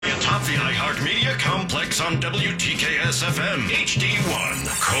the iHeartMedia complex on WTKS-FM,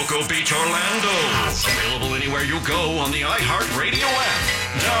 HD1, Cocoa Beach, Orlando. Available anywhere you go on the iHeartRadio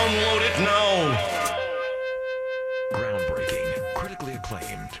app. Download it now. Groundbreaking, critically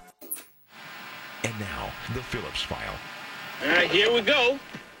acclaimed. And now, the Phillips File. All right, here we go.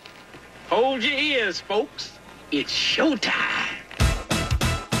 Hold your ears, folks. It's showtime.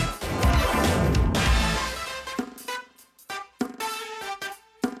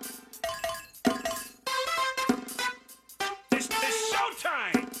 It's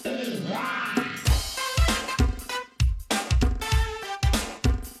showtime!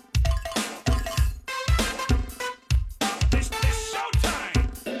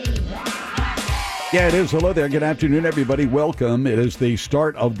 Yeah, it is. Hello there. Good afternoon, everybody. Welcome. It is the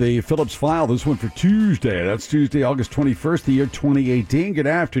start of the Phillips File. This one for Tuesday. That's Tuesday, August 21st, the year 2018. Good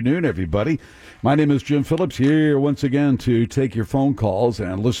afternoon, everybody. My name is Jim Phillips, here once again to take your phone calls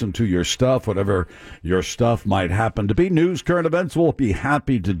and listen to your stuff, whatever your stuff might happen to be. News, current events, we'll be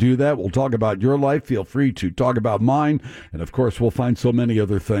happy to do that. We'll talk about your life. Feel free to talk about mine. And, of course, we'll find so many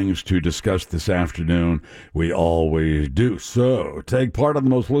other things to discuss this afternoon. We always do. So take part in the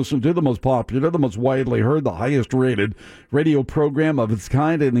most listened to, the most popular, the most widely heard, the highest rated radio program of its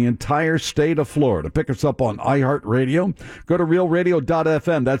kind in the entire state of Florida. Pick us up on iHeartRadio. Go to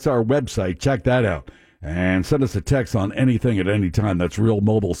realradio.fm. That's our website. Check that out. And send us a text on anything at any time. That's Real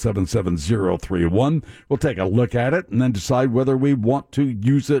Mobile 77031. We'll take a look at it and then decide whether we want to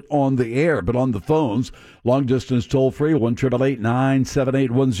use it on the air. But on the phones, long distance toll free,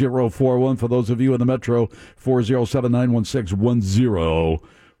 1-888-978-1041. For those of you in the metro,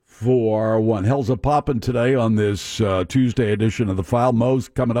 407-916-1041. Hell's a poppin' today on this Tuesday edition of the File. Mo's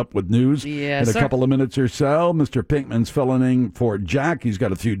coming up with news in a couple of minutes or so. Mr. Pinkman's filling in for Jack. He's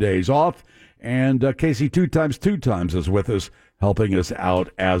got a few days off. And Casey two times is with us, helping us out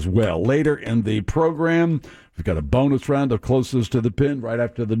as well. Later in the program, we've got a bonus round of Closest to the Pin right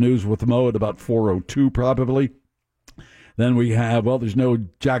after the news with Mo at about 4:02 probably. Then we have, well, there's no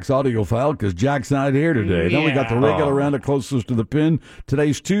Jack's audio file because Jack's not here today. Then we got the regular round of Closest to the Pin.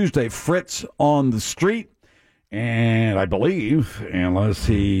 Today's Tuesday, Fritz on the Street. And I believe, unless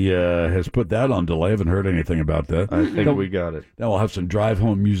he has put that on delay, I haven't heard anything about that. I think we got it. Then we'll have some drive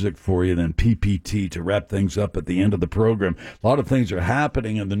home music for you, then PPT to wrap things up at the end of the program. A lot of things are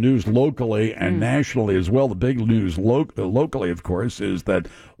happening in the news locally and nationally as well. The big news locally, of course, is that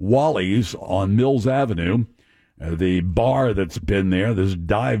Wally's on Mills Avenue, the bar that's been there, this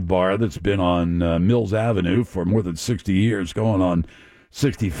dive bar that's been on Mills Avenue for more than 60 years, going on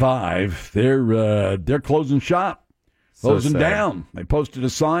 65, they're closing shop, closing down. They posted a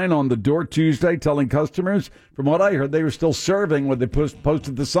sign on the door Tuesday telling customers, from what I heard, they were still serving when they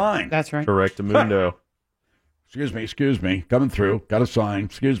posted the sign. That's right. Correctamundo. Excuse me, coming through, got a sign,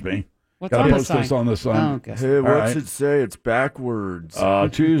 excuse me. What's Gotta on the post sign? this on the sign. Oh, okay. Hey, what's right. it say? It's backwards.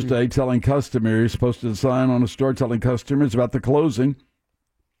 Tuesday telling customers, posted a sign on a store telling customers about the closing.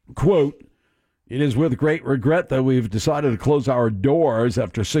 Quote, "It is with great regret that we've decided to close our doors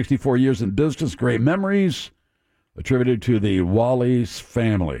after 64 years in business. Great memories attributed to the Wally's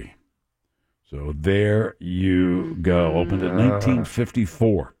family." So there you go. Opened in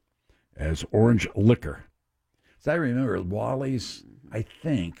 1954 as Orange Liquor. So I remember Wally's, I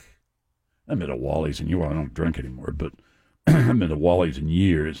think. I've been to Wally's in years. Well, I don't drink anymore, but I've been to Wally's in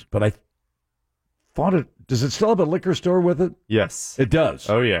years. But I thought does it still have a liquor store with it? Yes. It does.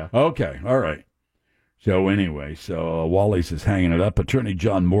 Oh, yeah. Okay. All right. So anyway, Wally's is hanging it up. Attorney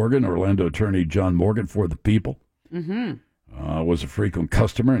John Morgan, Orlando Attorney John Morgan for the People, was a frequent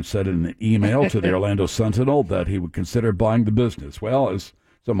customer and said in an email to the Orlando Sentinel that he would consider buying the business. Well, as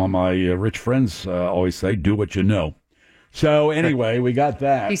some of my rich friends always say, do what you know. So anyway, we got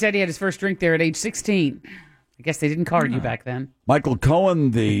that. He said he had his first drink there at age 16. I guess they didn't card you back then. Michael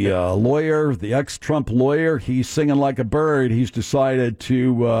Cohen, the lawyer, the ex-Trump lawyer, he's singing like a bird. He's decided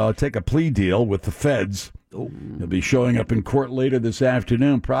to take a plea deal with the feds. He'll be showing up in court later this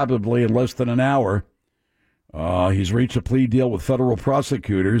afternoon, probably in less than an hour. He's reached a plea deal with federal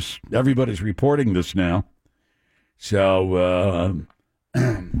prosecutors. Everybody's reporting this now. So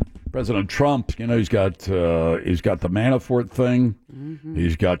President Trump, he's got the Manafort thing.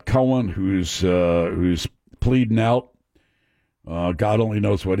 He's got Cohen, who's pleading out. God only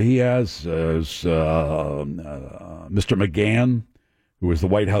knows what he has. Mr. McGahn, who was the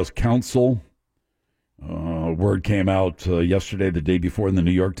White House counsel. Word came out yesterday, the day before, in the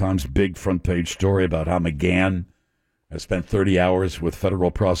New York Times, big front page story about how McGahn has spent 30 hours with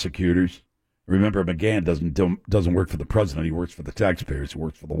federal prosecutors. Remember, McGahn doesn't work for the president. He works for the taxpayers. He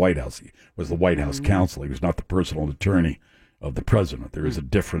works for the White House. He was the White House counsel. He was not the personal attorney of the president. There is a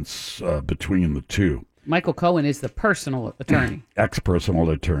difference between the two. Michael Cohen is the personal attorney. Ex-personal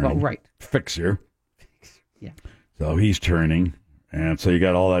attorney. Well, right. Fixer. Yeah. So he's turning. And so you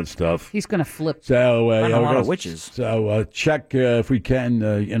got all that stuff. He's going to flip. So a lot of witches. So check if we can.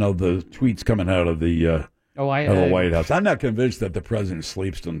 The tweets coming out of the White House. I'm not convinced that the president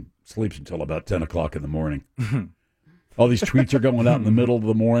sleeps until about 10 o'clock in the morning. All these tweets are going out in the middle of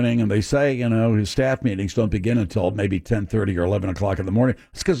the morning, and they say his staff meetings don't begin until maybe 10:30 or 11 o'clock in the morning.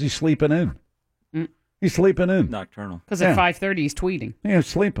 It's because he's sleeping in. He's sleeping in. Nocturnal. Because at 5:30 he's tweeting. Yeah, he's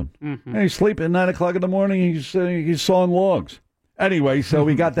sleeping. He's sleeping at 9 o'clock in the morning. He's sawing logs. Anyway, so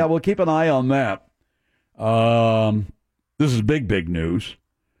we got that. We'll keep an eye on that. This is big news.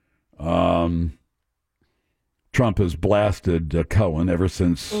 Trump has blasted Cohen ever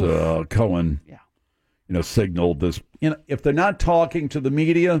since Cohen, signaled this. If they're not talking to the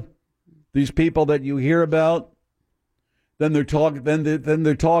media, these people that you hear about, then they're talking. Then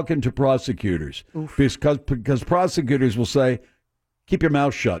they're talking to prosecutors because prosecutors will say, "Keep your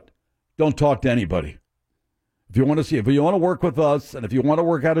mouth shut. Don't talk to anybody." If you want to work with us, and if you want to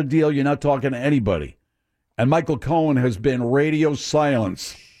work out a deal, you're not talking to anybody. And Michael Cohen has been radio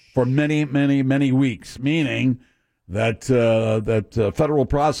silence for many weeks, meaning that federal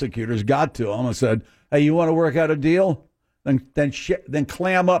prosecutors got to him and said, "Hey, you want to work out a deal? Then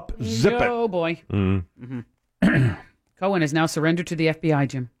clam up, zip it." Oh boy. Cohen has now surrendered to the FBI,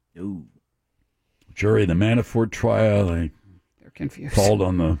 Jim. Ooh. Jury, the Manafort trial, they're confused. Called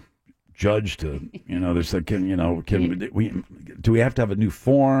on the judge to, they said, do we have to have a new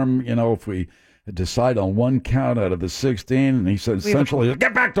form, if we decide on one count out of the 16? And he said, essentially,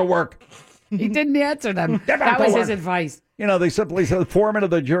 get back to work. He didn't answer them. That was his advice. They simply said, the foreman of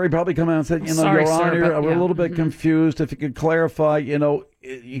the jury probably come out and said, Sorry, Your Honor, sir, we're a little bit confused. If you could clarify,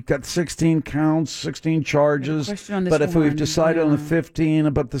 you got 16 counts, 16 charges. But if we've decided on the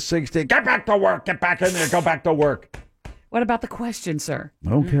 15, but the 16, get back to work. Get back in there. Go back to work. What about the question, sir?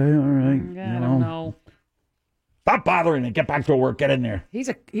 Okay, all right. I don't know. Stop bothering and get back to work. Get in there. He's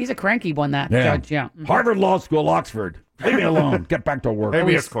a cranky one, that judge. Yeah. Harvard Law School, Oxford. Leave me alone. Get back to work.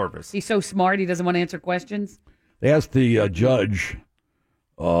 Habeas corpus. He's so smart he doesn't want to answer questions. They asked the judge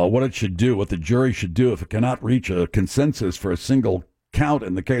what the jury should do if it cannot reach a consensus for a single count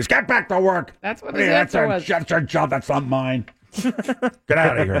in the case. Get back to work. That's what his answer was. That's your job. That's not mine. Get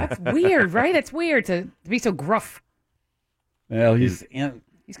out of here. That's weird, right? It's weird to be so gruff. Well,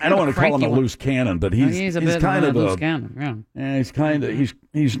 I don't want to call him a loose cannon, but he's a bit kind of a loose cannon. Yeah, he's kind of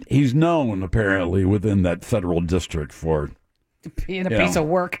he's known apparently within that federal district for being a piece of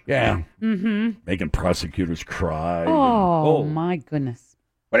work. Yeah, making prosecutors cry. Oh my goodness!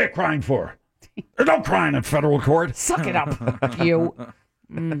 What are you crying for? There's no crying in federal court. Suck it up, you.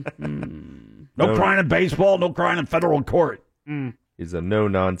 No crying in baseball. No crying in federal court. He's a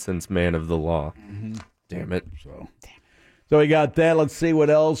no-nonsense man of the law. Damn it. So we got that. Let's see what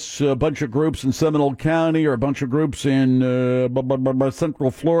else. A bunch of groups in Seminole County or a bunch of groups in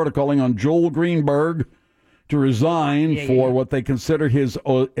Central Florida calling on Joel Greenberg to resign for what they consider his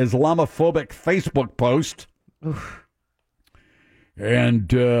Islamophobic Facebook post. Oof. And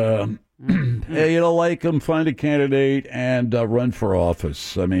hey, you don't like him, find a candidate and run for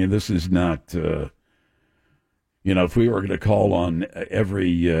office. I mean, this is not... if we were going to call on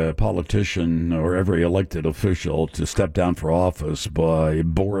every politician or every elected official to step down for office by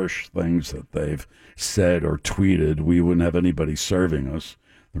boorish things that they've said or tweeted, we wouldn't have anybody serving us.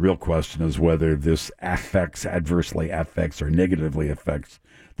 The real question is whether this adversely affects or negatively affects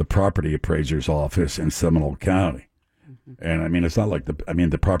the property appraiser's office in Seminole County. And I mean, it's not like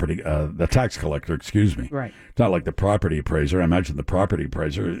the tax collector, excuse me. Right. It's not like the property appraiser. I imagine the property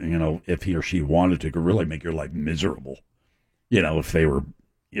appraiser, if he or she wanted to, could really make your life miserable. If they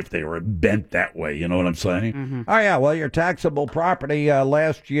were bent that way, you know what I'm saying? Mm-hmm. Oh yeah, well, your taxable property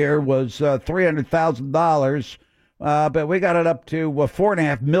last year was $300,000, but we got it up to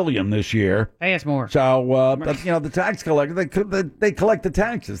 $4.5 million this year. Pay us more. So, the tax collector, they collect the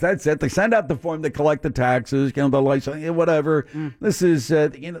taxes. That's it. They send out the form. They collect the taxes. The license, whatever. This is,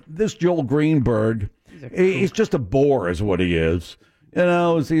 this Joel Greenberg. He's just a bore, is what he is.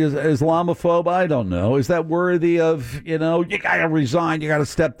 Is he an Islamophobe? I don't know. Is that worthy of? You got to resign. You got to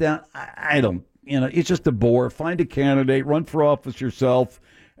step down. I don't. He's just a bore. Find a candidate. Run for office yourself.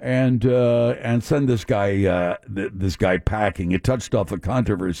 And send this guy packing. It touched off a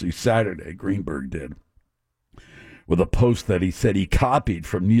controversy Saturday. Greenberg did with a post that he said he copied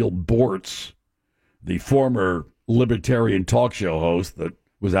from Neil Bortz, the former libertarian talk show host that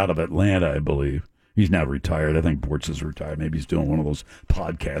was out of Atlanta, I believe. He's now retired. I think Bortz is retired. Maybe he's doing one of those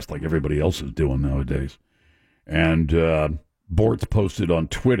podcasts like everybody else is doing nowadays. And Bortz posted on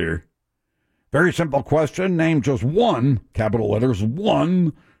Twitter. Very simple question. Name just one, capital letters,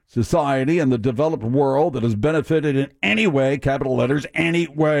 one society in the developed world that has benefited in any way, capital letters, any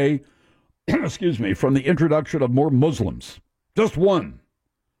way, excuse me, from the introduction of more Muslims. Just one.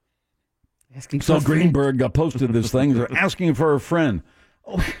 So Greenberg posted this thing. They're asking for a friend.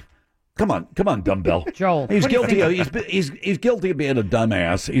 Oh, come on, dumbbell. Joel, he's guilty. He's guilty of being a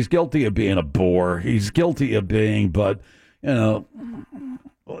dumbass. He's guilty of being a bore. He's guilty of being, but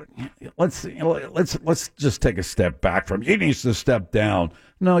let's just take a step back from him. He needs to step down.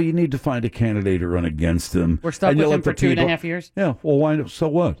 No, you need to find a candidate to run against him. We're stuck with him for 2.5 years. Yeah. Well, why? So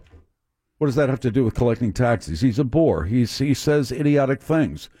what? What does that have to do with collecting taxes? He's a bore. He says idiotic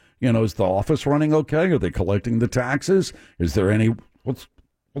things. Is the office running okay? Are they collecting the taxes? Is there any?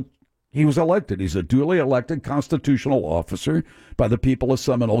 He was elected. He's a duly elected constitutional officer by the people of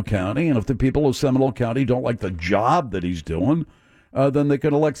Seminole County. And if the people of Seminole County don't like the job that he's doing, then they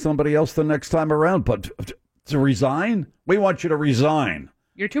can elect somebody else the next time around. But to resign? We want you to resign.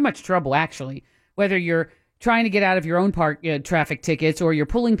 You're too much trouble, actually. Whether you're trying to get out of your own traffic tickets, or you're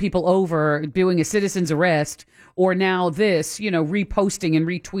pulling people over, doing a citizen's arrest, or now this, reposting and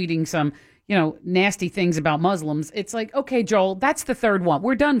retweeting some, nasty things about Muslims. It's like, okay, Joel, that's the third one.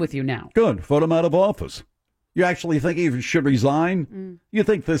 We're done with you now. Good. Vote him out of office. You actually think he should resign? You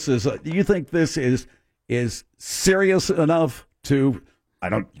think this is serious enough to?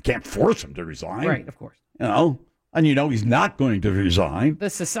 You can't force him to resign, right? Of course. And he's not going to resign. The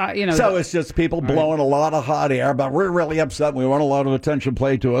society, So it's just people blowing a lot of hot air, but we're really upset. We want a lot of attention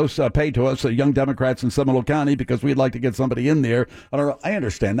paid to us, young Democrats in Seminole County, because we'd like to get somebody in there. I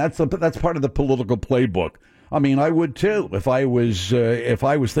understand that's part of the political playbook. I mean, I would too if I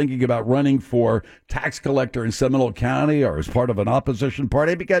was thinking about running for tax collector in Seminole County or as part of an opposition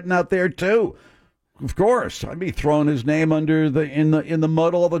party. I'd be getting out there too. Of course, I'd be throwing his name in the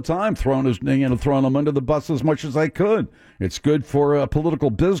mud all the time, throwing him under the bus as much as I could. It's good for political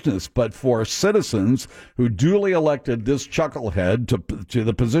business, but for citizens who duly elected this chucklehead to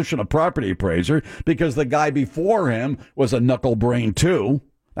the position of property appraiser because the guy before him was a knuckle brain too.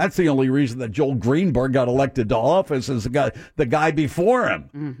 That's the only reason that Joel Greenberg got elected to office, is the guy before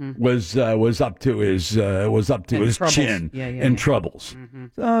him was up to his chin in troubles.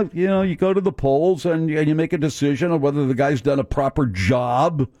 So you go to the polls and you make a decision on whether the guy's done a proper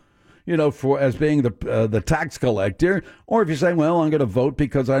job, for as being the tax collector, or if you say, well, I'm going to vote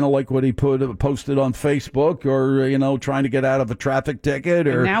because I don't like what he posted on Facebook, or trying to get out of a traffic ticket,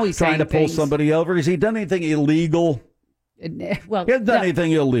 or now he's trying to pull somebody over. Has he done anything illegal? Well, he hasn't done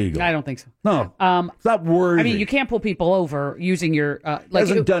anything illegal. I don't think so. No, it's not worthy. I mean, you can't pull people over using your. He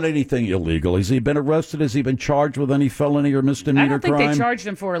hasn't done anything illegal. Has he been arrested? Has he been charged with any felony or misdemeanor crime? I don't think they charged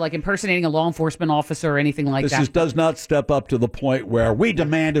him for impersonating a law enforcement officer or anything like that. This does not step up to the point where we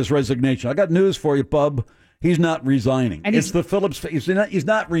demand his resignation. I got news for you, bub. He's not resigning. And it's the Phillips. He's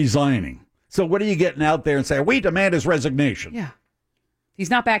not resigning. So what are you getting out there and saying? We demand his resignation. Yeah. He's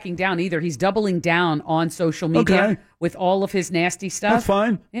not backing down either. He's doubling down on social media with all of his nasty stuff. That's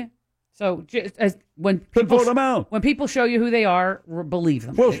fine. Yeah. So when vote them out. When people show you who they are, believe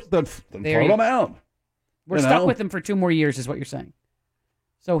them. Well, then vote them out. We're stuck with him for 2 more years, is what you're saying.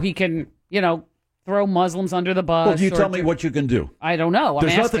 So he can, throw Muslims under the bus. Well, you tell me what you can do. I don't know.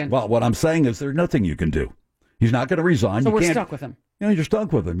 There's nothing. Well, what I'm saying is there's nothing you can do. He's not going to resign. So we're stuck with him. You're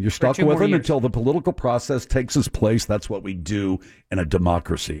stuck with him. You're stuck with him until the political process takes its place. That's what we do in a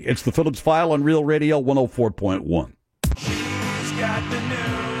democracy. It's the Phillips File on Real Radio 104.1. She's got the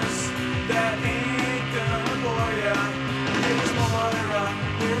news that ain't gonna bore ya. Here's Moira,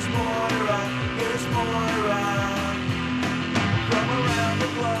 here's Moira, here's Moira. From around the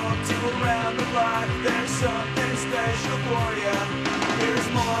globe to around the block, there's something special for ya. Here's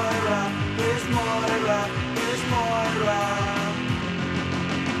Moira, here's Moira, here's Moira.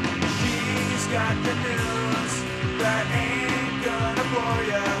 Got the news that ain't gonna bore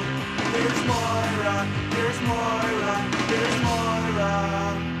ya. Here's Moira, here's Moira, here's Moira.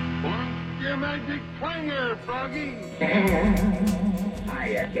 What's your magic clanger, Froggy?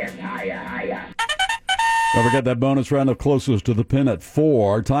 Higher, kids, higher, higher. Don't forget that bonus round of closest to the pin at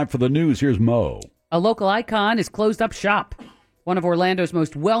 4. Time for the news. Here's Mo. A local icon has closed up shop. One of Orlando's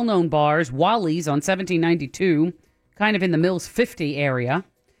most well-known bars, Wally's on 1792, kind of in the Mills 50 area.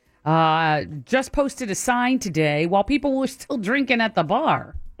 Just posted a sign today while people were still drinking at the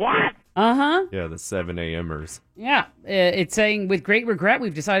bar. What? Uh-huh. Yeah, the 7 a.m.ers. Yeah, it's saying, with great regret,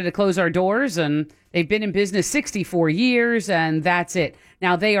 we've decided to close our doors, and they've been in business 64 years, and that's it.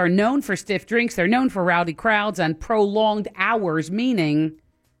 Now, they are known for stiff drinks, they're known for rowdy crowds and prolonged hours, meaning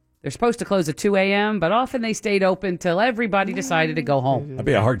They're supposed to close at 2 a.m., but often they stayed open till everybody decided to go home. That'd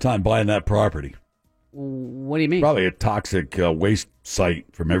be a hard time buying that property. What do you mean? Probably a toxic waste site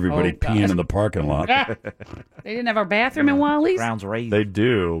from everybody peeing in the parking lot. They didn't have a bathroom in Wally's? Grounds raised. They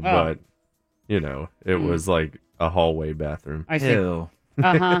do, but, it was like a hallway bathroom. I see. Ew.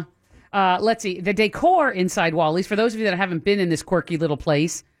 Let's see. The decor inside Wally's, for those of you that haven't been in this quirky little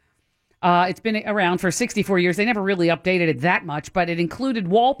place, it's been around for 64 years. They never really updated it that much, but it included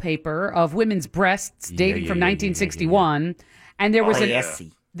wallpaper of women's breasts dating from 1961. And there was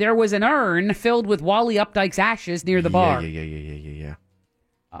there was an urn filled with Wally Updike's ashes near the bar. Yeah.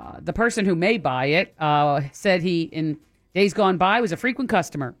 The person who may buy it said he, in days gone by, was a frequent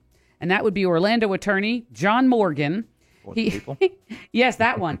customer. And that would be Orlando attorney John Morgan. Yes,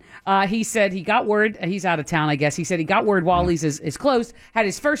 that one. He said he got word, he's out of town, I guess. He said he got word Wally's is closed, had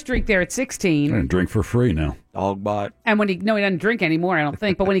his first drink there at 16. And drink for free now. Dog bot. And when he doesn't drink anymore, I don't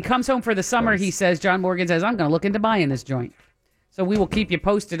think. But when he comes home for the summer, he says, John Morgan says, I'm going to look into buying this joint. So we will keep you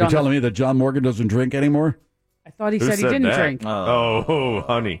posted You're on telling me that John Morgan doesn't drink anymore? I thought he Who said he said didn't that? drink. Oh,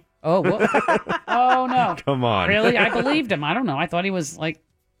 honey. Oh, what? Oh, no. Come on. Really? I believed him. I don't know. I thought he was, like,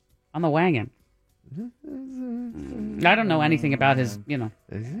 on the wagon. I don't know anything about his,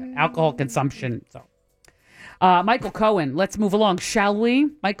 alcohol consumption. So, Michael Cohen, let's move along, shall we?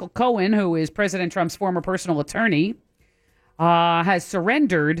 Michael Cohen, who is President Trump's former personal attorney, has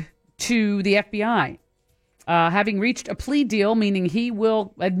surrendered to the FBI, having reached a plea deal, meaning he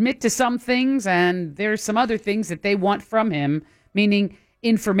will admit to some things, and there's some other things that they want from him, meaning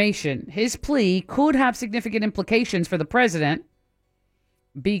information. His plea could have significant implications for the president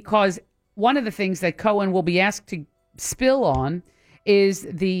because one of the things that Cohen will be asked to spill on is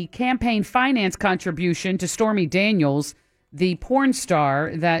the campaign finance contribution to Stormy Daniels, the porn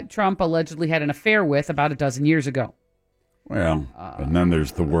star that Trump allegedly had an affair with about a dozen years ago. Well, and then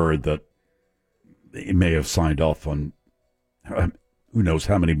there's the word that he may have signed off on who knows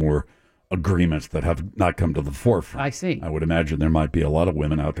how many more agreements that have not come to the forefront. I see. I would imagine there might be a lot of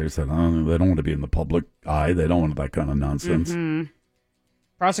women out there that they don't want to be in the public eye. They don't want that kind of nonsense. Mm-hmm.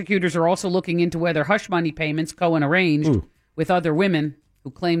 Prosecutors are also looking into whether hush money payments Cohen arranged with other women who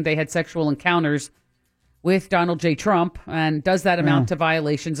claimed they had sexual encounters with Donald J. Trump, and does that amount to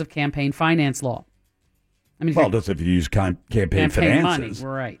violations of campaign finance law? I mean, well, if you use campaign finances,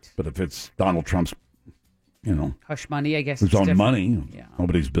 money, right? But if it's Donald Trump's, hush money, I guess his it's own different. money,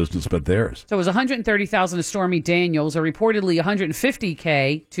 nobody's business but theirs. So it was $130,000 to Stormy Daniels, or reportedly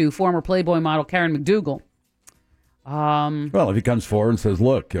 $150K to former Playboy model Karen McDougal. Well, if he comes forward and says,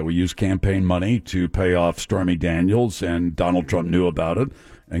 look, we use campaign money to pay off Stormy Daniels, and Donald Trump knew about it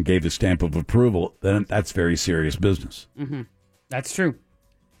and gave his stamp of approval, then that's very serious business. Mm-hmm. That's true.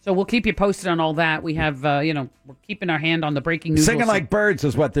 So we'll keep you posted on all that. We have, we're keeping our hand on the breaking news. Singing like birds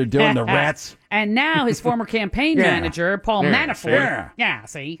is what they're doing, the rats. And now his former campaign manager, Paul Manafort. Yeah,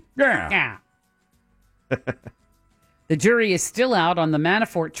 see? Yeah. The jury is still out on the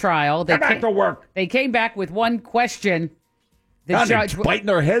Manafort trial. Get back to work. They came back with one question. The judge biting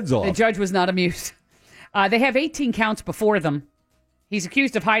their heads off. The judge was not amused. They have 18 counts before them. He's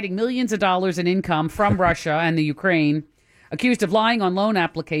accused of hiding millions of dollars in income from Russia and the Ukraine, accused of lying on loan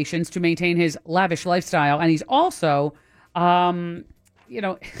applications to maintain his lavish lifestyle, and he's also, well,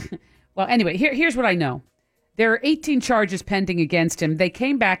 anyway, here's what I know. There are 18 charges pending against him. They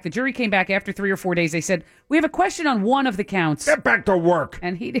came back. The jury came back after 3 or 4 days. They said, we have a question on one of the counts. Get back to work.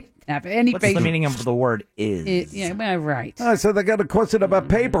 And he didn't have any What's the meaning of the word is? Yeah, well, right. I said they got a question about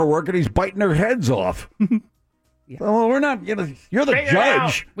paperwork, and he's biting their heads off. Well, we're not, you're the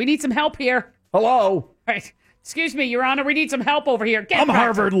judge. We need some help here. Hello. Right. Excuse me, Your Honor, we need some help over here. I'm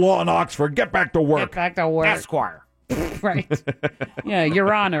Harvard Law in Oxford. Get back to work. Get back to work. Esquire. Right. Yeah,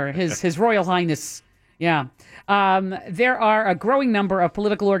 Your Honor, His Royal Highness. Yeah. There are a growing number of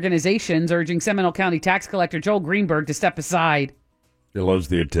political organizations urging Seminole County Tax Collector Joel Greenberg to step aside. He loves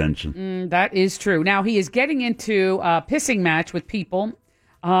the attention. That is true. Now, he is getting into a pissing match with people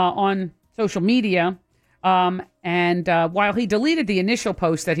on social media. And while he deleted the initial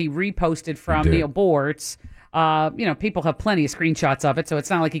post that he reposted from Neil Bortz, people have plenty of screenshots of it, so it's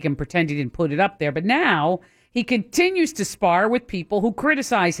not like he can pretend he didn't put it up there. But now he continues to spar with people who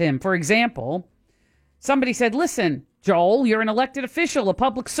criticize him. For example, somebody said, listen, Joel, you're an elected official, a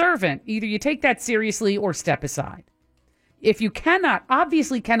public servant. Either you take that seriously or step aside. If you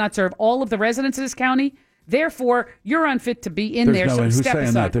obviously cannot serve all of the residents of this county, therefore, you're unfit to be in there, so who's step saying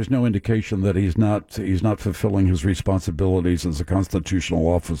aside. that? There's no indication that he's not fulfilling his responsibilities as a constitutional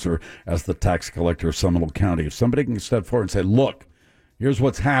officer, as the tax collector of Seminole County. If somebody can step forward and say, look, here's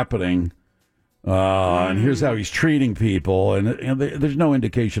what's happening, And here's how he's treating people, and there's no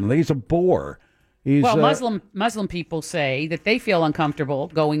indication that he's a bore. He's, well, Muslim people say that they feel uncomfortable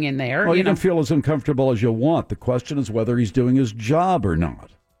going in there. Well, you can feel as uncomfortable as you want. The question is whether he's doing his job or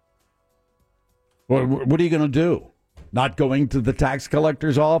not. What are you going to do? Not going to the tax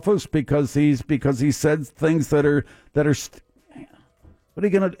collector's office because he said things that are. What are you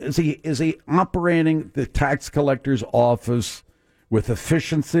going to? Is he operating the tax collector's office with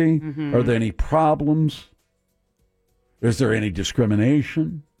efficiency? Mm-hmm. Are there any problems? Is there any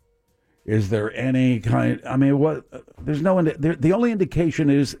discrimination? Is there any kind? I mean, what? There's no. The only indication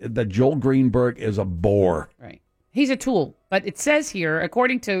is that Joel Greenberg is a bore. Right. He's a tool, but it says here,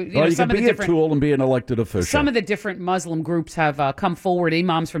 according to You some can of the be a different tool and be an elected official. some of the different Muslim groups have come forward,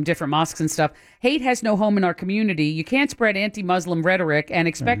 imams from different mosques and stuff. Hate has no home in our community. You can't spread anti-Muslim rhetoric and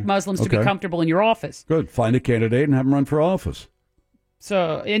expect Muslims to be comfortable in your office. Good. Find a candidate and have him run for office.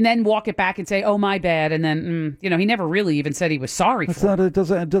 So, and then walk it back and say, "Oh, my bad," and then he never really even said he was sorry for it. It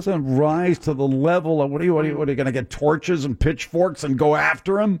doesn't rise to the level of what are you going to get torches and pitchforks and go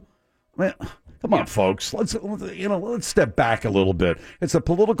after him? Man, come on, folks. Let's step back a little bit. It's a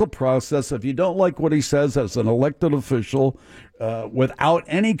political process. If you don't like what he says as an elected official, without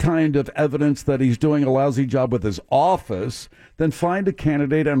any kind of evidence that he's doing a lousy job with his office, then find a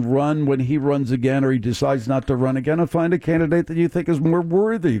candidate and run when he runs again, or he decides not to run again, and find a candidate that you think is more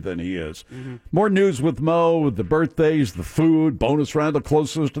worthy than he is. Mm-hmm. More news with Mo, with the birthdays, the food, bonus round of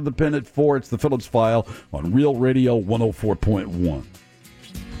Closest to the Pin at 4. It's the Phillips File on Real Radio 104.1.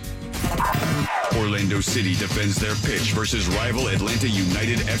 Orlando City defends their pitch versus rival Atlanta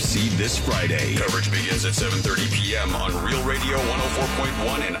United FC this Friday. Coverage begins at 7:30 p.m. on Real Radio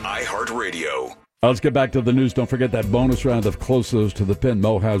 104.1 and iHeartRadio. Let's get back to the news. Don't forget that bonus round of Closest to the Pin.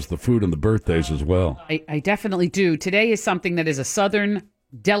 Mo has the food and the birthdays as well. I definitely do. Today is something that is a Southern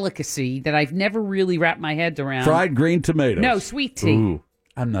delicacy that I've never really wrapped my head around. Fried green tomatoes. No, sweet tea. Ooh.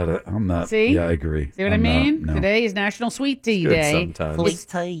 I'm not. See? Yeah, I agree. See what I mean? No. Today is National Sweet Tea Day.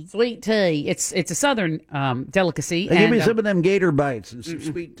 Sometimes. Sweet tea. It's a Southern delicacy. Hey, give me some of them gator bites and some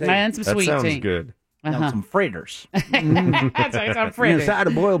sweet tea. And some sweet tea. That sounds good. And some fritters. That's right, some fritters. Inside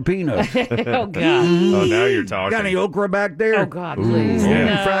of boiled peanuts. Oh, God. Oh, now you're talking. Got any okra back there? Oh, God, please.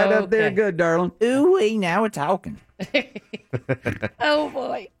 Yeah. No, Fried up there okay. good, darling. Ooh, now it's talking. Oh,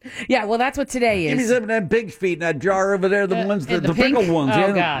 boy. Yeah, well, that's what today Give me is. some of them pig's feet in that jar over there, the ones, the the pickled pink? ones. Oh, yeah.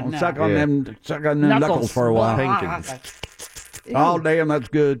 God, I'll no. suck on Yeah. them knuckles for a while. Oh, damn, that's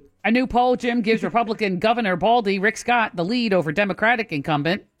good. A new poll, Jim, gives Republican Governor Baldy Rick Scott the lead over Democratic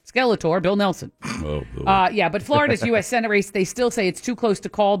incumbent Skeletor Bill Nelson. Oh, But Florida's U.S. Senate race, they still say it's too close to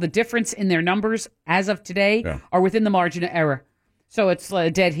call. The difference in their numbers as of today are within the margin of error. So it's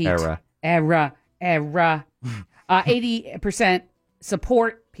dead heat. Error. 80%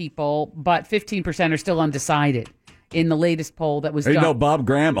 support people, but 15% are still undecided in the latest poll that was Ain't done. no Bob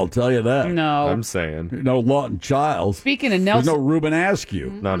Graham, I'll tell you that. No. I'm saying. No Lawton Childs. Speaking of Nelson. There's no Reuben Askew.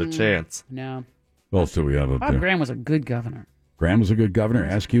 Not a chance. No. What else do we have up Bob there? Graham was a good governor. Graham was a good governor.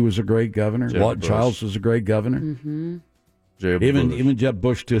 Askew was a great governor. Jeb Lawton Bush. Childs was a great governor. Mm-hmm. Jeb Even Bush. Jeb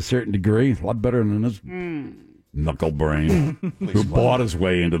Bush to a certain degree. A lot better than this knuckle brain who bought his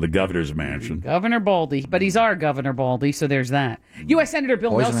way into the governor's mansion. Governor Baldy, but he's our Governor Baldy, so there's that. U.S. Senator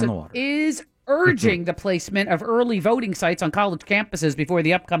Bill Poison in the Nelson water. is urging the placement of early voting sites on college campuses before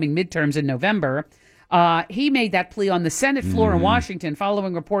the upcoming midterms in November. He made that plea on the Senate floor in Washington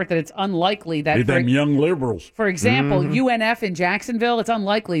following a report that it's unlikely that, Hey, them young liberals. for example, UNF in Jacksonville, it's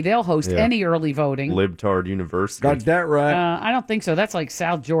unlikely they'll host Yeah. any early voting. Libtard University. Got that right. I don't think so. That's like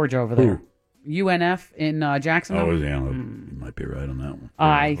South Georgia over there. UNF in Jacksonville? Oh, yeah, you might be right on that one.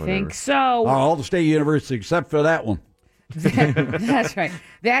 I whatever. think so. All the state universities except for that one. That's right.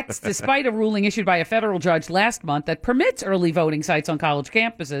 That's despite a ruling issued by a federal judge last month that permits early voting sites on college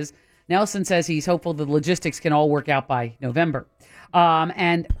campuses. Nelson says he's hopeful the logistics can all work out by November.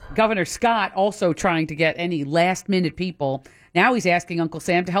 And Governor Scott also trying to get any last-minute people. Now he's asking Uncle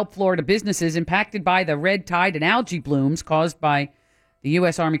Sam to help Florida businesses impacted by the red tide and algae blooms caused by the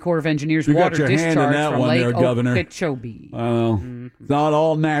U.S. Army Corps of Engineers You got water your hand in discharge that from one Lake there, Governor. Okeechobee. It's not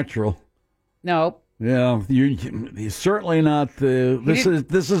all natural. No. Yeah, he's certainly not. This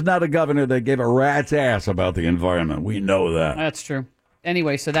is not a governor that gave a rat's ass about the environment. We know that. That's true.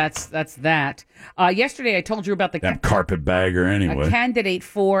 Anyway, so that's that. Yesterday, I told you about the That carpetbagger, anyway. a candidate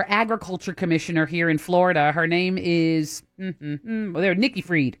for agriculture commissioner here in Florida. Her name is Nikki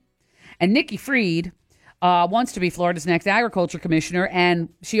Fried, and Nikki Fried wants to be Florida's next agriculture commissioner. And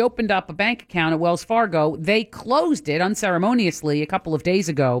she opened up a bank account at Wells Fargo. They closed it unceremoniously a couple of days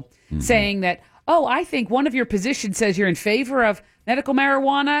ago, saying that oh, I think one of your positions says you're in favor of medical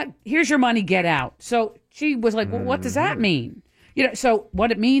marijuana. Here's your money, get out. So she was like, well, what does that mean? So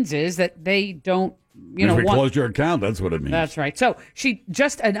what it means is that they don't, If we closed your account, that's what it means. That's right. So she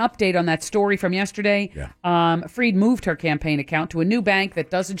just an update on that story from yesterday. Yeah. Freed moved her campaign account to a new bank that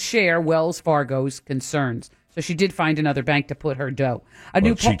doesn't share Wells Fargo's concerns. So she did find another bank to put her dough.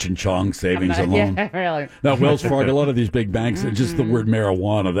 Cheech and Chong savings and loan. Yeah, really. Now, Wells Fargo, a lot of these big banks, just the word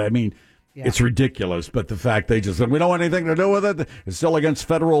marijuana. It's ridiculous, but the fact they just said, we don't want anything to do with it. It's still against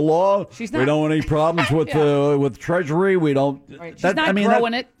federal law. We don't want any problems with Treasury. We don't. Right. She's not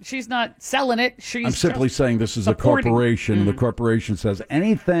growing it. She's not selling it. I'm simply saying this is supporting. A corporation. The corporation says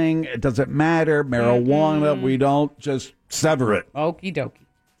anything, it doesn't matter. Marijuana, we don't just sever it. Okie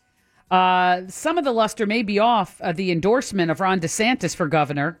dokie. Some of the luster may be off the endorsement of Ron DeSantis for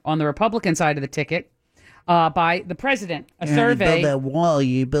governor on the Republican side of the ticket. By the president. A survey. Build that wall.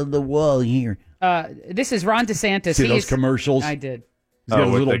 You build the wall here. This is Ron DeSantis. See those commercials? I did. He's got a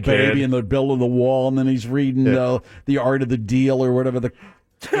little baby in the middle of the wall, and then he's reading the Art of the Deal or whatever the.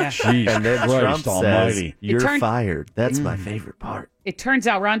 Jeez, and then Christ Trump Almighty! Says, You're fired. That's my favorite part. It turns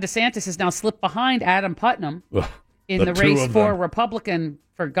out Ron DeSantis has now slipped behind Adam Putnam in the two race of for them. Republican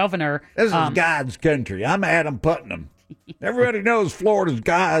for governor. This is God's country. I'm Adam Putnam. Everybody knows Florida's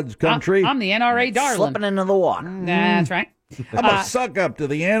God's country. I'm the NRA darling. Slipping into the water. That's right. I'm a suck up to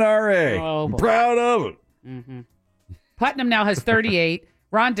the NRA. I'm proud of it. Putnam now has 38.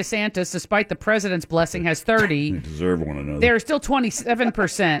 Ron DeSantis, despite the president's blessing, has 30. They deserve one another. There are still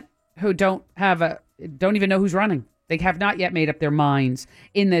 27% who don't even know who's running. They have not yet made up their minds.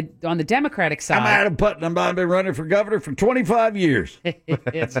 On the Democratic side, I'm Adam Putnam. I've been running for governor for 25 years.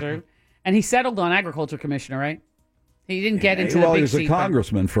 It's true. And he settled on agriculture commissioner, right? He didn't get into the big he was seat, a but-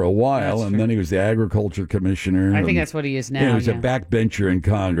 congressman for a while, That's and true. then he was the agriculture commissioner. I think that's what he is now. He was yeah. a backbencher in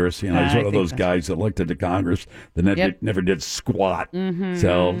Congress. He's I one of think those that's guys elected to Congress that never did squat.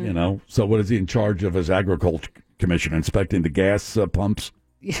 So, so what is he in charge of as agriculture commissioner? Inspecting the gas pumps?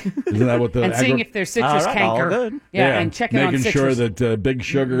 Isn't that what the and seeing if there's citrus canker. Yeah, and checking on making citrus. sure that big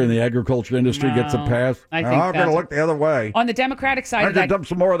sugar in the agriculture industry gets a pass. I think I'm going to that's- look the other way. On the Democratic side I of just that, dump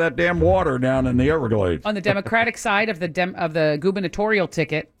some more of that damn water down in the Everglades. on the Democratic side of the gubernatorial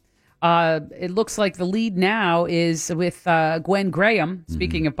ticket, it looks like the lead now is with Gwen Graham.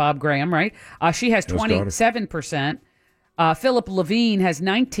 Speaking of Bob Graham, right? She has 27%. Philip Levine has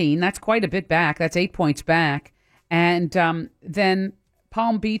 19. That's quite a bit back. That's 8 points back. And then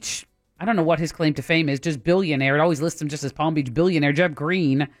Palm Beach, I don't know what his claim to fame is, just billionaire. It always lists him just as Palm Beach billionaire. Jeb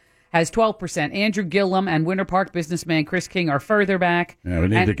Green has 12%. Andrew Gillum and Winter Park businessman Chris King are further back. Yeah, we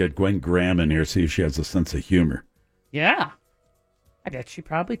need to get Gwen Graham in here, see if she has a sense of humor. Yeah. I bet she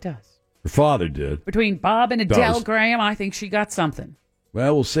probably does. Her father did. Between Bob and Adele Does. Graham, I think she got something.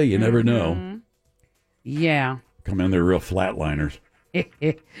 Well, we'll see. You never know. Yeah. Come in, they're real flatliners.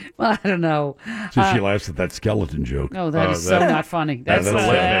 Well, I don't know. So she laughs at that skeleton joke. No, that is so not funny. That's the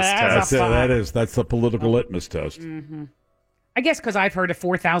litmus test. That's the political litmus test. I guess because I've heard it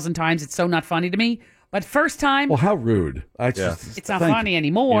 4,000 times, it's so not funny to me. But first time, Well, how rude. it's not thank funny you.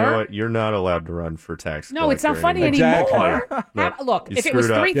 anymore. You know what? You're not allowed to run for tax. No, it's not collector funny anymore. anymore. Exactly. Look, You if it was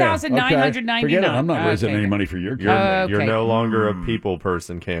screwed up. $3,999, Forget it. I'm not raising okay. any money for your You're, campaign. you're Okay. no longer a people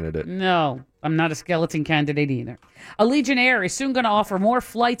person candidate. No, I'm not a skeleton candidate either. Allegiant Air is soon going to offer more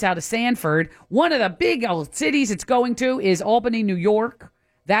flights out of Sanford. One of the big old cities it's going to is Albany, New York.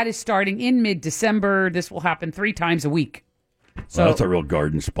 That is starting in mid-December. This will happen 3 times a week. So Well, that's a real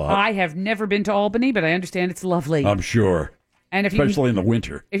garden spot. I have never been to Albany, but I understand it's lovely. I'm sure. And if you Especially in the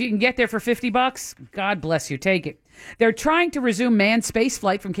winter. If you can get there for $50, God bless you, take it. They're trying to resume manned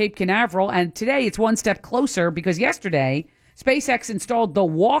spaceflight from Cape Canaveral, and today it's one step closer because yesterday SpaceX installed the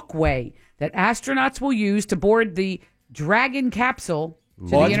walkway that astronauts will use to board the Dragon capsule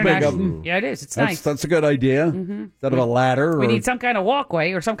to Well, the that's big of international. them. Yeah, it is. It's That's nice. that's a good idea. Instead of a ladder. We or, need some kind of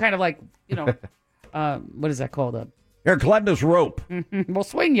walkway or some kind of what is that called? Here, climb this rope. We'll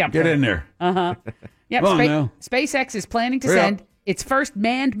swing you up Get there. in there. Yep, Come on now. SpaceX is planning to Hurry up. send its first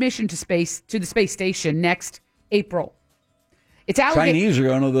manned mission to the space station next April. It's allocated. Chinese are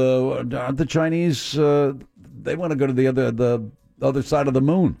going to the Chinese. They want to go to the other side of the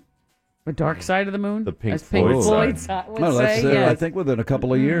moon. The dark side of the moon? The Pink As Floyd Floyd side. would No, that's say, yes. I think within a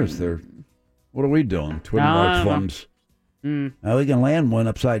couple of years. They're. What are we doing? Twiddling No, I our don't know. thumbs. Now we can land one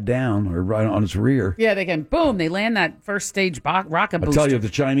upside down or right on its rear. Yeah, they can, boom, they land that first stage rocket I booster. tell you, if the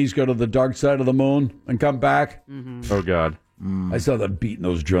Chinese go to the dark side of the moon and come back, Oh God. I saw them beating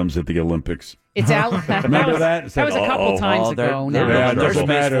those drums at the Olympics. It's Remember that? That was a couple times ago. Yeah, now. it doesn't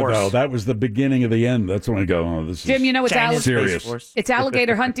matter, though. That was the beginning of the end. That's when I go, oh, this Jim, is you know it's serious. It's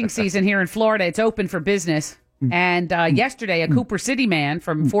alligator hunting season here in Florida. It's open for business. And yesterday, a Cooper City man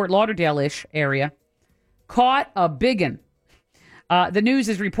from Fort Lauderdale-ish area caught a biggin. The news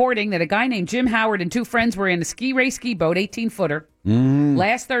is reporting that a guy named Jim Howard and two friends were in a ski race ski boat, 18-footer,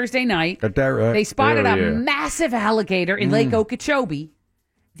 last Thursday night. Got that right. They spotted a massive alligator in Lake Okeechobee.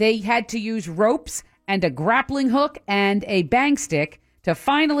 They had to use ropes and a grappling hook and a bang stick to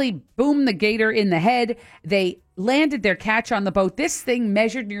finally boom the gator in the head. They landed their catch on the boat. This thing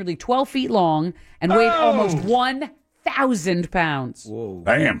measured nearly 12 feet long and weighed almost 1,000 pounds. Whoa.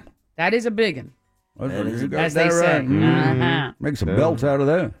 Damn. That is a biggin. As they say. Uh-huh. Make some belts out of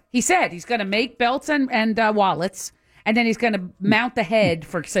that. He said he's going to make belts and wallets, and then he's going to mount the head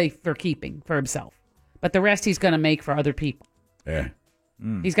for keeping for himself. But the rest he's going to make for other people. Yeah.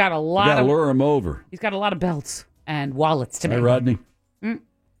 He's got a lot of... lure him over. He's got a lot of belts and wallets to make. Hey, Rodney.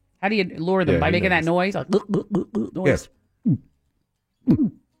 How do you lure them? By making that noise? Like, Yes.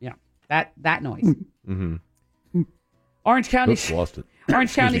 Yeah. That noise. Orange County... Oops, lost it.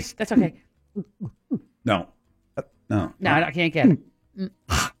 Orange County... That's okay. No. No, I can't get it.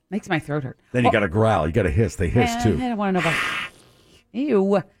 Makes my throat hurt. Then you got to growl. You got to hiss. They hiss, too. I don't want to know about...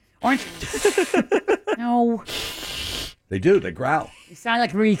 Ew. Orange... No. They do. They growl. You sound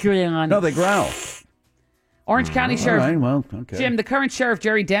like Rico. No, they growl. Orange County Sheriff... All right, well, okay. Jim, the current Sheriff,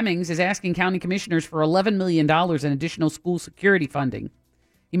 Jerry Demings, is asking county commissioners for $11 million in additional school security funding.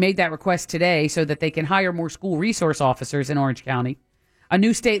 He made that request today so that they can hire more school resource officers in Orange County. A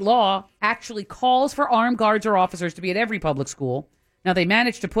new state law actually calls for armed guards or officers to be at every public school. Now, they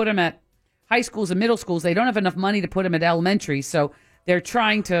managed to put them at high schools and middle schools. They don't have enough money to put them at elementary, so they're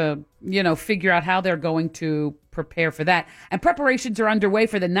trying to, figure out how they're going to prepare for that. And preparations are underway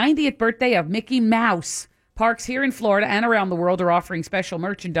for the 90th birthday of Mickey Mouse. Parks here in Florida and around the world are offering special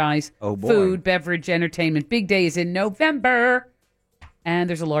merchandise, food, beverage, entertainment. Big day is in November, and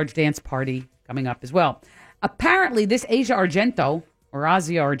there's a large dance party coming up as well. Apparently, this Asia Argento... or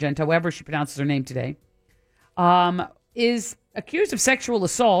Asia Argento, however she pronounces her name today, is accused of sexual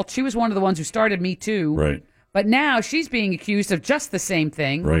assault. She was one of the ones who started Me Too. Right. But now she's being accused of just the same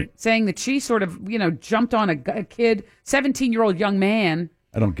thing. Right. Saying that she sort of, jumped on a kid, 17-year-old young man.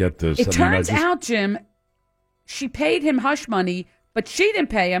 I don't get this. It turns out, Jim, she paid him hush money, but she didn't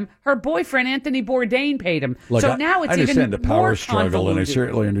pay him. Her boyfriend, Anthony Bourdain, paid him. Look, so now it's I understand even the power more struggle, and I convoluted.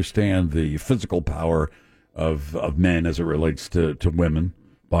 certainly understand the physical power of men as it relates to women,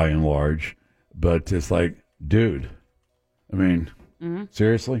 by and large. But it's like, dude, I mean,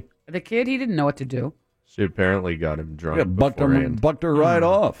 seriously? The kid, he didn't know what to do. She apparently got him drunk. Yeah, bucked her right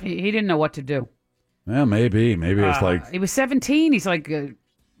off. He didn't know what to do. Yeah, maybe it's like... He was 17. He's like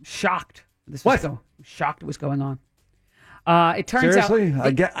shocked. Shocked it was going on. It turns Seriously?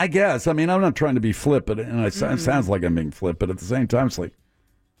 out... I guess. I mean, I'm not trying to be flippant, and it sounds like I'm being flippant, but at the same time, it's like...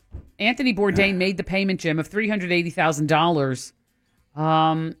 Anthony Bourdain made the payment, Jim, of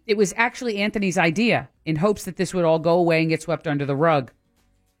 $380,000. It was actually Anthony's idea in hopes that this would all go away and get swept under the rug.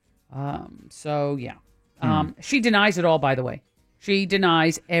 She denies it all, by the way. She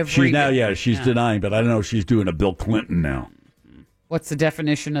denies everything. She's denying, but I don't know if she's doing a Bill Clinton now. What's the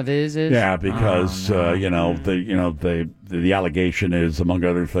definition of is? Yeah, because the allegation is, among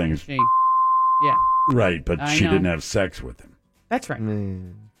other things, right, but she didn't have sex with him. That's right.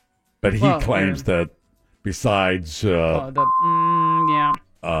 But he claims that besides that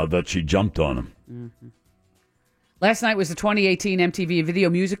she jumped on him. Mm-hmm. Last night was the 2018 MTV Video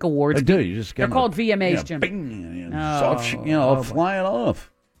Music Awards. They're called VMAs, Jim. Flying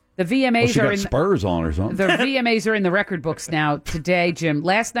off. The VMAs she are got in spurs on or something. The VMAs are in the record books now today, Jim.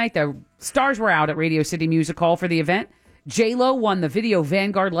 Last night the stars were out at Radio City Music Hall for the event. J-Lo won the Video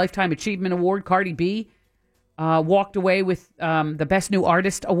Vanguard Lifetime Achievement Award. Cardi B walked away with the Best New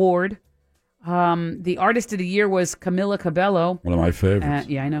Artist Award. The Artist of the Year was Camila Cabello. One of my favorites.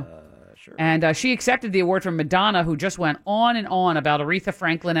 Yeah, I know. Sure. And she accepted the award from Madonna, who just went on and on about Aretha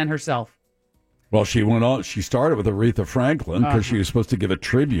Franklin and herself. Well, she went on. She started with Aretha Franklin because she was supposed to give a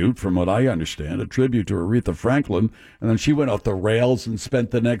tribute, from what I understand, a tribute to Aretha Franklin. And then she went off the rails and spent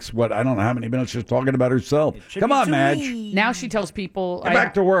the next, I don't know how many minutes just talking about herself. Come on, Madge. Now she tells people... Get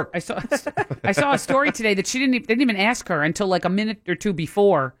back to work. I saw a story today that they didn't even ask her until like a minute or two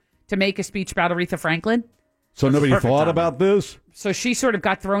before to make a speech about Aretha Franklin. So nobody thought about this? So she sort of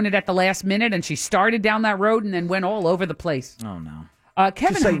got thrown it at the last minute, and she started down that road and then went all over the place. Oh, no.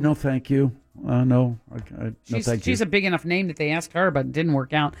 Kevin, Just say no thank you. No. No, thank She's you. a big enough name that they asked her, but it didn't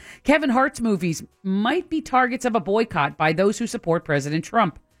work out. Kevin Hart's movies might be targets of a boycott by those who support President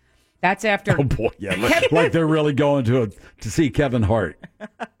Trump. That's after. Oh boy, yeah, like they're really going to see Kevin Hart.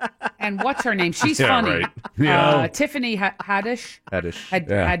 And what's her name? She's Yeah, funny. right. Yeah. Tiffany Haddish.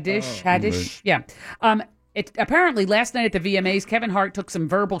 Haddish. Haddish. Yeah. It apparently last night at the VMAs, Kevin Hart took some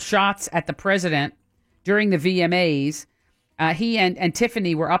verbal shots at the president during the VMAs. He and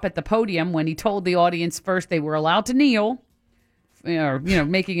Tiffany were up at the podium when he told the audience first they were allowed to kneel.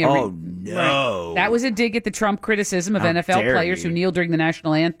 Making a no. Right. That was a dig at the Trump criticism of How NFL dare players you. who kneel during the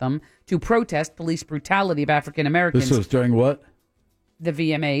national anthem to protest police brutality of African Americans. This was during what? The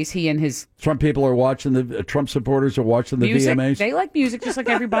VMAs. He and his Trump people are watching Trump supporters are watching the music. VMAs. They like music just like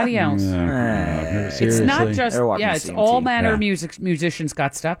everybody else. It's not just it's all manner of musicians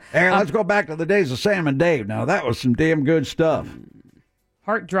got stuff. Hey, let's go back to the days of Sam and Dave. Now that was some damn good stuff.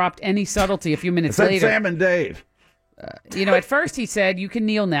 Hart dropped any subtlety a few minutes It's later. Sam and Dave. At first he said, you can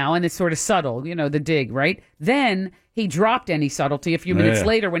kneel now, and it's sort of subtle, the dig, right? Then he dropped any subtlety a few minutes Yeah.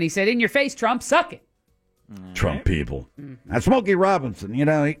 later when he said, in your face, Trump, suck it. Trump people. Now, Smokey Robinson,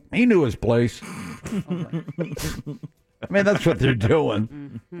 he knew his place. I mean, that's what they're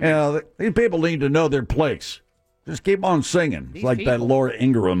doing. These people need to know their place. Just keep on singing. It's like that Laura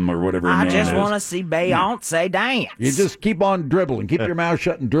Ingraham or whatever her I name just is. want to see Beyonce dance. You just keep on dribbling. Keep your mouth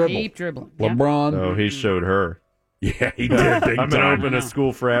shut and dribble. Keep dribbling. Yeah. LeBron. Oh, he showed her. Yeah, he did. Big I'm going to time. open a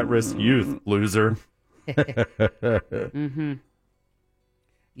school for at-risk youth, loser. I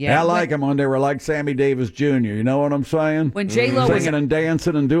like them when they were like Sammy Davis Jr. You know what I'm saying? When J-Lo was- singing and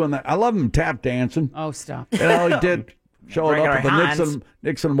dancing and doing that. I love him tap dancing. Oh, stop. He did show it up at the Gregory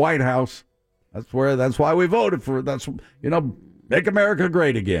Nixon White House. That's why we voted for it. Make America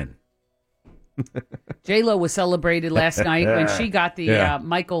great again. J-Lo was celebrated last night when she got the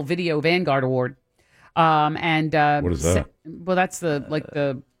Michael Video Vanguard Award. What is that? Well, that's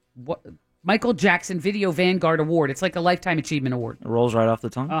the Michael Jackson Video Vanguard Award. It's like a Lifetime Achievement Award. It rolls right off the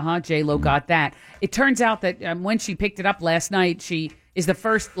tongue. J-Lo got that. It turns out that when she picked it up last night, she is the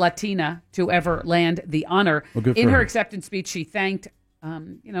first Latina to ever land the honor. Well, good In for her her. acceptance speech, she thanked, a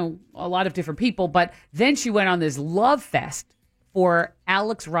lot of different people, but then she went on this love fest for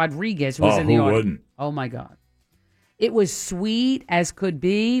Alex Rodriguez, who was in the who audience. wouldn't? Oh my God. It was sweet as could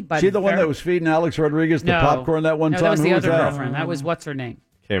be, but She the one that was feeding Alex Rodriguez the popcorn that one no, time? that was the Who other that? girlfriend. That was what's her name?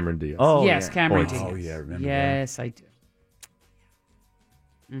 Cameron Diaz. Oh, yes, yeah. Cameron Points. Diaz. Oh, yeah, I remember yes, I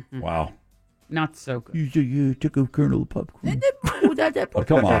do. Wow. Not so good. You took a kernel of popcorn. Oh,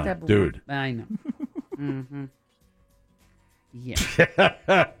 come on, dude. I know. Yeah.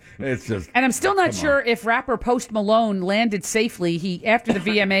 It's just. And I'm still not sure if rapper Post Malone landed safely. After the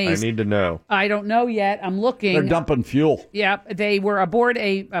VMAs. I need to know. I don't know yet. I'm looking. They're dumping fuel. Yeah, they were aboard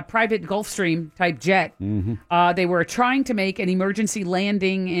a private Gulfstream type jet. They were trying to make an emergency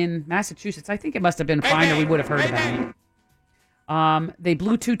landing in Massachusetts. I think it must have been fine, or we would have heard about it. They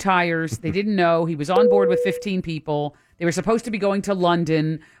blew 2 tires. They didn't know. He was on board with 15 people. They were supposed to be going to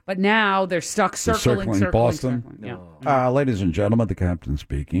London, but now they're stuck circling Boston. Yeah. Ladies and gentlemen, the captain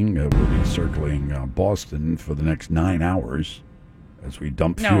speaking. We'll be circling Boston for the next 9 hours as we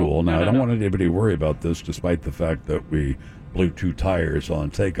dump fuel. Now, I don't want anybody to worry about this, despite the fact that we blew 2 tires on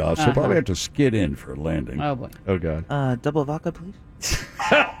takeoff. So probably have to skid in for a landing. Oh, boy. Oh, God. Double vodka, please.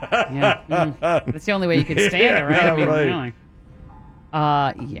 Yeah. That's the only way you can stand it, right? I mean, right. really.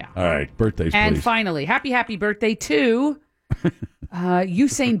 Yeah. All right, birthdays, And please. finally, happy birthday to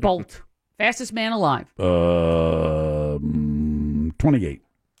Usain Bolt, fastest man alive. 28.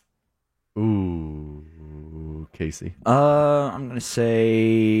 Ooh, Casey. I'm going to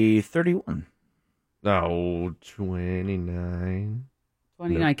say 31. Oh, 29.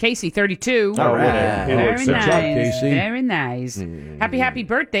 29. Casey, 32. All right. Very Good nice. job, Casey. Very nice. Happy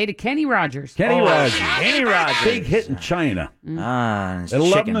birthday to Kenny Rogers. Kenny Rogers. Kenny Rogers. Big hit in China. It's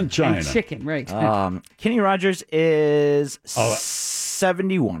 11 chicken. in China. And chicken, right. Kenny Rogers is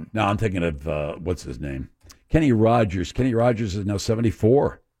 71. No, I'm thinking of, what's his name? Kenny Rogers. Kenny Rogers is now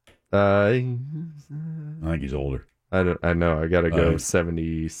 74. I think he's older. I know. I got to go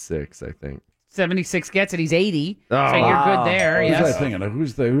 76, I think. 76 gets it. He's 80. Oh, so you're good there. Who's Yes. I thinking of?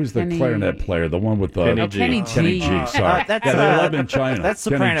 Who's the Kenny- clarinet player? The one with the Kenny G. Kenny G. Kenny G. Sorry, That's, yeah, they live in China. That's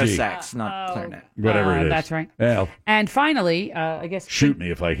Kenny soprano G. sax, not clarinet. Whatever it is. That's right. Yeah, And finally, I guess shoot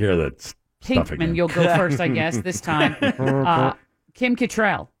me if I hear that stuff Pinkman, again. you'll go first, I guess, this time. Kim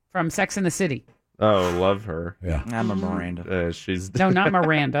Cattrall from Sex and the City. Oh, love her. Yeah. I'm a Miranda. She's No, not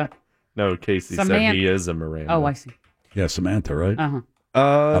Miranda. No, Casey said Samantha. he is a Miranda. Oh, I see. Yeah, Samantha, right? Uh-huh.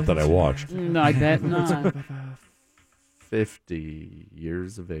 Not that I watched. No, I bet not. 50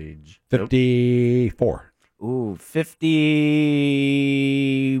 years of age. 54. Ooh,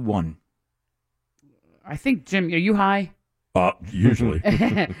 51. I think, Jim, are you high? Usually.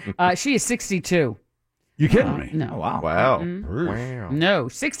 She is 62. You kidding me? No. Oh, wow. Wow. Wow. No,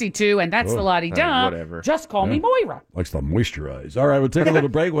 62, and that's the la-di-da. Whatever. Just call me Moira. Likes to moisturize. All right, we'll take a little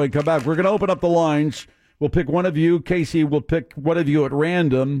break. When we come back, we're going to open up the lines. We'll pick one of you. Casey will pick one of you at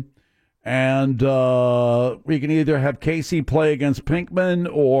random. And we can either have Casey play against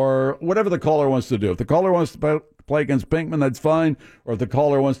Pinkman or whatever the caller wants to do. If the caller wants to play against Pinkman, that's fine. Or if the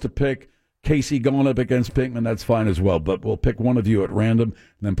caller wants to pick Casey going up against Pinkman, that's fine as well. But we'll pick one of you at random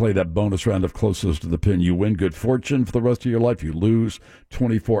and then play that bonus round of closest to the pin. You win good fortune for the rest of your life. You lose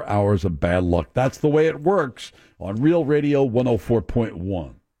 24 hours of bad luck. That's the way it works on Real Radio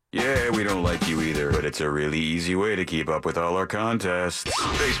 104.1. Yeah, we don't like you either, but it's a really easy way to keep up with all our contests.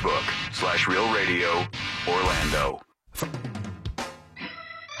 Facebook.com/Real Radio Orlando.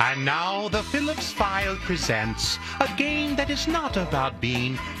 And now the Phillips File presents a game that is not about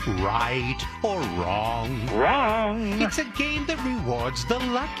being right or wrong. Wrong. It's a game that rewards the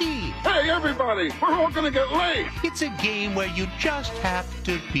lucky. Hey, everybody, we're all going to get laid. It's a game where you just have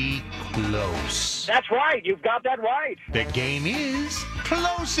to be close. That's right. You've got that right. The game is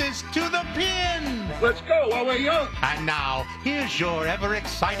closest to the pin. Let's go while we're young. And now, here's your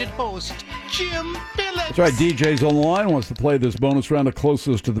ever-excited host, Jim Phillips. That's right. DJ's on the line, wants to play this bonus round of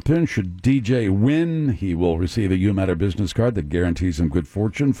closest to the pin. Should DJ win, he will receive a You Matter business card that guarantees him good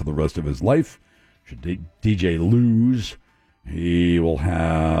fortune for the rest of his life. Should DJ lose, he will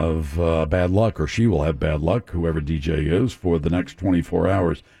have bad luck, or she will have bad luck, whoever DJ is, for the next 24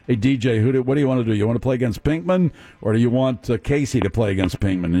 hours. Hey, DJ, what do you want to do? You want to play against Pinkman, or do you want Casey to play against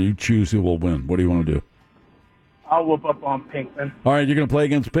Pinkman, and you choose who will win? What do you want to do? I'll whoop up on Pinkman. All right, you're going to play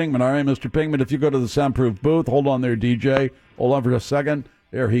against Pinkman. All right, Mr. Pinkman, if you go to the soundproof booth, hold on there, DJ. Hold on for a second.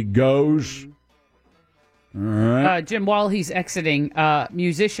 There he goes. All right. Jim, while he's exiting,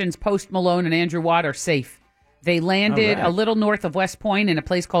 musicians Post Malone and Andrew Watt are safe. They landed a little north of West Point in a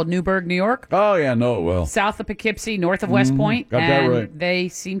place called Newburgh, New York. Oh, yeah, no, well. South of Poughkeepsie, north of West Point. Got that right. They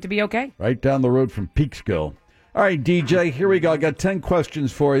seem to be okay. Right down the road from Peekskill. All right, DJ, here we go. I got 10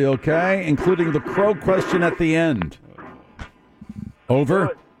 questions for you, okay? Including the crow question at the end.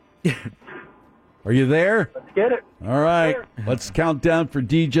 Over? Are you there? Let's get it. All right. Let's count down for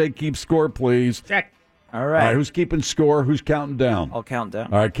DJ. Keep score, please. Check. All right. Who's keeping score? Who's counting down? I'll count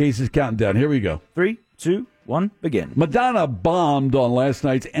down. All right, Casey's counting down. Here we go. 3, 2, 1, begin. Madonna bombed on last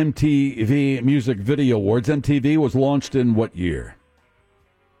night's MTV Music Video Awards. MTV was launched in what year?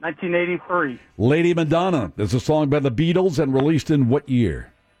 1983. Lady Madonna is a song by the Beatles and released in what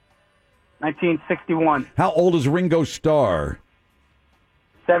year? 1961. How old is Ringo Starr?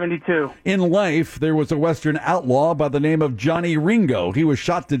 72. In life, there was a Western outlaw by the name of Johnny Ringo. He was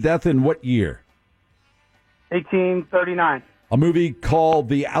shot to death in what year? 1839. A movie called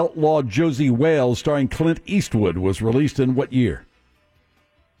The Outlaw Josie Wales, starring Clint Eastwood, was released in what year?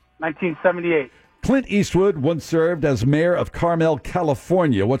 1978. Clint Eastwood once served as mayor of Carmel,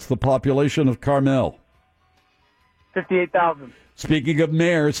 California. What's the population of Carmel? 58,000. Speaking of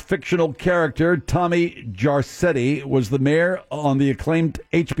mayors, fictional character Tommy Garcetti was the mayor on the acclaimed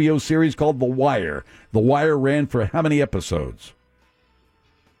HBO series called The Wire. The Wire ran for how many episodes?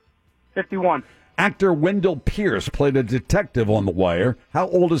 51. Actor Wendell Pierce played a detective on The Wire. How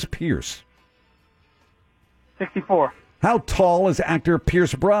old is Pierce? 64. How tall is actor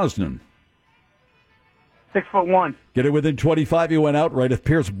Pierce Brosnan? 6'1". Get it within 25, you went out right. If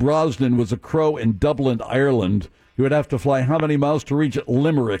Pierce Brosnan was a crow in Dublin, Ireland, he would have to fly how many miles to reach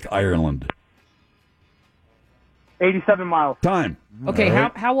Limerick, Ireland? 87 miles. Time. Okay, All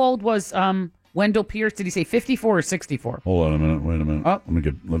right. how old was Wendell Pierce? Did he say 54 or 64? Hold on a minute. Wait a minute. Oh. Let me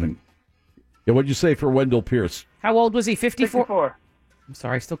get living. Yeah, what'd you say for Wendell Pierce? How old was he? 54? 64. I'm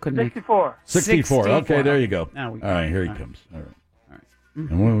sorry, I still couldn't make 64. 64. Okay, there you go. Now we All right, here he comes. All right.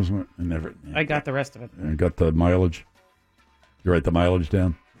 And what was it? I got the rest of it. I got the mileage. You write the mileage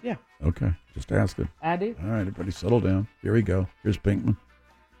down? Yeah. Okay, just asking. I do. All right, everybody settle down. Here we go. Here's Pinkman.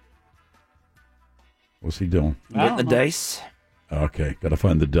 What's he doing? Get the dice. Okay, got to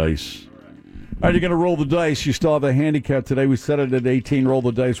find the dice. All right, you're going to roll the dice. You still have a handicap today. We set it at 18. Roll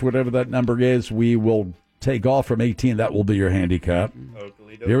the dice. Whatever that number is, we will take off from 18. That will be your handicap.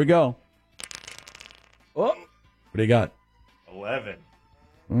 Here we go. Oh. What do you got? 11.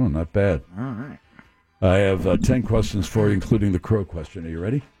 Oh, not bad. All right. I have 10 questions for you, including the crow question. Are you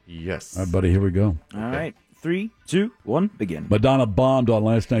ready? Yes. All right, buddy, here we go. All right. 3, 2, 1, begin. Madonna bombed on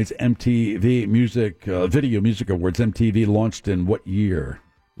last night's MTV Video Music Awards. MTV launched in what year?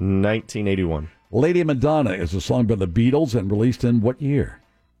 1981. Lady Madonna is a song by the Beatles and released in what year?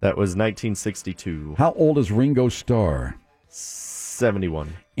 That was 1962. How old is Ringo Starr?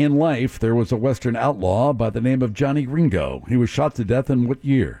 71. In life, there was a Western outlaw by the name of Johnny Ringo. He was shot to death in what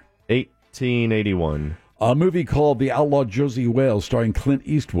year? 1881. A movie called The Outlaw Josie Wales starring Clint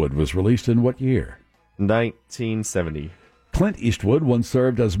Eastwood was released in what year? 1970. Clint Eastwood once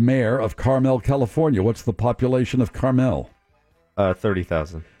served as mayor of Carmel, California. What's the population of Carmel?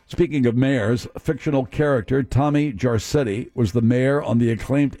 30,000. Speaking of mayors, fictional character Tommy Garcetti was the mayor on the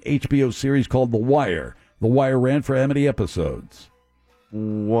acclaimed HBO series called The Wire. The Wire ran for how many episodes?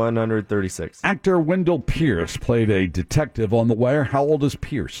 136. Actor Wendell Pierce played a detective on The Wire. How old is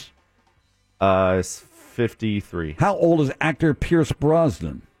Pierce? 53. How old is actor Pierce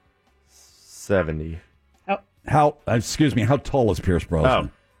Brosnan? 70. How tall is Pierce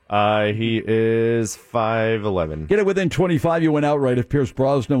Brosnan? He is 5'11". Get it within 25, you went outright. If Pierce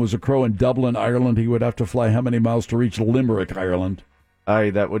Brosnan was a crow in Dublin, Ireland, he would have to fly how many miles to reach Limerick, Ireland?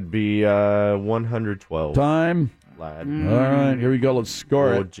 That would be 112. Time? Lad. All right, here we go. Let's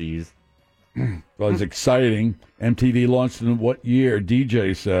score Oh, it. jeez. Well, it's exciting. MTV launched in what year?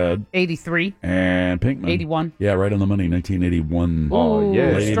 DJ said. 83. And Pinkman. 81. Yeah, right on the money. 1981. Oh,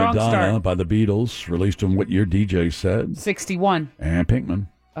 yeah. Lady Strong Madonna start. by the Beatles. Released in what year? DJ said. 61. And Pinkman.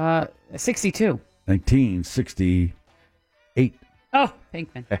 62. 1968. Oh,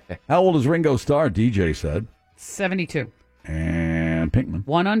 Pinkman. How old is Ringo Starr? DJ said. 72. And Pinkman.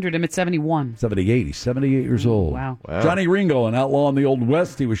 100 him at 71. 78. He's 78 years old. Wow. Johnny Ringo, an outlaw in the Old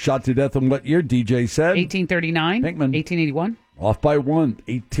West. He was shot to death in what year? DJ said. 1839. Pinkman. 1881. Off by one.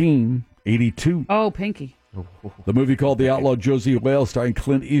 1882. Oh, Pinky. The movie called The Outlaw Josie Wales starring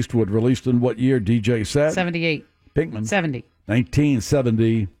Clint Eastwood. Released in what year? DJ said. 78. Pinkman. 70.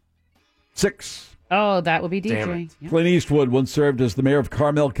 1976. Oh, that would be Damn DJ. it. Yep. Clint Eastwood once served as the mayor of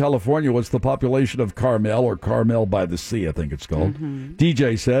Carmel, California. What's the population of Carmel, or Carmel by the Sea, I think it's called.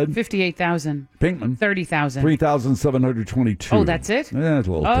 DJ said. 58,000. Pinkman. 30,000. 3,722. Oh, that's it? Yeah, it's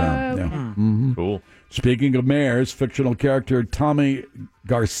a little town. okay. Yeah. Mhm. Cool. Speaking of mayors, fictional character Tommy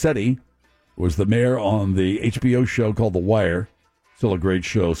Garcetti was the mayor on the HBO show called The Wire. Still a great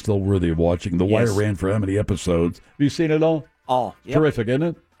show, still worthy of watching. The Wire ran for how many episodes? Have you seen it all? All. Yep. Terrific, isn't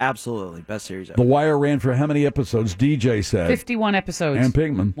it? Absolutely. Best series The ever. Wire ran for how many episodes? DJ said. 51 episodes. And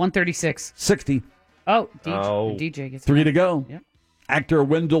Pinkman. 136. 60. Oh, DJ, Oh. DJ gets 3 to go. Yep. Actor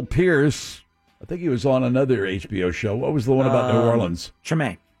Wendell Pierce. I think he was on another HBO show. What was the one about New Orleans?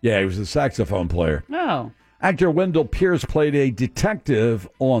 Tremaine. Yeah, he was a saxophone player. Oh. Actor Wendell Pierce played a detective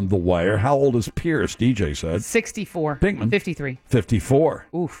on The Wire. How old is Pierce? DJ said. 64. Pinkman. 53. 54.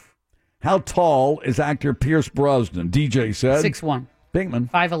 Oof. How tall is actor Pierce Brosnan? DJ said. 6'1". Pinkman.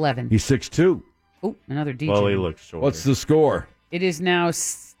 5'11". He's 6'2". Oh, another DJ. Well, he looks short. What's the score? It is now,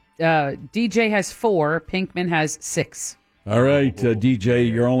 DJ has 4, Pinkman has 6. All right,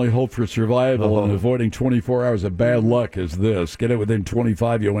 DJ, your only hope for survival and avoiding 24 hours of bad luck is this. Get it within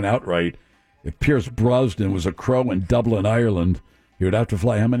 25, you went outright. If Pierce Brosnan was a crow in Dublin, Ireland, he would have to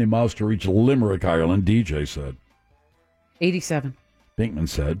fly how many miles to reach Limerick, Ireland? DJ said. 87. Pinkman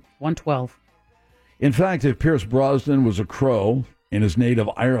said. 112. In fact, if Pierce Brosnan was a crow in his native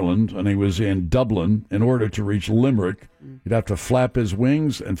Ireland and he was in Dublin, in order to reach Limerick, he'd have to flap his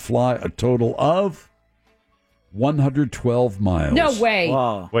wings and fly a total of 112 miles. No way.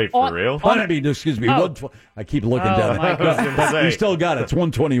 Wow. Wait, for real? Excuse me. Oh. I keep looking Oh, down. my God. But you still got it. It's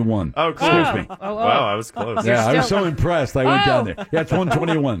 121. Oh, cool. Excuse me. Oh, Wow, I was close. Yeah, I was still- so impressed. I went down there. Yeah, it's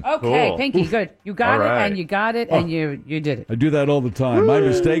 121. Okay, Cool. Pinky, good. You got All it, right. and you got it, and you did it. I do that all the time. My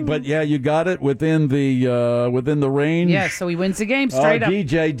mistake, but yeah, you got it within the range. Yes, so he wins the game Oh, straight up.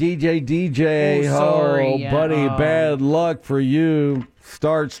 DJ. Oh, sorry. Oh, buddy, Oh. bad luck for you.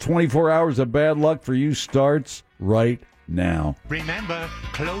 Starts 24 hours of bad luck for you. Starts right now. Remember,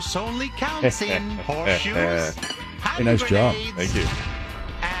 close only counts in horseshoes. Hey, nice job. hand Thank you.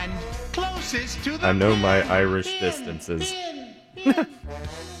 And closest to the I know my Irish distances. I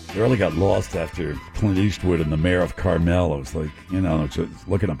really got lost after Clint Eastwood and the mayor of Carmel. I was like, just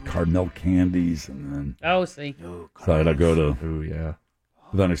looking up Carmel candies, and then Oh, see. decided I'd go to. Oh, yeah.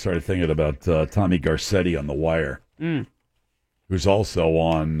 Then I started thinking about Tommy Garcetti on The Wire, who's also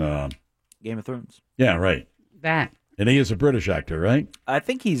on. Game of Thrones. Yeah, right. That. And he is a British actor, right? I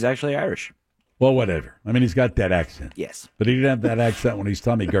think he's actually Irish. Well, whatever. I mean, he's got that accent. Yes. But he didn't have that accent when he's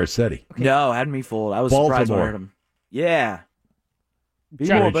Tommy Garcetti. No, had me fooled. I was surprised when I Baltimore. heard him. Yeah.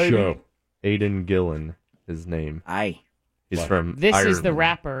 Great baby. show. Aidan Gillen, his name. Aye. He's What? from This Ireland. is the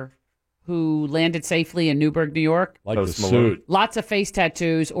rapper who landed safely in Newburgh, New York. Like the Post Malone. suit. Lots of face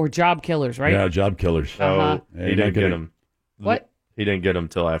tattoos or job killers, right? Yeah, job killers. So Uh-huh. Yeah, he you're not didn't get gonna- him. What? He didn't get them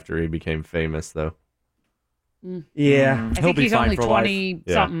till after he became famous, though. Yeah, I he'll think be he's fine only for life. 20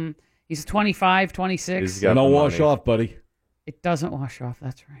 something. He's 25, 26. He's got No the wash money. off, buddy. It doesn't wash off.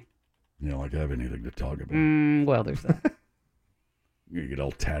 That's right. You don't like to have anything to talk about. Well, there's that. You get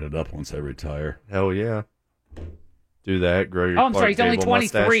all tatted up once I retire. Hell yeah. Do that. Grow your Oh, I'm Clark sorry. He's only Gable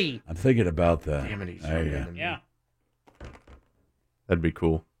 23. mustache. I'm thinking about that. Damn it, he's Oh, younger yeah. than me. Yeah. That'd be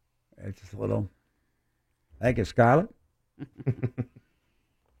cool. It's just a little. Thank you, Scarlett.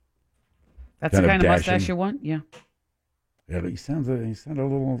 That's Kind the of kind of mustache dashing. you want? Yeah. Yeah, but you sound a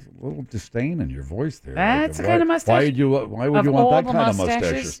little disdain in your voice there. That's the why, kind of mustache. Why would you want Of that all kind the of mustaches?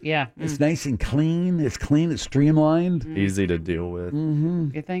 mustaches? Yeah. It's nice and clean. It's clean. It's streamlined. Easy to deal with. Mm-hmm.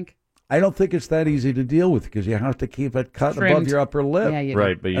 You think? I don't think it's that easy to deal with because you have to keep it cut above Trimmed. your upper lip. Yeah, you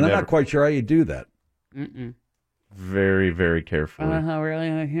Right, but you and I'm never. not quite sure how you do that. Mm-mm. Very, very carefully.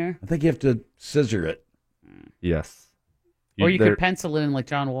 Really? Here? I think you have to scissor it. Yes. Or you there- could pencil it in like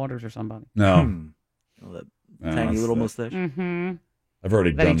John Waters or somebody. No. Oh, that No, tiny that's little the- mustache. Mm-hmm. I've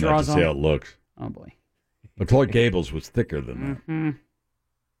already That he done that to draws see on. how it looks. Oh, boy. But Clark Gable's was thicker than that. Mm-hmm.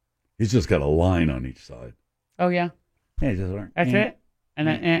 He's just got a line on each side. Oh, yeah. Yeah, just like, That's it? And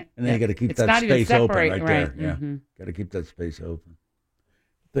then, And then you got to keep it's that not even space open separate, right there. Yeah, Mhm. got to keep that space open.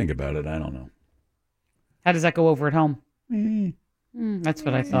 Think about it. I don't know. How does that go over at home? Eh, That's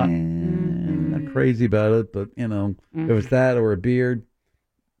what I thought. I'm not crazy about it, but you know, if it's that or a beard,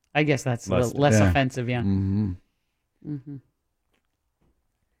 I guess that's a Less- little less yeah. offensive, yeah. mm-hmm. Mm-hmm.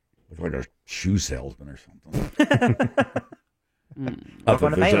 Look like a shoe salesman or something. Work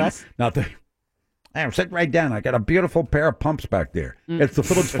on the Payless. Not the. Hey, sit right down. I got a beautiful pair of pumps back there. It's the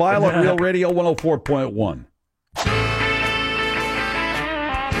Phillips File at Real Radio 104.1.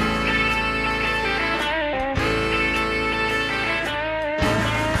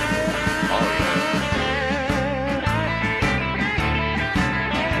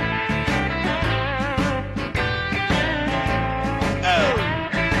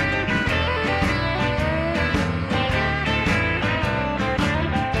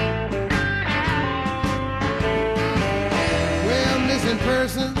 Well, missing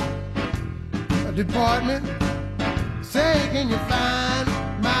person, a department. Say, can you find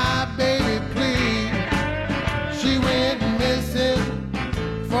my baby, please? She went missing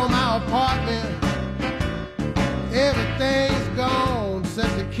from our apartment. Everything's gone, set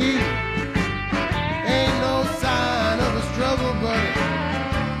the key. Ain't no sign of a struggle, but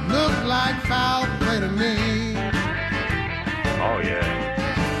it looked like foul play to me. Oh, yeah.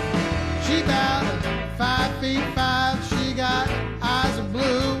 She got 5'5", she got eyes of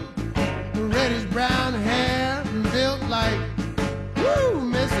blue, reddish brown hair, and built like, woo,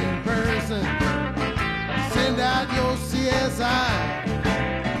 missing person. Send out your CSI,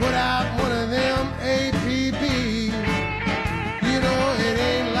 put out one of them APBs. You know it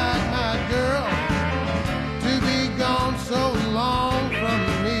ain't like my girl to be gone so long from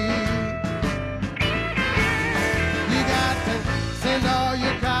me. You got to send all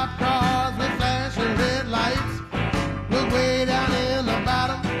your cop cars with flashing red lights. Look way down in the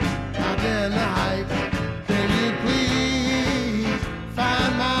bottom, out there in the heights. Can you please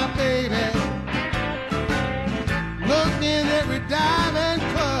find my baby? Look in every dive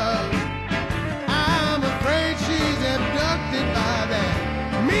club. I'm afraid she's abducted by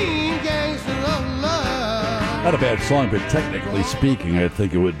that mean gangster of love. Not a bad song, but technically speaking, I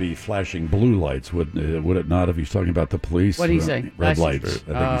think it would be flashing blue lights, would it not? If he's talking about the police, What'd he say? Red Flashing- lights. I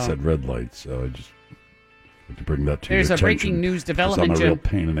think Oh. he said red lights. So I just like to bring that to There's your a breaking attention, news 'cause development, I'm a real Jim.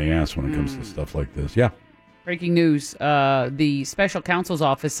 pain in the ass when it comes to stuff like this. Yeah. Breaking news. The special counsel's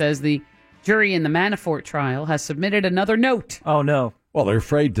office says the jury in the Manafort trial has submitted another note. Oh, no. Well, they're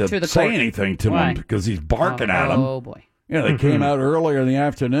afraid to, To the say court. anything to Why? him because he's barking at them. Oh, boy. Yeah, they came out earlier in the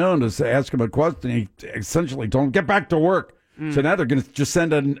afternoon to ask him a question. He essentially told him, get back to work. So now they're going to just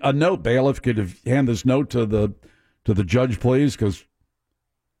send a note. Bailiff could hand this note to the judge, please, because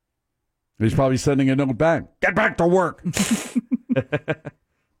he's probably sending a note back. Get back to work.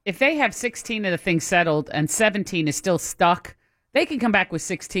 If they have 16 of the things settled and 17 is still stuck, they can come back with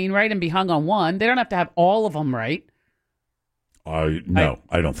 16, right, and be hung on one. They don't have to have all of them, right? No,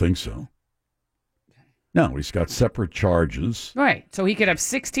 I don't think so. No, he's got separate charges. Right. So he could have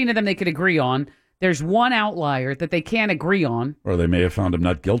 16 of them they could agree on. There's one outlier that they can't agree on. Or they may have found him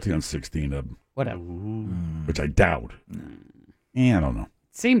not guilty on 16 of them. Whatever. Which I doubt. Yeah, I don't know.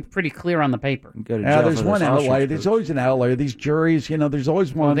 Seemed pretty clear on the paper. Yeah, there's one outlier. There's always an outlier. These juries, there's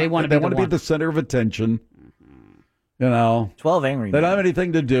always one. they wanna be the want to be one. the center of attention. You know, 12 angry. they don't have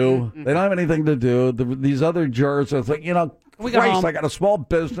anything to do. They don't have anything to do. These other jurors are like, We go Christ, home. I got a small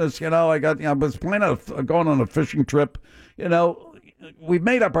business. I was planning on going on a fishing trip. we've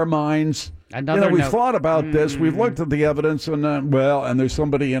made up our minds. Another we've note. thought about this. We've looked at the evidence, and and there's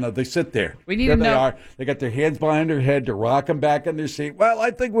somebody in it. They sit there. We need there to they know- are. They got their hands behind their head to rock them back in their seat. Well,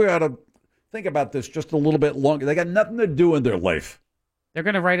 I think we ought to think about this just a little bit longer. They got nothing to do in their life. They're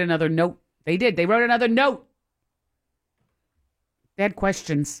going to write another note. They did. They wrote another note. They had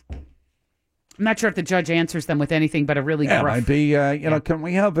questions. I'm not sure if the judge answers them with anything but a really Yeah, it gruff. might be. Can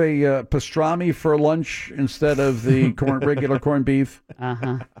we have a pastrami for lunch instead of the regular corned beef?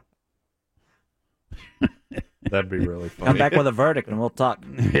 Uh-huh. That'd be really funny. Come back with a verdict and we'll talk.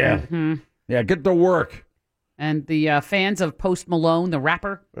 Yeah. Yeah, get to work. And the fans of Post Malone, the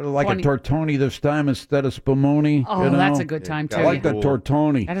rapper. Like a tortoni this time instead of spumoni. Oh, that's a good time, too. I like the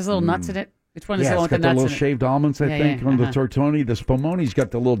tortoni. That has little nuts in it. Which one is Yeah, the one it's with got the the nuts little in it? shaved almonds, I Yeah, think, yeah, on the uh-huh. tortoni. The spumoni's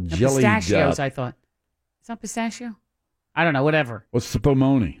got the little The jelly. pistachios, I thought. It's not pistachio? I don't know, whatever. What's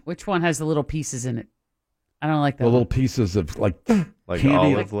spumoni? Which one has the little pieces in it? I don't like that The one. little pieces of like Like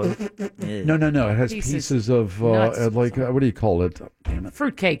candy. olive leaf? No. It has Pieces. pieces of Nuts. what do you call it? Damn it.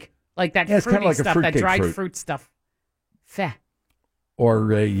 Fruit cake. Like that Yeah, it's kinda fruity like a stuff, fruit that cake dried fruit. fruit stuff. Feh.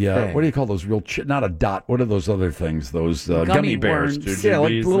 Or a what do you call those real? Not a dot. What are those other things? Those Gummy gummy bears. worms. Yeah,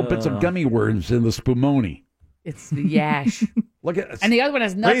 like Jujubes. little bits of gummy worms in the spumoni. It's the yash. Look at And the other one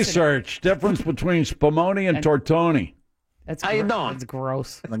has nuts in it. research difference between spumoni and tortoni. That's That's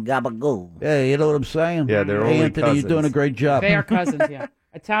gross. The gabagoo. Yeah, you know what I'm saying? Yeah, they're Hey, only Anthony, you're doing a cousins. great job. They are cousins, yeah.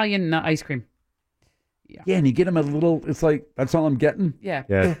 Italian ice cream. Yeah, and you get them a little. It's like that's all I'm getting. Yeah.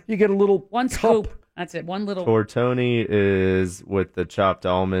 Yeah. You get a little One cup. scoop. That's it. One little. Tortoni is with the chopped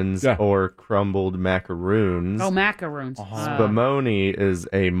almonds Yeah. or crumbled macaroons. Oh, macaroons. Spumoni is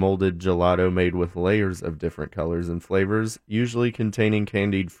a molded gelato made with layers of different colors and flavors, usually containing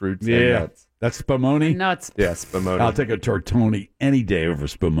candied fruits and Yeah, nuts. that's spumoni. Nuts. Yeah, spumoni. I'll take a tortoni any day over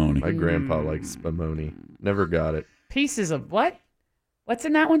spumoni. My grandpa likes spumoni. Never got it. Pieces of what? What's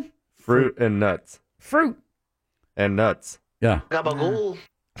in that one? Fruit and nuts. Fruit. And nuts. Yeah, Gabagoo.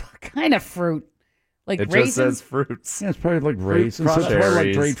 What kind of fruit? Like It just raisins? says fruits. yeah, it's probably like raisins. products. It's probably like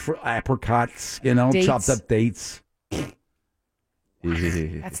Cherries. great fruit, apricots. Dates. Chopped up dates.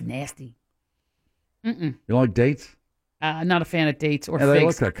 That's nasty. Mm-mm. You don't like dates? Not a fan of dates or Yeah, they look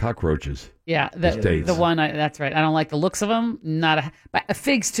figs. like cockroaches. Yeah, Those dates. the one. That's right. I don't like the looks of them. But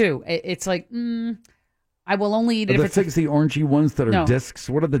figs too. It's like I will only eat it Are if the it's figs the orangey ones that are No. discs?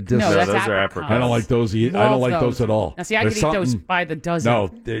 What are the discs? No, that's those are apricots. apricots. I don't like those either. I Love don't like those at all. Now, see, I There's could eat those something- by the dozen. No,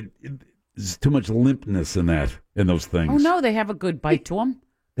 there's too much limpness in those things. Oh no, they have a good bite to them.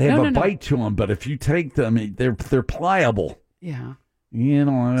 They have No, a no, no. bite to them, but if you take them, they're pliable. Yeah. You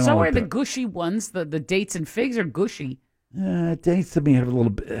know, I don't So like are the that. gushy ones. The dates and figs are gushy. Dates to me have a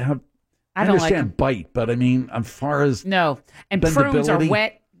little bit. I I don't like understand 'em. bite, but I mean, as far as No, and prunes are bendability?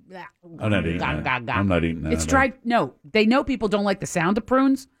 wet. I'm not eating that. I'm not eating that. It's dried. No, they know people don't like the sound of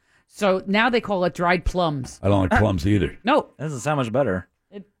prunes, so now they call it dried plums. I don't like plums either. No, That doesn't sound much better.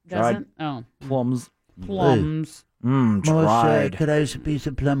 it Dried doesn't. Oh, Plums. plums. Dried. could I have a piece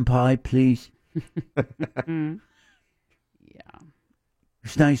of plum pie, please? Yeah.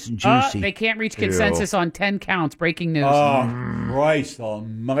 It's nice and They can't reach consensus on 10 counts. Breaking news. Oh, Christ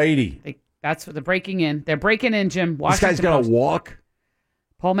almighty. That's what they're breaking in. They're breaking in, Jim. This Washington guy's got Post. to walk.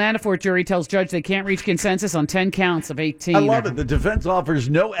 Paul Manafort jury tells judge they can't reach consensus on 10 counts of 18. I love it. The defense offers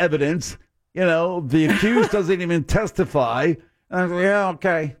no evidence. The accused doesn't even testify. I was like, yeah,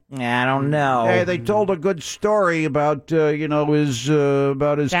 okay. I don't know. Hey, they told a good story about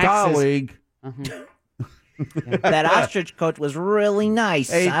his Taxes. colleague. That ostrich coat was really nice.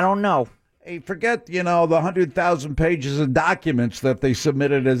 Hey. I don't know. Hey, forget the 100,000 pages of documents that they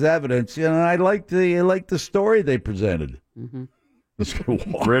submitted as evidence. I like the story they presented. Mm-hmm. Let's go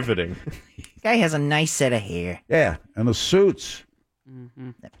walk. Riveting. Guy has a nice set of hair. Yeah, and the suits.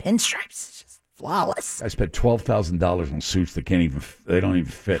 The pinstripes is just flawless. I spent $12,000 on suits that they don't even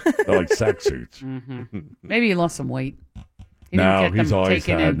fit. They're like sack suits. Maybe he lost some weight. He didn't No, get he's them always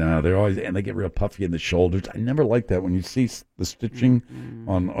taken had. in. No, they're always, and they get real puffy in the shoulders. I never like that when you see the stitching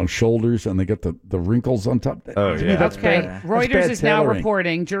on shoulders and they get the wrinkles on top. Oh, To me, yeah. that's Okay, bad. Reuters That's bad is now tailoring.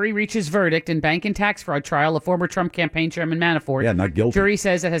 reporting jury reaches verdict in bank and tax fraud trial of former Trump campaign chairman Manafort. Yeah, not guilty. Jury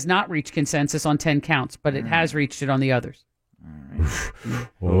says it has not reached consensus on 10 counts, but it has reached it on the others.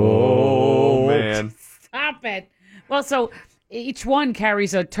 Oh, man. Stop it. Well, so each one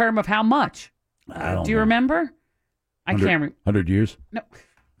carries a term of how much? I don't Do you know. remember? I can't remember. 100 years? No.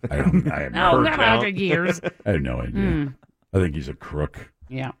 I have No, no, not 100 years. I have no idea. I think he's a crook.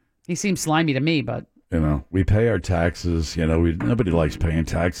 Yeah. He seems slimy to me, but You know, we pay our taxes. You know, nobody likes paying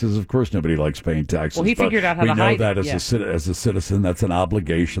taxes. Of course, nobody likes paying taxes. Well, he but figured out how to hide We know it, that yeah. as a citizen, that's an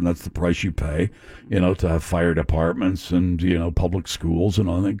obligation. That's the price you pay. You know, to have fire departments and public schools and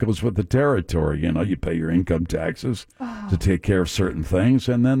all that goes with the territory. You know, you pay your income taxes to take care of certain things,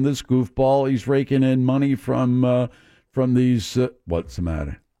 and then this goofball, he's raking in money from these. What's the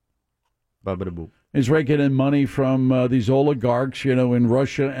matter? Ba-ba-da-boo. He's raking in money from these oligarchs, in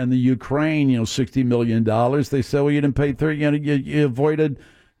Russia and the Ukraine, $60 million. They say, well, you didn't pay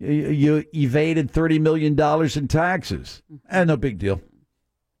you evaded $30 million in taxes. No big deal.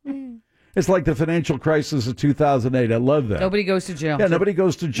 It's like the financial crisis of 2008. I love that. Nobody goes to jail. Yeah, nobody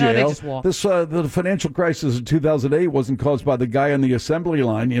goes to jail. No, they just walk. The financial crisis of 2008 wasn't caused by the guy on the assembly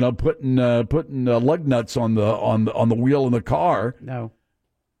line, putting lug nuts on the wheel in the car. No.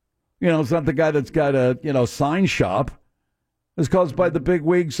 It's not the guy that's got a sign shop. It's caused by the big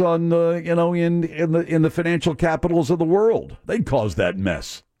wigs on the in the financial capitals of the world. They caused that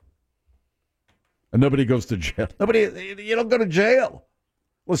mess, and nobody goes to jail. You don't go to jail.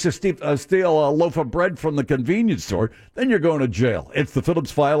 Let's just steal a loaf of bread from the convenience store. Then you're going to jail. It's the Phillips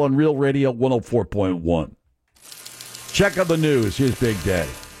File on Real Radio 104.1. Check out the news. Here's Big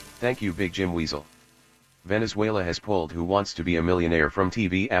Daddy. Thank you, Big Jim Weasel. Venezuela has pulled Who Wants to Be a Millionaire from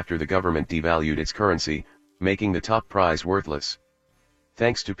TV after the government devalued its currency, making the top prize worthless.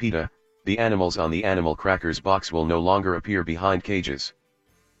 Thanks to PETA, the animals on the animal crackers box will no longer appear behind cages.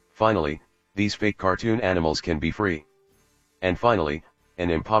 Finally, these fake cartoon animals can be free. And finally, an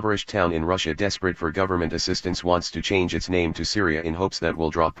impoverished town in Russia desperate for government assistance wants to change its name to Syria in hopes that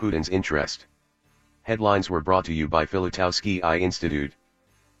will draw Putin's interest. Headlines were brought to you by Filatowski Eye Institute.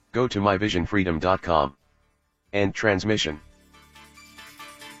 Go to myvisionfreedom.com. End transmission.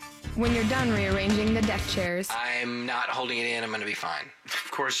 When you're done rearranging the deck chairs, I'm not holding it in. I'm going to be fine.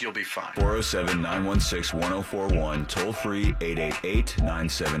 Of course you'll be fine. 407-916-1041. Toll free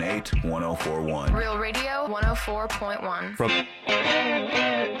 888-978-1041. Real Radio 104.1. From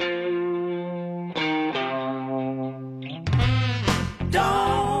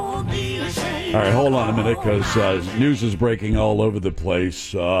Don't be ashamed. All right, hold on a minute, because news is breaking all over the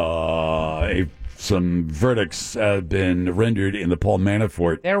place. Some verdicts have been rendered in the Paul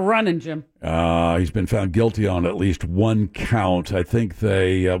Manafort. They're running, Jim. He's been found guilty on at least one count. I think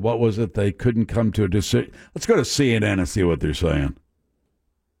they, what was it? They couldn't come to a decision. Let's go to CNN and see what they're saying.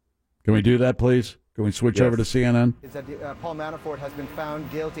 Can we do that, please? Can we switch over to CNN? Is that Paul Manafort has been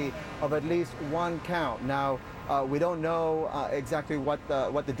found guilty of at least one count. Now, we don't know exactly what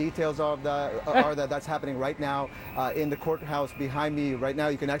the details of that's happening right now in the courthouse behind me. Right now,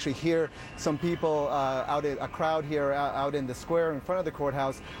 you can actually hear some people a crowd here out in the square in front of the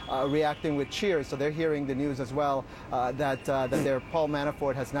courthouse reacting with cheers. So they're hearing the news as well that Paul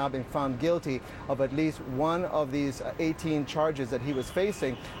Manafort has now been found guilty of at least one of these 18 charges that he was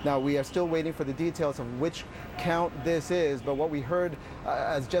facing. Now, we are still waiting for the details of which count this is, but what we heard,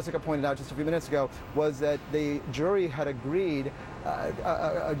 as Jessica pointed out just a few minutes ago, was that the jury had agreed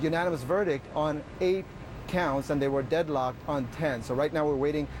a unanimous verdict on 8 counts, and they were deadlocked on 10. So right now we're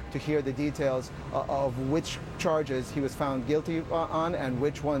waiting to hear the details of which charges he was found guilty on and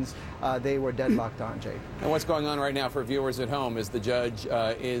which ones they were deadlocked on, Jake. And what's going on right now for viewers at home is the judge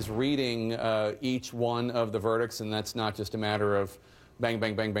is reading each one of the verdicts, and that's not just a matter of bang,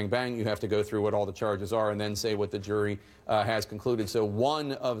 bang, bang, bang, bang. You have to go through what all the charges are and then say what the jury has concluded. So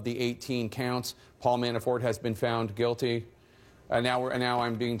one of the 18 counts, Paul Manafort has been found guilty. Now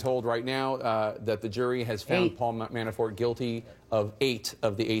I'm being told right now that the jury has found Paul Manafort guilty of 8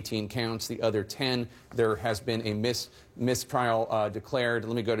 of the 18 counts. The other 10, there has been a mistrial declared.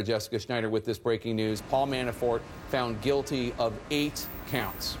 Let me go to Jessica Schneider with this breaking news. Paul Manafort found guilty of 8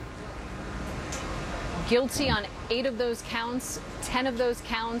 counts. Guilty on 8 of those counts, 10 of those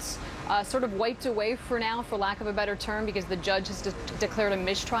counts sort of wiped away for now, for lack of a better term, because the judge has declared a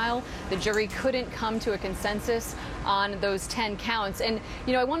mistrial. The jury couldn't come to a consensus on those 10 counts. And,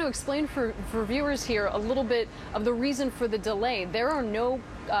 you know, I want to explain for viewers here a little bit of the reason for the delay. There are no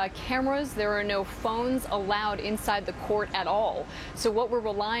cameras, there are no phones allowed inside the court at all. So what we're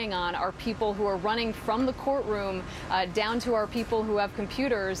relying on are people who are running from the courtroom down to our people who have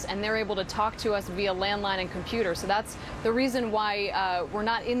computers, and they're able to talk to us via landline and computer. So that's the reason why we're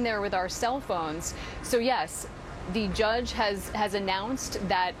not in there with our cell phones. So yes, the judge has announced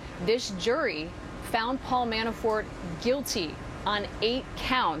that this jury found Paul Manafort guilty on 8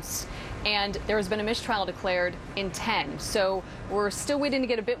 counts, and there has been a mistrial declared in 10. So We're still waiting to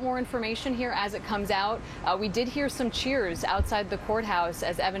get a bit more information here as it comes out. We did hear some cheers outside the courthouse,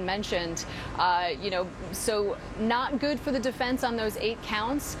 as Evan mentioned. So not good for the defense on those 8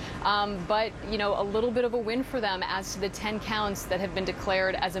 counts, but, a little bit of a win for them as to the 10 counts that have been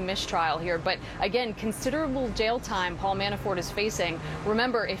declared as a mistrial here. But again, considerable jail time Paul Manafort is facing.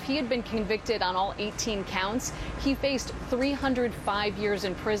 Remember, if he had been convicted on all 18 counts, he faced 305 years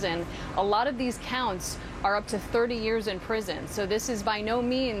in prison. A lot of these counts are up to 30 years in prison. So this is by no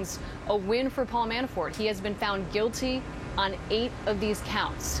means a win for Paul Manafort. He has been found guilty on 8 of these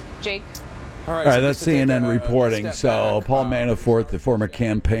counts. Jake? All right, that's CNN reporting. So Paul Manafort, the former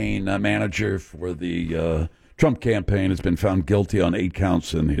campaign manager for the Trump campaign, has been found guilty on 8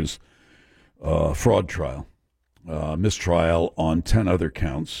 counts in his fraud trial, mistrial on 10 other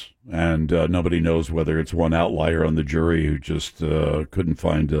counts. And nobody knows whether it's one outlier on the jury who just couldn't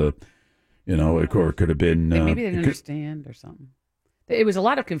find or it could have been... maybe they didn't understand or something. It was a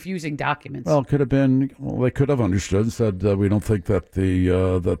lot of confusing documents. Well, it could have been. Well, they could have understood and said, we don't think that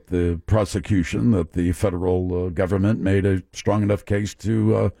the prosecution, that the federal government made a strong enough case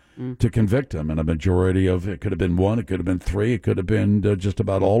to convict him. And a majority of it could have been 1, it could have been 3, it could have been just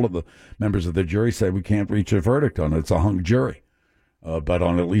about all of the members of the jury say we can't reach a verdict on it. It's a hung jury. But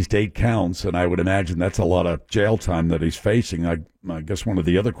on at least 8 counts, and I would imagine that's a lot of jail time that he's facing. I guess one of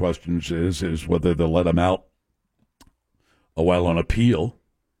the other questions is whether they'll let him out a while on appeal,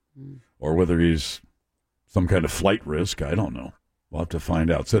 or whether he's some kind of flight risk. I don't know. We'll have to find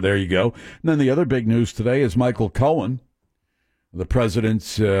out. So there you go. And then the other big news today is Michael Cohen, the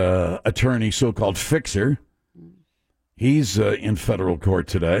president's attorney, so-called fixer. He's in federal court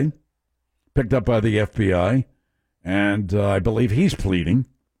today, picked up by the FBI, and I believe he's pleading.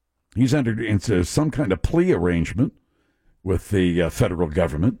 He's entered into some kind of plea arrangement with the federal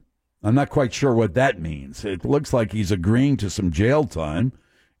government. I'm not quite sure what that means. It looks like he's agreeing to some jail time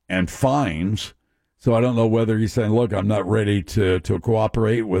and fines. So I don't know whether he's saying, look, I'm not ready to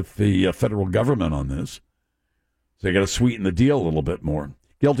cooperate with the federal government on this. So you got to sweeten the deal a little bit more.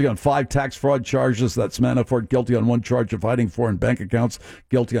 Guilty on 5 tax fraud charges. That's Manafort. Guilty on 1 charge of hiding foreign bank accounts.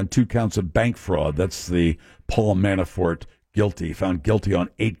 Guilty on 2 counts of bank fraud. That's the Paul Manafort guilty. Found guilty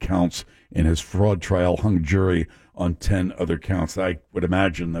on 8 counts in his fraud trial. Hung jury on 10 other counts. I would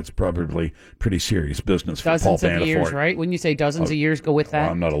imagine that's probably pretty serious business for Paul Manafort. Dozens of years, right? Wouldn't you say dozens of years go with that?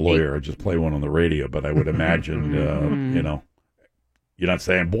 Well, I'm not a lawyer. I just play one on the radio, but I would imagine, you're not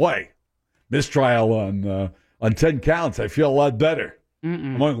saying, boy, mistrial on 10 counts. I feel a lot better.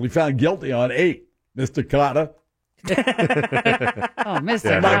 I'm only found guilty on 8, Mr. Carter. Oh,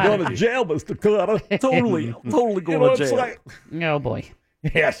 Mr. I'm Carter. going to jail, Mr. Carter. Totally going to jail. Oh, boy.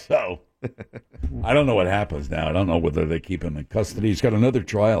 Yeah, so I don't know what happens now. I don't know whether they keep him in custody. He's got another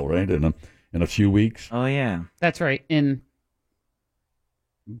trial, right, in a few weeks. Oh, yeah. That's right, in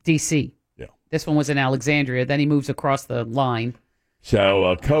D.C. Yeah. This one was in Alexandria. Then he moves across the line.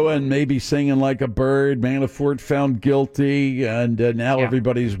 So Cohen may be singing like a bird. Manafort found guilty, and now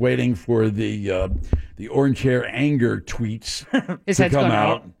everybody's waiting for the orange hair anger tweets to come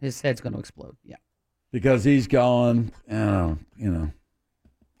out. His head's going to explode. Yeah, because he's gone.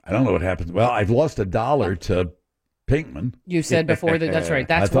 I don't know what happens. Well, I've lost $1 to Pinkman. You said before that. That's right.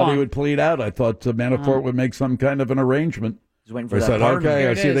 That's I thought why he would plead out. I thought Manafort would make some kind of an arrangement. He's waiting for I that said, pardon. okay,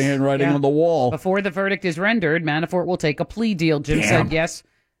 I see the handwriting on the wall. Before the verdict is rendered, Manafort will take a plea deal. Jim said yes.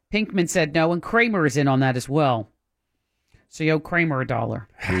 Pinkman said no, and Kramer is in on that as well. So you owe Kramer $1.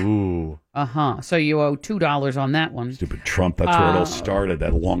 Ooh. So you owe $2 on that one. Stupid Trump. That's where it all started.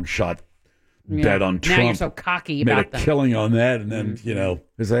 That long shot bet on Trump. Now you're so cocky made about a that. killing on that, and then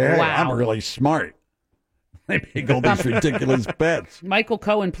they say, hey, Wow. I'm really smart. They make all these ridiculous bets. Michael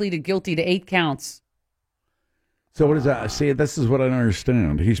Cohen pleaded guilty to 8 counts. So what is that? See, this is what I don't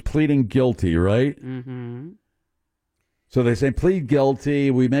understand. He's pleading guilty, right? Mm-hmm. So they say, plead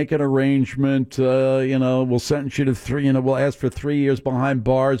guilty. We make an arrangement. We'll sentence you to 3. We'll ask for 3 years behind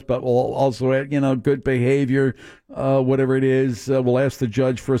bars, but we'll also add, good behavior, whatever it is. We'll ask the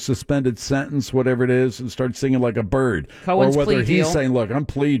judge for a suspended sentence, whatever it is, and start singing like a bird. Cohen's or whether plea he's deal. saying, look, I'm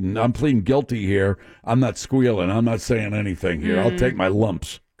pleading guilty here. I'm not squealing. I'm not saying anything here. I'll take my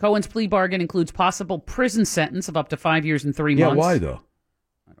lumps. Cohen's plea bargain includes possible prison sentence of up to 5 years and 3 months. Yeah, why though?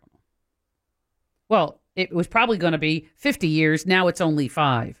 I don't know. Well, it was probably going to be 50 years. Now it's only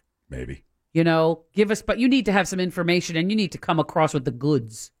 5. Maybe. But you need to have some information and you need to come across with the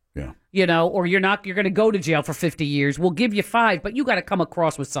goods. Yeah. Or you're going to go to jail for 50 years. We'll give you 5, but you got to come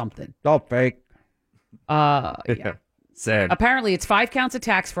across with something. Don't fake. Yeah. Sad. Apparently it's 5 counts of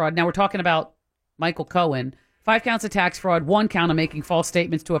tax fraud. Now we're talking about Michael Cohen. 5 counts of tax fraud, 1 count of making false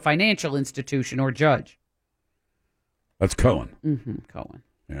statements to a financial institution or judge. That's Cohen. Mm-hmm. Cohen.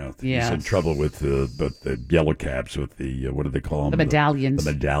 Yeah, he's Yes. in trouble with the yellow cabs, with the, what do they call them? The medallions.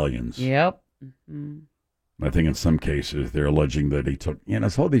 The medallions. Yep. Mm-hmm. I think in some cases they're alleging that he took,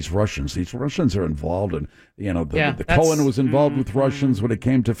 it's all these Russians. These Russians are involved in, the Cohen was involved with Russians when it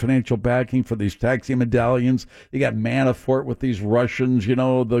came to financial backing for these taxi medallions. You got Manafort with these Russians,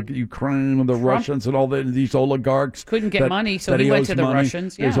 the Ukraine and the Russians and all these oligarchs. Couldn't get money, so he went to the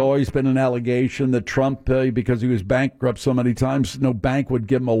Russians. Yeah. There's always been an allegation that Trump, because he was bankrupt so many times, no bank would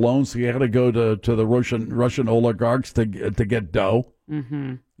give him a loan, so he had to go to the Russian oligarchs to get dough.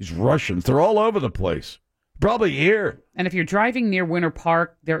 Mm-hmm. These Russians, they're all over the place. Probably here. And if you're driving near Winter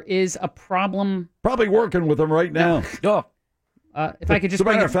Park, there is a problem. Probably working with them right now. If I could just As a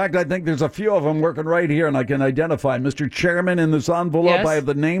matter of fact, I think there's a few of them working right here, and I can identify. Mr. Chairman, in this envelope, Yes? I have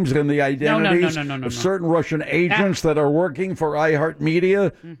the names and the identities No. of certain Russian agents that are working for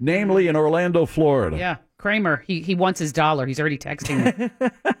iHeartMedia, namely in Orlando, Florida. Yeah, Kramer, he wants his dollar. He's already texting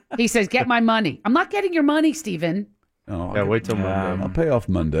me. He says, get my money. I'm not getting your money, Stephen. Oh, Yeah, wait till Monday. I'll pay off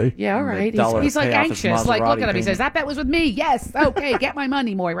Monday. Yeah, all right. He's like anxious. Like, look at him. He says, that bet was with me. Yes. Okay, get my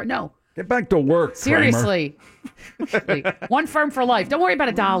money, Moira. No. Get back to work, Seriously. One firm for life. Don't worry about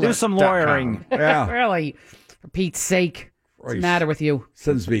a dollar. Do some lawyering. Yeah. Really. For Pete's sake. What's the matter with you?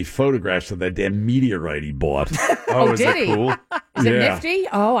 Sends me photographs of that damn meteorite he bought. Oh, did he? Cool? Is it Yeah. nifty?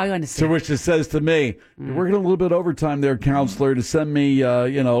 Oh, I understand. To which it says to me, you're working a little bit overtime there, counselor, to send me,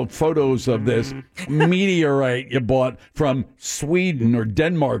 photos of this meteorite you bought from Sweden or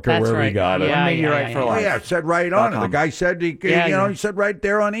Denmark or That's wherever right. you got it. Yeah, meteorite for life. Yeah, it said right on it. The guy said, he said right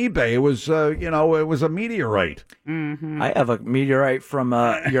there on eBay, it was, it was a meteorite. Mm-hmm. I have a meteorite from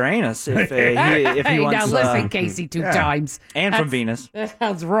Uranus. If he wants, now listen, Casey, two times. And from Venus. That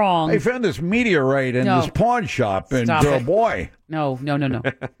sounds wrong. I found this meteorite in No. this pawn shop, and Stop it. boy, No.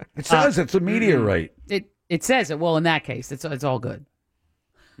 it says it's a meteorite. It says it. Well, in that case, it's all good.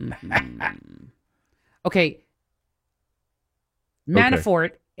 Okay.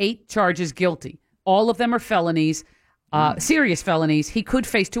 Manafort, 8 charges guilty. All of them are felonies, serious felonies. He could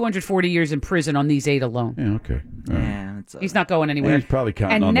face 240 years in prison on these 8 alone. Yeah, okay. He's not going anywhere. He's probably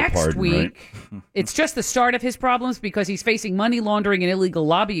counting and on the next pardon, week, it's just the start of his problems because he's facing money laundering and illegal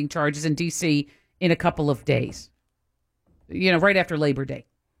lobbying charges in D.C. in a couple of days. Right after Labor Day.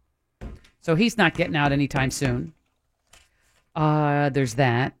 So he's not getting out anytime soon. There's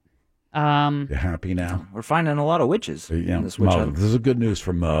that. You happy now? We're finding a lot of witches. Yeah, in this witch Mo, hunt. this is good news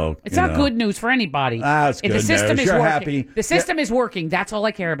for Mo. It's not good news for anybody. It's If good the system news. is You're working. happy. The system is working. That's all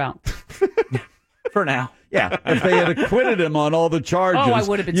I care about. For now. Yeah, if they had acquitted him on all the charges, Oh, I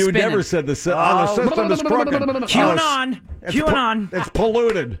would have been you would spinning. never said the system is crooked. QAnon. QAnon. It's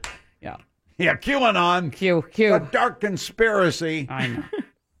polluted. Yeah. Yeah, QAnon. Q. A dark conspiracy. I know.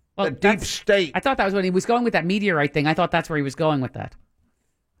 The deep state. I thought that was when he was going with that meteorite thing. I thought that's where he was going with that.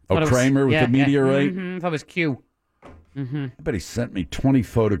 Oh, Thought it was- Kramer with yeah, the meteorite? Yeah. I thought it was Q. I bet he sent me 20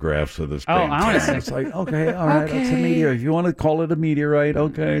 photographs of this. Oh, damn I wanna thing. see. It's like, okay, all right, it's a Okay. meteorite. If you want to call it a meteorite,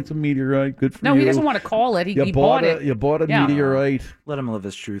 okay, it's a meteorite. Good for No, you. he doesn't want to call it. He bought it. You bought a Yeah. meteorite. Let him live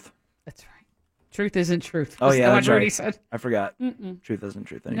his truth. Truth isn't truth. Oh, Isn't yeah, that that's what Rudy right. said? I forgot. Mm-mm. Truth isn't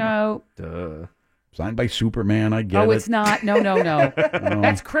truth anymore. No. Signed by Superman, I get it. Oh, it's not. No.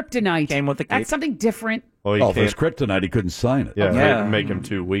 That's kryptonite. Came with the cape. That's something different. Well, you Oh, if it was can't, kryptonite, he couldn't sign it. yeah, make him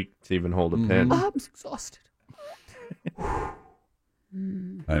too weak to even hold a pen. Oh, I'm exhausted.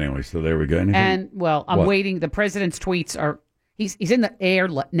 Anyway, so there we go. Anything? And, well, I'm What? waiting. The president's tweets are... He's in the air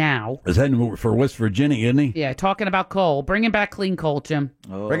now. Is that for West Virginia, isn't he? Yeah, talking about coal. Bringing back clean coal, Jim.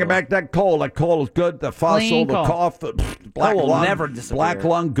 Bringing back that coal. That coal is good. The fossil, Clean the coal. cough, the black will lung. never disappear. Black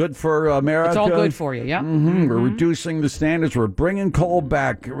lung, good for America. It's all good for you, yeah. We're reducing the standards. We're bringing coal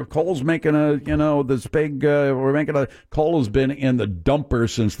back. Coal's making this big, coal has been in the dumper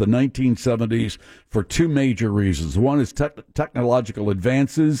since the 1970s for 2 major reasons. One is technological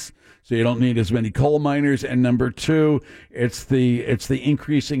advances, so you don't need as many coal miners. And number 2, it's the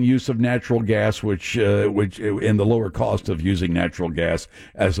increasing use of natural gas, which in the lower cost of using natural gas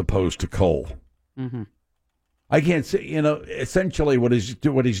as opposed to coal. Mm-hmm. I can't say, essentially what he's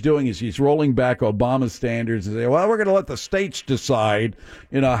doing is he's rolling back Obama's standards and say, well, we're going to let the states decide,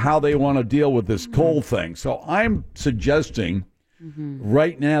 how they want to deal with this coal thing. So I'm suggesting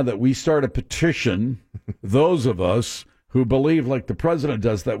right now that we start a petition, those of us who believe like the president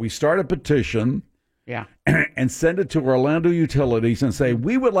does, that we start a petition Yeah. and send it to Orlando Utilities and say,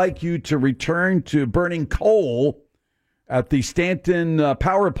 we would like you to return to burning coal at the Stanton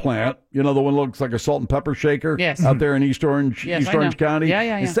power plant, the one that looks like a salt and pepper shaker out there in East Orange, Yes, East I Orange know. County.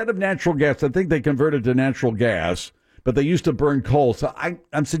 Yeah. Instead of natural gas, I think they converted to natural gas, but they used to burn coal. So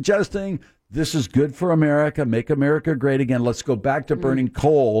I'm suggesting This is good for America. Make America great again. Let's go back to burning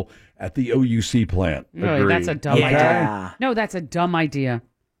coal at the OUC plant. Really, that's a dumb idea. No, that's a dumb idea.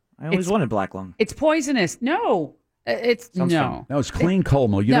 I always wanted black lung. It's poisonous. No. It's Sounds no. fun. No, it's clean coal,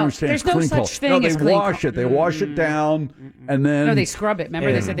 Mo. You No, don't understand. there's It's no clean such coal. thing no, they as clean wash coal. it. They wash it down, and then No, they scrub it.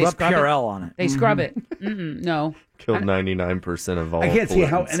 Remember they said they Rub scrub Purell it? on it. They scrub it. No. Killed 99% of all. I can't see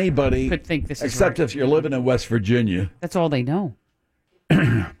how pollutants. anybody Could think this is except right. if you're living in West Virginia. That's all they know.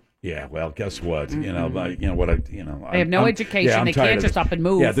 Yeah, well, guess what? You know, what They have no education. They can't just up and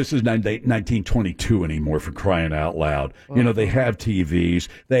move. Yeah, this is 1922 anymore, for crying out loud. You know, they have TVs,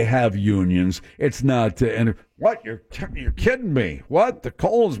 they have unions. It's not. And what? You're kidding me? What? The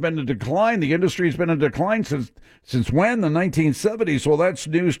coal has been in decline. The industry's been in decline since when? The 1970s. Well, that's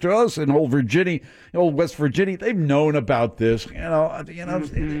news to us in old West Virginia. They've known about this.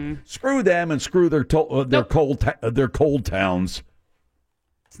 Screw them and screw their coal towns.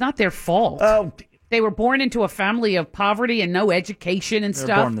 It's not their fault. Oh, they were born into a family of poverty and no education and They're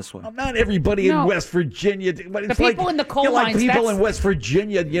stuff. born this way. Not everybody in No. West Virginia. But it's The people in the coal like mines, people that's- in West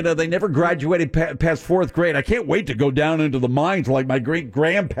Virginia, they never graduated past fourth grade. I can't wait to go down into the mines like my great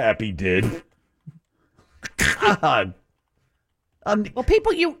grandpappy did. God. Well,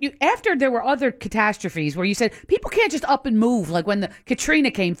 people, you after there were other catastrophes where you said people can't just up and move, like when the Katrina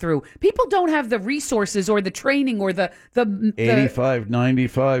came through. People don't have the resources or the training or the 85,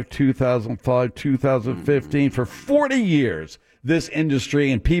 95, 2005, 2015, for 40 years, this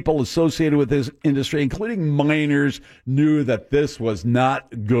industry and people associated with this industry, including miners, knew that this was not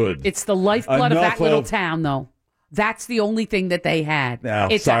good. It's the lifeblood of Enough that little of- town, though. That's the only thing that they had. No,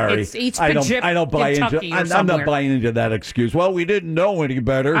 it's sorry. It's East I don't buy Kentucky into. or I'm somewhere. not buying into that excuse. Well, we didn't know any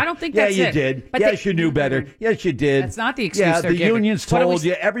better. I don't think that's Yeah, it. you did. But Yes, they- you knew better. Yes, you did. That's not the excuse Yeah, they're the giving. unions What do we told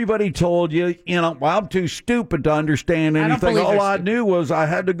you. Everybody told you. Well, I'm too stupid to understand I don't anything. believe All they're I knew was I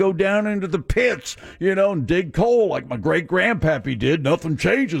had to go down into the pits, and dig coal like my great grandpappy did. Nothing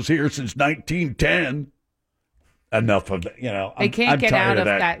changes here since 1910. Enough of that. They can't I'm get tired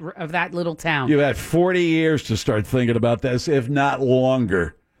out of of that little town. You've had 40 years to start thinking about this, if not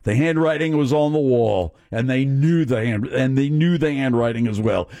longer. The handwriting was on the wall, and they knew the handwriting as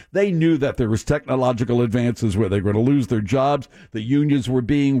well. They knew that there was technological advances where they were going to lose their jobs. The unions were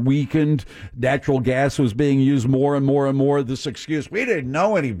being weakened. Natural gas was being used more and more and more. This excuse, we didn't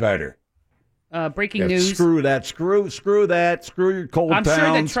know any better. Breaking news. Screw that. Screw that. Screw your coal I'm towns.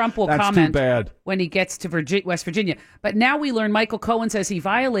 sure that Trump will That's comment too bad. when he gets to West Virginia. But now we learn Michael Cohen says he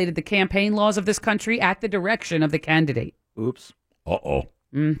violated the campaign laws of this country at the direction of the candidate. Oops. Uh-oh.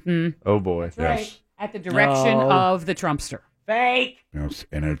 Mm-hmm. Oh, boy. That's right. At the direction of the Trumpster. Fake. Yes,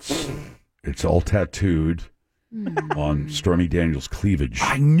 and it's all tattooed on Stormy Daniels' cleavage.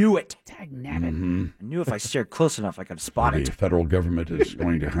 I knew it. Mhm. I knew if I stared close enough, I could spot The it. federal government is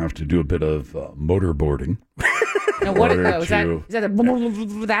going to have to do a bit of motorboarding. Now, what order is that? to- Is that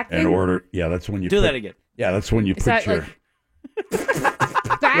that thing? In order, yeah, that's when you Do put, that again. Yeah, that's when you Is put that your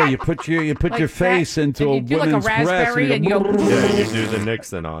that? yeah, you put your Like face that? into And a you do like a woman's breast raspberry and you go. Yeah, you do the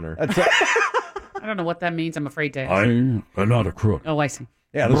Nixon on her. That's I don't know what that means. I'm afraid to ask. I'm not a crook. Oh, I see.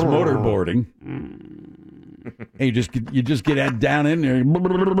 Yeah, this motorboarding. And you just get down in there.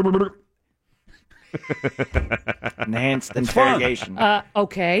 Enhanced It's fun. interrogation.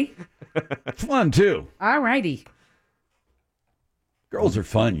 Okay. It's fun too. All righty. Girls are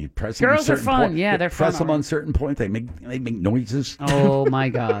fun. You press them. Girls at are certain fun. point- Yeah, they're press fun, them on certain point. They make noises. Oh my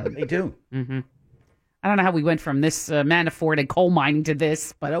God. They do. Mm-hmm. I don't know how we went from this Manafort and coal mining to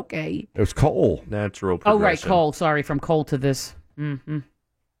this, but okay. It was coal. Natural Oh, right, progression. coal. Sorry, from coal to this. Mm-hmm.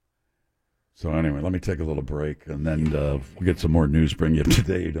 So anyway, let me take a little break, and then we'll get some more news, bring you up to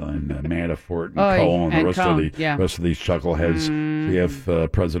date on Manafort and Oh, Cohen and and the rest Cohen, of the yeah. rest of these chuckleheads. See if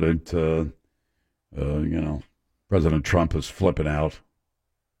President Trump is flipping out.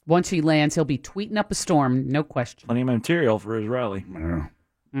 Once he lands, he'll be tweeting up a storm, no question. Plenty of material for his rally.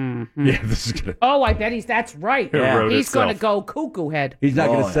 Mm-hmm. Yeah, this is gonna. Oh, I bet that's right. It wrote He's going to itself. go cuckoo head. He's not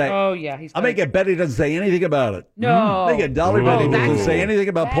going to say. Oh, yeah. He's I'll gonna- make a bet he doesn't say anything about it. No. Make a dollar bet he doesn't say anything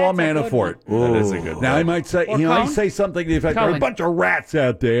about Paul that's a good Manafort. That is a good Now he one. might say Or he might Cohen? say something to the effect, "There are a Cohen. bunch of rats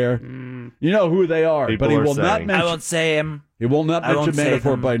out there." You know who they are, People but he are will not saying. mention. I won't say him. He will not I mention won't say Manafort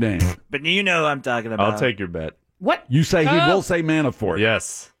them. by name. But you know who I'm talking about. I'll take your bet. What? You say he Oh. will say Manafort.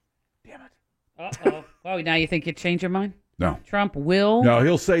 Yes. Uh-oh. Oh, now you think you'd change your mind? No. Trump will? No,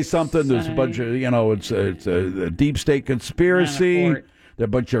 he'll say something. There's a bunch of, it's a deep state conspiracy. Manafort. There are a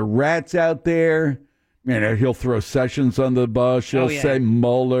bunch of rats out there. He'll throw Sessions on the bus. He'll Oh, yeah. say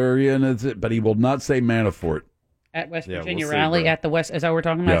Mueller, but he will not say Manafort. At West Yeah, Virginia we'll see, rally bro. at the West, is that what we're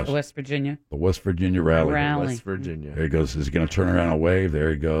talking about? Yes. The West Virginia. The West Virginia rally. West Virginia. There he goes. Is he going to turn around and wave?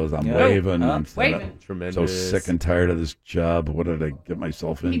 There he goes. I'm Yeah. waving. Oh, I'm waving. so Tremendous. sick and tired of this job. What did I get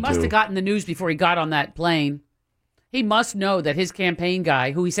myself into? He must have gotten the news before he got on that plane. He must know that his campaign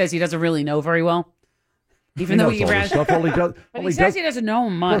guy, who he says he doesn't really know very well, even though knows he all this stuff. All he does, but all he says does- he doesn't know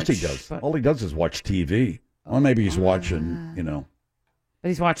much. Of course he does. All he does is watch TV. Well, maybe he's watching, But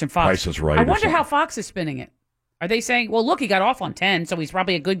he's watching Fox. Price is Right I or wonder something. how Fox is spinning it. Are they saying, well, look, he got off on 10, so he's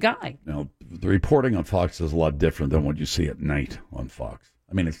probably a good guy? The reporting on Fox is a lot different than what you see at night on Fox.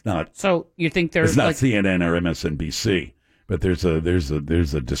 I mean, it's not. So you think there's It's not like CNN or MSNBC, but there's a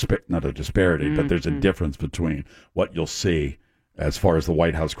not a disparity, but there's a Mhm. difference between what you'll see as far as the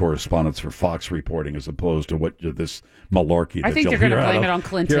White House correspondents for Fox reporting, as opposed to what this malarkey. I that think you'll they're going to hear out blame of- it on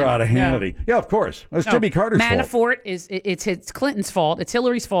Clinton. Hear out of Yeah. Hannity. Yeah, of course. That's No, Jimmy Carter's fault. Manafort it's Clinton's fault. It's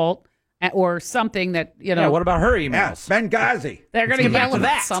Hillary's fault, or something that Yeah, what about her emails? Benghazi. They're going Let's to get back yell to about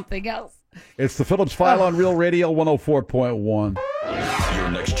that. something else. It's the Phillips File on Real Radio 104.1.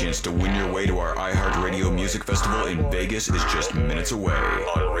 Your next chance to win your way to our iHeartRadio Music Festival in Vegas is just minutes away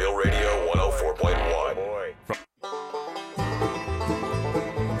on Real Radio 104.1.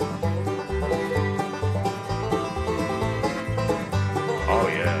 Oh,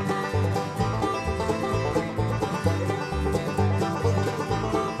 yeah.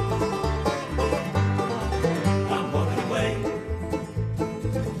 I'm walking away.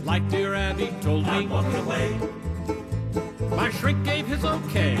 Like dear Abby told me. I'm walking away. My shrink gave his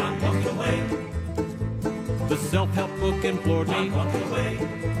okay. I'm walking away. The self-help book implored me. I'm walking away.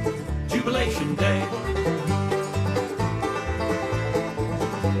 Jubilation Day.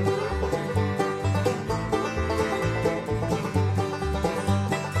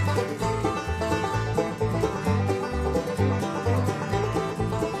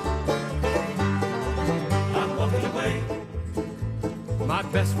 I'm walking away. My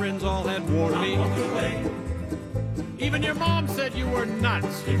best friends all had warned me. I'm walking away. Even your mom said you were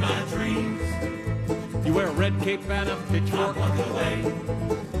nuts. In my dreams. You wear a red cape and a pitchfork. I'm walking away.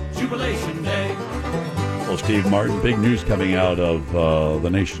 Jubilation Day. Well, Steve Martin, big news coming out of the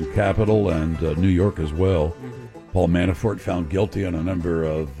nation's capital and New York as well. Paul Manafort found guilty on a number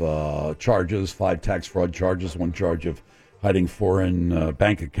of charges, 5 tax fraud charges, 1 charge of hiding foreign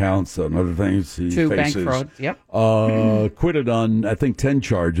bank accounts and other things. He 2 bank faces, frauds, yep. Acquitted on, I think, 10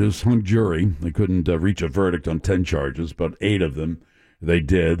 charges, hung jury. They couldn't reach a verdict on 10 charges, but 8 of them they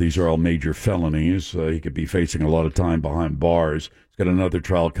did. These are all major felonies. He could be facing a lot of time behind bars. He's got another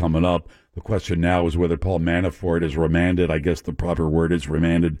trial coming up. The question now is whether Paul Manafort is remanded. I guess the proper word is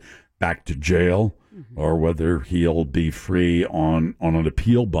remanded back to jail, or whether he'll be free on an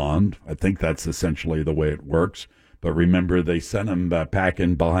appeal bond. I think that's essentially the way it works. But remember, they sent him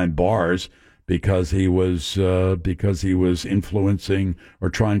packing behind bars because he was influencing or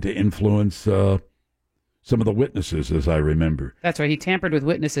trying to influence some of the witnesses, as I remember. That's right. He tampered with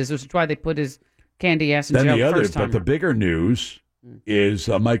witnesses, which is why they put his candy ass in Then jail the other, first time. but the bigger news is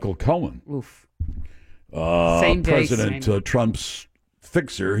Michael Cohen. Oof. Same day, President same. Trump's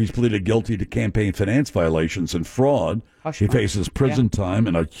fixer. He's pleaded guilty to campaign finance violations and fraud. Hush He money. faces prison time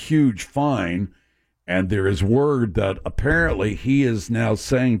and a huge fine. And there is word that apparently he is now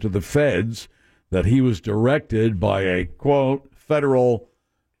saying to the feds that he was directed by a, quote, federal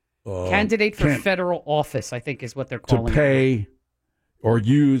Candidate for federal office, I think is what they're to calling it. pay or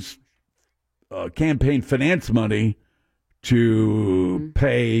use campaign finance money to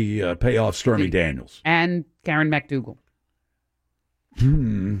pay off Stormy Daniels. And Karen McDougal.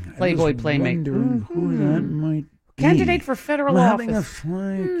 I Playboy was playmate. wondering who that might be. Candidate for federal I'm having office. a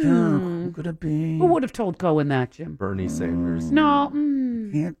flight. Who could it be? Who would have told Cohen that, Jim? Bernie Sanders. No.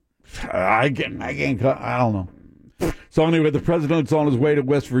 I don't know. So anyway, the president's on his way to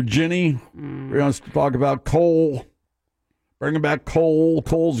West Virginia. We're going to talk about coal. Bringing back coal.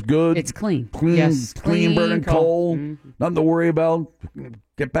 Coal's good. It's clean. Clean, Yes, clean burning coal. coal. Nothing to worry about.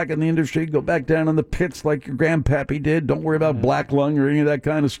 Get back in the industry. Go back down in the pits like your grandpappy did. Don't worry about black lung or any of that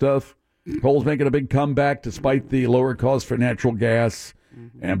kind of stuff. Coal's making a big comeback despite the lower cost for natural gas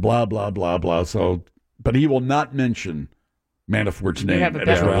and blah, blah, blah, blah. So, but he will not mention Manafort's name have a at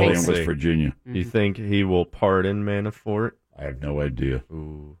his better rally case. in West Virginia. Do you think he will pardon Manafort? I have no idea.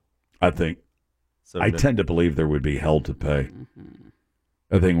 Ooh. I think So I no- tend to believe there would be hell to pay.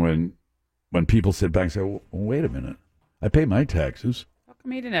 I think when people sit back and say, well, wait a minute, I pay my taxes. How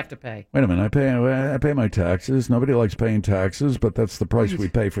come he didn't have to pay? Wait a minute, I pay my taxes. Nobody likes paying taxes, but that's the price we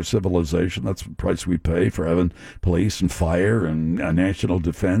pay for civilization. That's the price we pay for having police and fire and national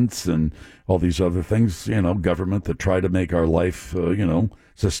defense and all these other things, government that try to make our life,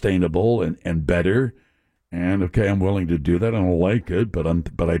 sustainable and better. And okay, I'm willing to do that. I don't like it, but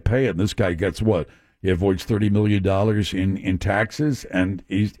I pay it. And this guy gets what? He avoids $30 million in taxes, and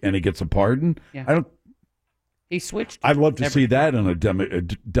he gets a pardon. Yeah. He switched. I'd love to see that in a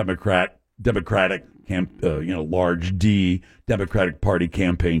Democratic large D Democratic Party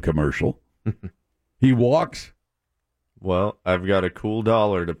campaign commercial. He walks. Well, I've got a cool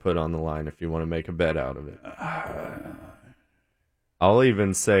 $1 to put on the line if you want to make a bet out of it. I'll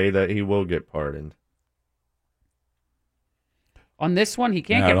even say that he will get pardoned. On this one, he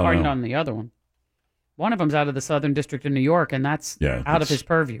can't get pardoned on the other one. One of them's out of the Southern District of New York, and that's out of his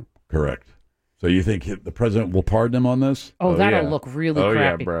purview. Correct. So you think the president will pardon him on this? Oh, that'll look really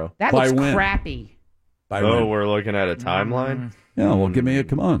crappy. Yeah, bro. That looks crappy. We're looking at a timeline? Yeah, well, give me a,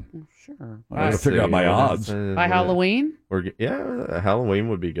 come on. Sure. I gotta figure out my odds. By Halloween? Halloween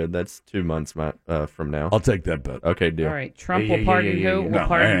would be good. That's 2 months from now. I'll take that bet. Okay, deal. All right, Trump will pardon who? No,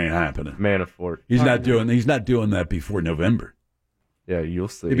 that ain't happening. Manafort. He's not doing that before November. Yeah, you'll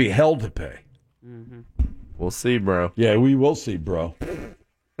see. He'd be held to pay. Mm-hmm. We'll see, bro. Yeah, we will see, bro.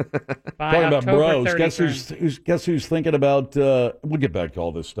 Talking about bros, guess who's thinking about? We'll get back to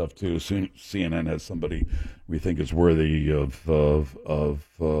all this stuff too. Soon, CNN has somebody we think is worthy of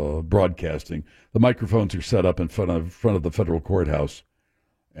broadcasting. The microphones are set up in front of the federal courthouse,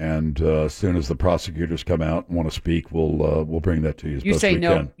 and as soon as the prosecutors come out and want to speak, we'll bring that to you. You say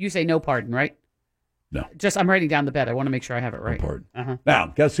no. You say no pardon, right? No. I'm writing down the bet. I want to make sure I have it right. No pardon. Uh-huh. Now,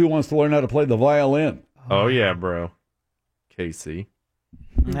 guess who wants to learn how to play the violin? Oh yeah, bro. Casey.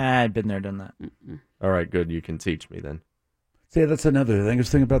 I've been there, done that. All right, good. You can teach me then. See, that's another thing. I was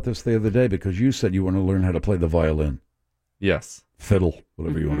thinking about this the other day because you said you want to learn how to play the violin. Yes. Fiddle,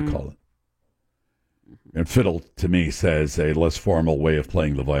 whatever you want to call it. And fiddle, to me, says a less formal way of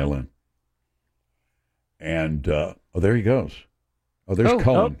playing the violin. And, there he goes. Oh, there's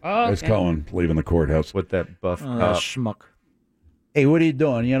Cohen. There's Cohen leaving the courthouse. With that buff top. Schmuck. Hey, what are you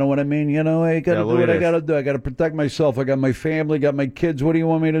doing? You know what I mean? I got to do what I got to do. I got to protect myself. I got my family, got my kids. What do you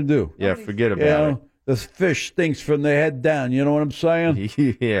want me to do? Yeah, forget about it. The fish stinks from the head down. You know what I'm saying?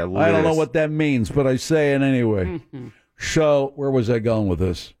 Yeah, I don't know what that means, but I say it anyway. So, where was I going with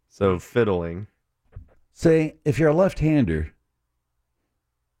this? So, fiddling. Say, if you're a left-hander.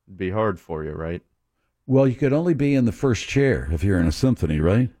 It'd be hard for you, right? Well, you could only be in the first chair if you're in a symphony,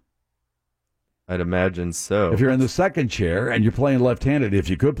 right? I'd imagine so. If you're in the second chair and you're playing left-handed, if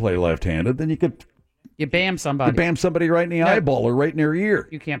you could play left-handed, then you could... You bam somebody. You bam somebody right in the eyeball or right in their ear.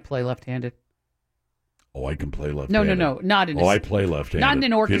 You can't play left-handed. Oh, I can play left-handed. No. Not in I play left-handed. Not in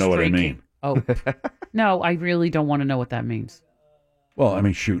an orchestra. You know what I mean? Oh. No, I really don't want to know what that means. Well, I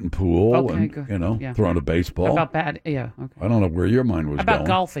mean, shooting pool and, good. throwing a baseball. How about bat? Yeah, okay. I don't know where your mind was How about going.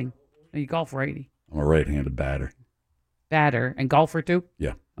 golfing? You golf righty. I'm a right-handed batter. Batter. And golfer, too?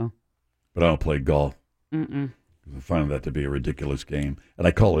 Yeah. Oh. But I don't play golf. Mm-mm. I find that to be a ridiculous game. And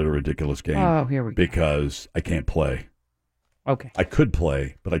I call it a ridiculous game. Oh, here we go. Because I can't play. Okay. I could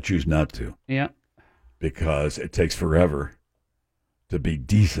play, but I choose not to. Yeah. Because it takes forever to be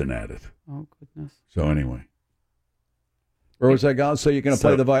decent at it. Oh, goodness. So anyway. Where was I going? So you're going to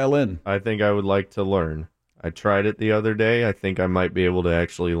play the violin? I think I would like to learn. I tried it the other day. I think I might be able to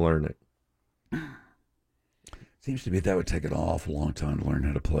actually learn it. Seems to me that would take an awful long time to learn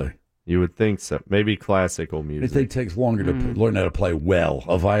how to play. You would think so. Maybe classical music. It takes longer to learn how to play well.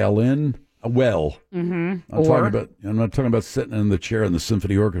 A violin, I'm not talking about sitting in the chair in the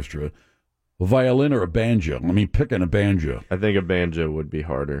symphony orchestra. A violin or a banjo? I mean, picking a banjo. I think a banjo would be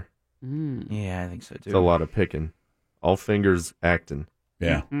harder. Yeah, I think so too. It's a lot of picking. All fingers acting.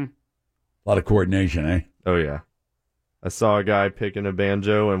 Yeah. A lot of coordination, eh? Oh, yeah. I saw a guy picking a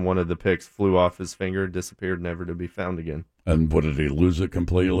banjo, and one of the picks flew off his finger, disappeared, never to be found again. And what, did he lose it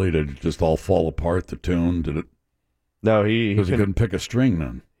completely? Did it just all fall apart, the tune? Did it? No, he couldn't pick a string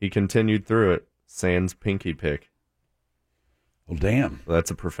then. He continued through it. Sans pinky pick. Well, damn. Well, that's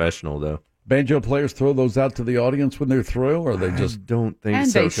a professional, though. Banjo players throw those out to the audience when they're through, or they just... I don't think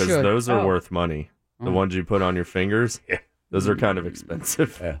so, because those are worth money. The ones you put on your fingers, those are kind of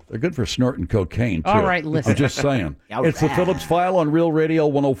expensive. Yeah, they're good for snorting cocaine, too. All right, listen. I'm just saying. It's the Phillips File on Real Radio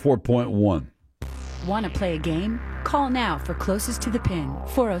 104.1. Want to play a game? Call now for closest to the pin.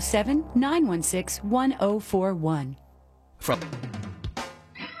 407-916-1041.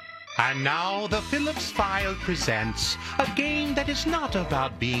 And now the Phillips File presents a game that is not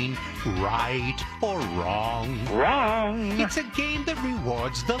about being right or wrong. Wrong. It's a game that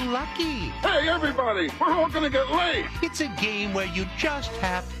rewards the lucky. Hey, everybody, we're all going to get laid. It's a game where you just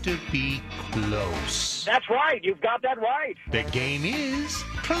have to be close. That's right. You've got that right. The game is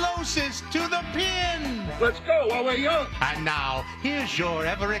closest to the pin. Let's go while we're young. And now, here's your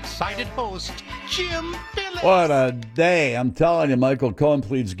ever-excited host, Jim Phillips. What a day. I'm telling you, Michael Cohen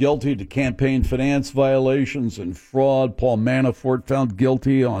pleads guilty to campaign finance violations and fraud. Paul Manafort found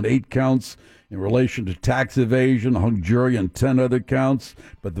guilty on 8 counts in relation to tax evasion, hung jury on 10 other counts.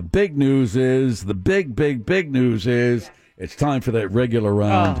 But the big news is, the big news is, it's time for that regular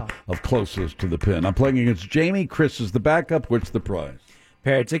round of closest to the pin. I'm playing against Jamie. Chris is the backup. What's the prize?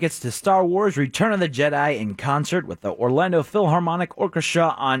 Pair of tickets to Star Wars Return of the Jedi in concert with the Orlando Philharmonic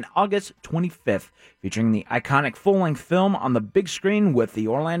Orchestra on August 25th, featuring the iconic full-length film on the big screen with the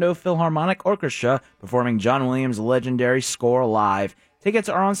Orlando Philharmonic Orchestra performing John Williams' legendary score live. Tickets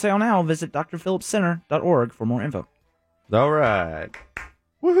are on sale now. Visit drphillipscenter.org for more info. All right.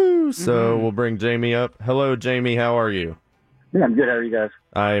 Woohoo! So we'll bring Jamie up. Hello, Jamie. How are you? Yeah, I'm good. How are you guys?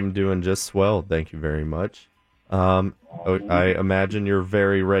 I am doing just swell. Thank you very much. I imagine you're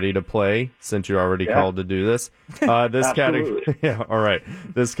very ready to play since you're already called to do this. This category, yeah, all right.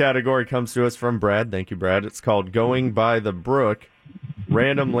 This category comes to us from Brad. Thank you, Brad. It's called Going by the Brook.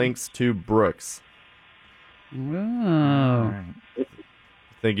 Random links to brooks. Oh.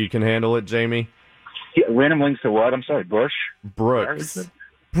 Think you can handle it, Jamie? Yeah, random links to what? I'm sorry, Bush? Brooks.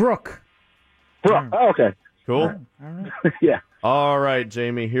 Brook. Brook. Oh, okay. Cool. All right. Yeah. All right,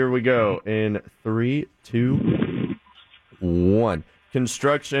 Jamie, here we go. In 3, 2, 1.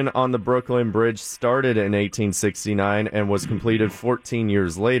 Construction on the Brooklyn Bridge started in 1869 and was completed 14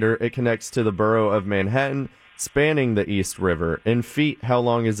 years later. It connects to the borough of Manhattan, spanning the East River. In feet, how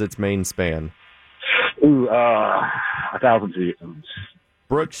long is its main span? Ooh, 1,000 feet.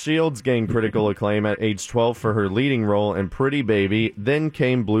 Brooke Shields gained critical acclaim at age 12 for her leading role in Pretty Baby. Then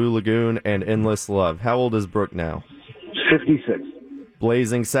came Blue Lagoon and Endless Love. How old is Brooke now? 56.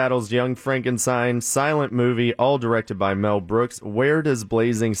 Blazing Saddles, Young Frankenstein, silent movie, all directed by Mel Brooks. Where does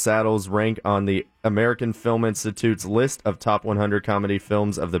Blazing Saddles rank on the American Film Institute's list of top 100 comedy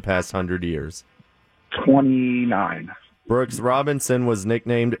films of the past 100 years? 29. Brooks Robinson was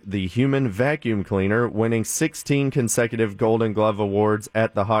nicknamed the Human Vacuum Cleaner, winning 16 consecutive Golden Glove Awards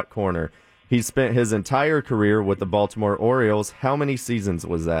at the Hot Corner. He spent his entire career with the Baltimore Orioles. How many seasons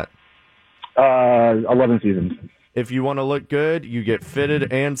was that? 11 seasons. If you want to look good, you get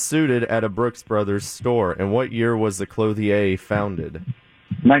fitted and suited at a Brooks Brothers store. And what year was the Clothier founded?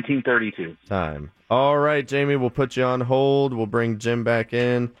 1932. Time. All right, Jamie, we'll put you on hold. We'll bring Jim back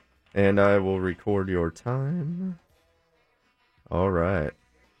in, and I will record your time. All right.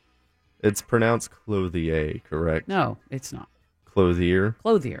 It's pronounced Clothier, correct? No, it's not. Clothier?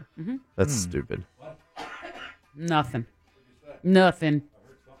 Clothier. Mm-hmm. That's stupid. Nothing.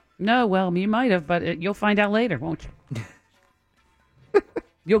 No, well, you might have, but you'll find out later, won't you?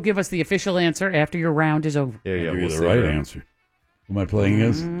 You'll give us the official answer after your round is over. Yeah, I'll give we'll you see the right that. answer. Who am I playing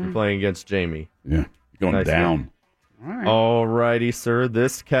against? You're playing against Jamie. Yeah, going Nice down. All righty, sir.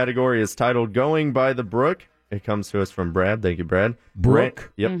 This category is titled Going by the Brook. It comes to us from Brad. Thank you, Brad.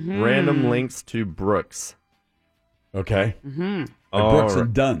 Brook? Yep. Mhm. Random links to Brooks. Okay. Mm-hmm. Brooks right.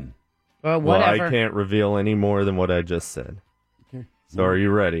 and Dunn. Well, whatever. I can't reveal any more than what I just said. Okay. So are you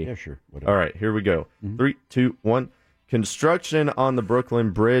ready? Yeah, sure. Whatever. All right, here we go. 3, 2, 1. Construction on the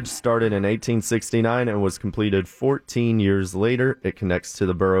Brooklyn Bridge started in 1869 and was completed 14 years later. It connects to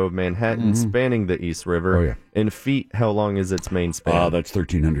the borough of Manhattan, spanning the East River. Oh, yeah. In feet, how long is its main span? That's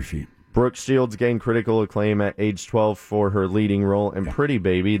 1,300 feet. Brooke Shields gained critical acclaim at age 12 for her leading role in Pretty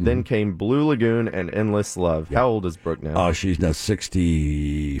Baby. Then came Blue Lagoon and Endless Love. How old is Brooke now? She's now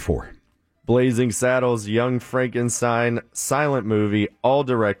 64. Blazing Saddles, Young Frankenstein, silent movie, all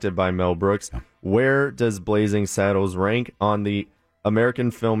directed by Mel Brooks. Where does Blazing Saddles rank on the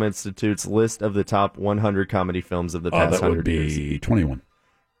American Film Institute's list of the top 100 comedy films of the past That 100 would be years? 21.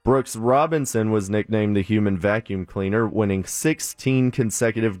 Brooks Robinson was nicknamed the Human Vacuum Cleaner, winning 16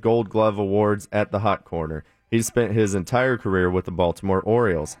 consecutive Gold Glove Awards at the Hot Corner. He spent his entire career with the Baltimore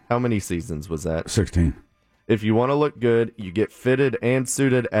Orioles. How many seasons was that? 16. If you want to look good, you get fitted and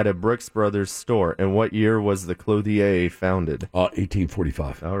suited at a Brooks Brothers store. And what year was the Clothier founded?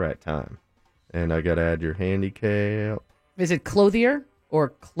 1845. All right, time. And I got to add your handicap. Is it Clothier or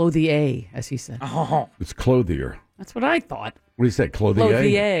Clothier, as he said? Oh. It's Clothier. That's what I thought. What do you say, Clothier?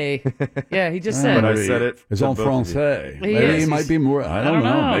 Clothier. Yeah, he just said. But I said it. It's to en both of you. français. He Maybe is. it might be more. I don't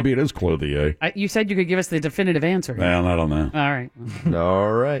know. know. Maybe it is Clothier. You said you could give us the definitive answer. Well, I don't know. All right.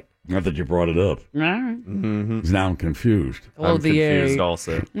 All right. Not that you brought it up. All right. Mm-hmm. Now I'm confused. I'm Clothier. confused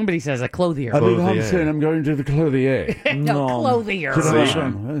also. Nobody says a Clothier. I think I'm Clothier. saying I'm going to the Clothier. No, Clothier.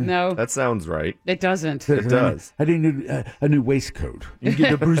 No, That sounds right. it doesn't. It does. I need a new waistcoat. You get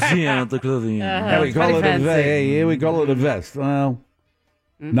the Brazilian at the clothing. Yeah, we it's call it pretty a vest. fancy. Yeah, we call it a vest. Well,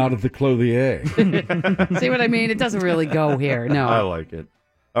 not at the Clothier. See what I mean? It doesn't really go here. I No. like it.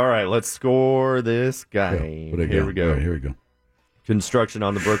 All right, let's score this guy. What do you Here got? we go. All right, here we go. Construction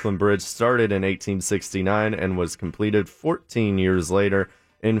on the Brooklyn Bridge started in 1869 and was completed 14 years later.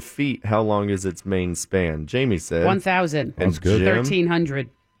 In feet, how long is its main span? Jamie said 1,000. And Jim? 1,300.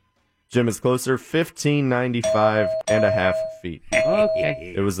 Jim is closer, 1,595 and a half feet.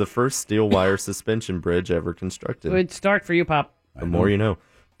 Okay. It was the first steel wire suspension bridge ever constructed. Good start for you, Pop. The more you know.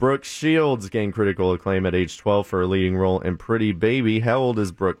 Brooke Shields gained critical acclaim at age 12 for a leading role in Pretty Baby. How old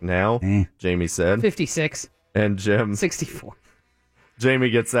is Brooke now? Jamie said. 56. And Jim? 64. Jamie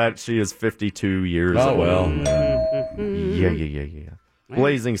gets that. She is 52 years old. Oh, well. Yeah.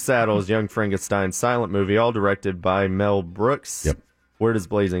 Blazing Saddles, Young Frankenstein silent movie, all directed by Mel Brooks. Yep. Where does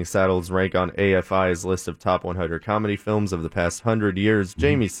Blazing Saddles rank on AFI's list of top 100 comedy films of the past 100 years?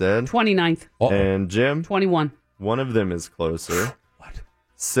 Jamie said. 29th. And Jim? 21. One of them is closer. What?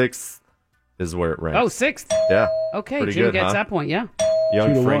 6th is where it ranks. Oh, 6th. Yeah. Okay, Pretty Jim good, gets huh? that point, yeah. 2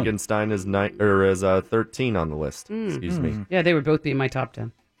 Young to 1. Frankenstein is 13 on the list. Excuse me. Yeah, they would both be in my top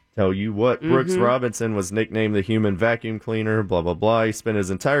 10. Tell you what, Brooks Mhm. Robinson was nicknamed the human vacuum cleaner, blah, blah, blah. He spent his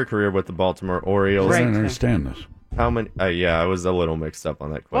entire career with the Baltimore Orioles. I don't understand this. How many? I was a little mixed up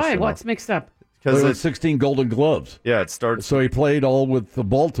on that Why? question. What's mixed up? Because Because it's 16 Golden Gloves. Yeah, it starts. So he played all with the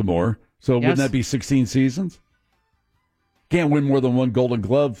Baltimore. So Yes. wouldn't that be 16 seasons? Can't win more than one Golden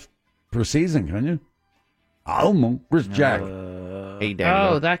Glove per season, can you? I don't know. Where's Jack? Hey,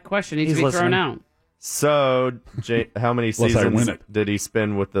 Daniel. Oh, that question needs He's to be thrown listening. out. So, how many Unless I win seasons it. did he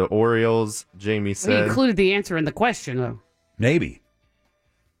spend with the Orioles? Jamie We said. included the answer in the question, though. Maybe.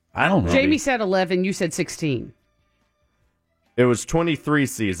 I don't know. Jamie said 11. You said 16. It was 23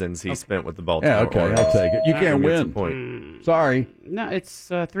 seasons he spent with the Baltimore Yeah, okay, Orioles. I'll take it. You That can't gets a win. point. Sorry. No, it's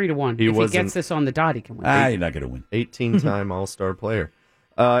 3-1. He if he wasn't- gets this on the dot, he can win. You're not going to win. 18-time All-Star player.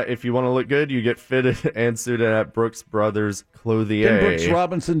 If you want to look good, you get fitted and suited at Brooks Brothers Clothier. Didn't Brooks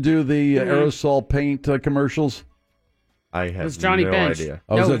Robinson do the aerosol paint commercials? I It have was Johnny no Bench. idea.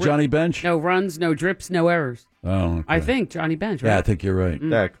 Oh, was No that Johnny Bench? No runs, no drips, no errors. Oh, okay. I think Johnny Bench, right? Yeah, I think you're right.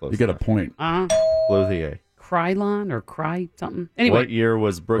 That close. You get a point. Uh-huh. Clothier. Krylon or Cry something. Anyway, What year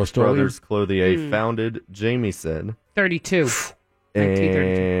was Brooks Rust-Oleum? Brothers Clothier Hmm. founded? Jamie said. 32. 1932.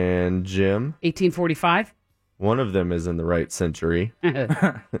 And Jim? 1845. One of them is in the right century.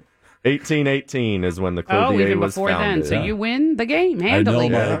 1818 is when the Oh, Clothier even was before founded. then. So you win the game I know handily.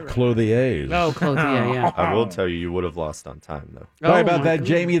 my Clothiers. Oh, Clothier, yeah. I will tell you would have lost on time, though. Sorry Oh, about my that, goodness.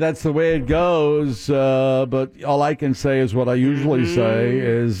 Jamie. That's the way it goes. But all I can say is what I usually say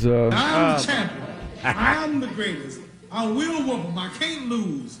is... I'm the champion. I'm the greatest. I will whoop 'em. I can't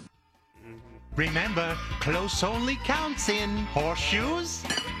lose. Remember, close only counts in horseshoes,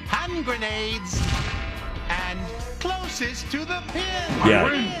 hand grenades, and closest to the pin.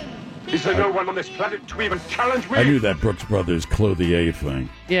 Yeah. Is there no one on this planet to even challenge me? I knew that Brooks Brothers Clothier thing.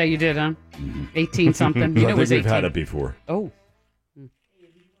 Yeah, you did, huh? 18 something. You I know it think was we've 18. had it before. Oh,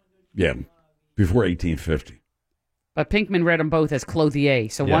 Yeah, before 1850. but Pinkman read them both as Clothier,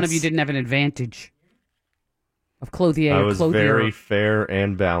 so one of Yes. you didn't have an advantage of Clothier. I or was Clothier. very fair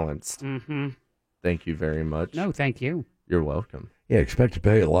and balanced. Mm-hmm. Thank you very much. No, thank you. You're welcome. Yeah, expect to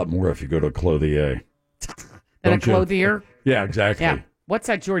pay a lot more if you go to a Clothier. Then a Don't you? Clothier? Yeah, exactly. Yeah. What's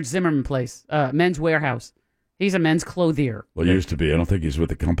that George Zimmerman place? Men's Warehouse. He's a men's clothier. Well, he used to be. I don't think he's with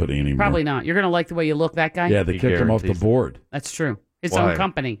the company anymore. Probably not. You're going to like the way you look, that guy? Yeah, they He kicked him off the guarantees it. board. That's true. His Why? own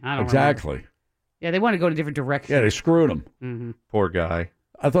company. I don't Exactly. Remember. Yeah, they want to go to different directions. Yeah, they screwed him. Mm-hmm. Poor guy.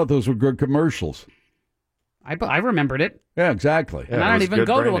 I thought those were good commercials. I remembered it. Yeah, exactly. And Yeah, I it don't was even good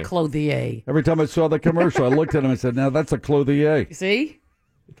go to a branding. Clothier. Every time I saw the commercial, I looked at him and said, "Now that's a Clothier." You see?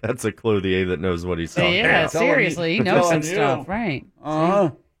 That's a Clothier that knows what he's talking Yeah, about. seriously. He knows some stuff. Right.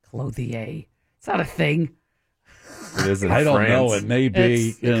 Uh-huh. Clothier. It's not a thing. It is in I don't France. know. It may be.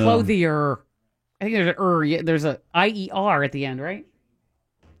 It's You know, Clothier. I think there's an yeah, there's a IER at the end, right?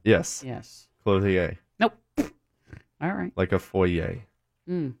 Yes. Yes. Clothier. Nope. All right. Like a foyer.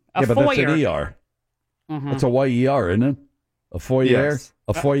 Mm. yeah, but that's an ER. Mhm. That's a YER, isn't it? A foyer? Yes.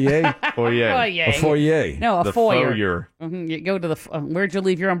 A foyer? Foyer. A foyer. No, a The foyer. foyer. Mhm. You go to the. Where'd you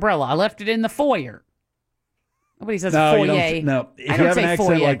leave your umbrella? I left it in the foyer. Nobody says No, foyer. you don't. No, if I you don't have an say accent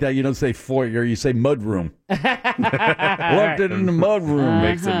foyer. like that, you don't say foyer. You say mudroom. Left it in the mudroom.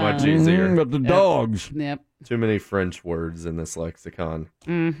 Makes it much easier. With the dogs. Yep. Too many French words in this lexicon.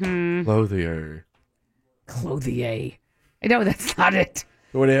 Mm-hmm. Clothier. Clothier. I know that's not it.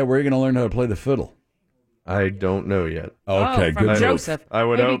 So where are you going to learn how to play the fiddle? I don't know yet. Okay, from good. Joseph. I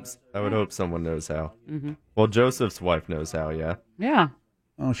would Maybe- hope someone knows how. Mhm. Well, Joseph's wife knows how, yeah. Yeah.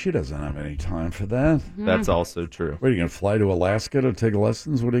 Oh, she doesn't have any time for that. That's also true. What, are you going to fly to Alaska to take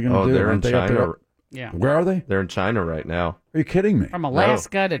lessons? What are you going to Oh, do? they're in Aren't they up China. there? Yeah. Where are they? They're in China right now. Are you kidding me? From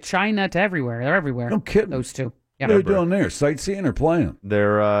Alaska to China to everywhere. They're everywhere. No kidding. Those two. Yeah. What are they doing there? Sightseeing or playing?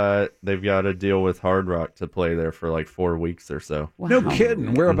 They've got a deal with Hard Rock to play there for like 4 weeks or so. Wow. No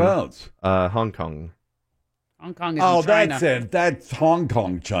kidding. Whereabouts? Hong Kong. Hong Kong is in China. That's it. That's Hong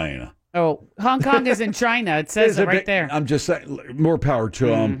Kong, China. Oh, Hong Kong is in China. It says it right there. I'm just saying, more power to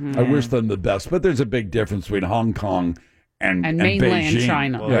them. I wish them the best, but there's a big difference between Hong Kong and mainland Beijing.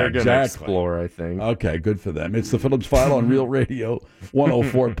 China. Well, they're going to explore, I think. Okay, good for them. It's the Phillips File on Real Radio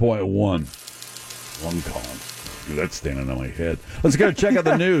 104.1. Hong Kong. Dude, that's standing on my head. Let's go check out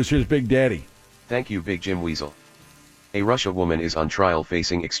the news. Here's Big Daddy. Thank you, Big Jim Weasel. A Russia woman is on trial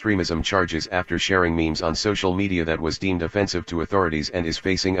facing extremism charges after sharing memes on social media that was deemed offensive to authorities and is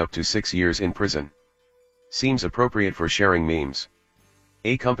facing up to 6 years in prison. Seems appropriate for sharing memes.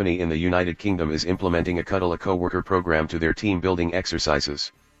 A company in the United Kingdom is implementing a Cuddle a Coworker program to their team building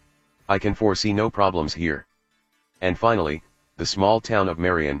exercises. I can foresee no problems here. And finally, the small town of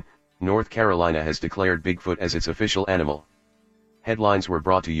Marion, North Carolina has declared Bigfoot as its official animal. Headlines were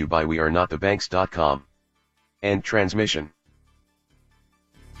brought to you by wearenotthebanks.com. End transmission.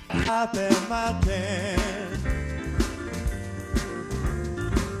 We're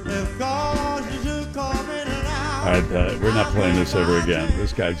not playing this ever again.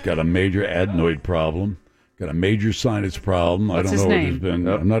 This guy's got a major adenoid problem, got a major sinus problem. What's I don't his know what name? he's been.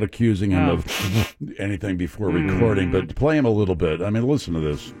 I'm not accusing him of anything before recording, but play him a little bit. I mean, listen to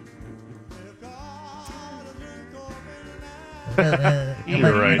this.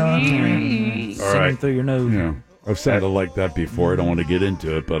 You're right. All right. Through your nose. Yeah. I've sounded like that before. I don't want to get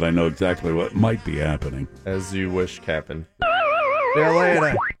into it, but I know exactly what might be happening. As you wish, Captain. See you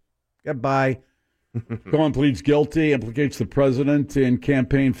later. Goodbye. Cohen pleads guilty, implicates the president in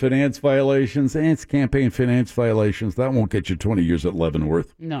campaign finance violations. It's campaign finance violations. That won't get you 20 years at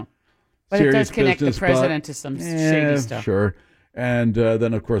Leavenworth. No. But it Serious does connect the business, president but- to some shady stuff. Sure. And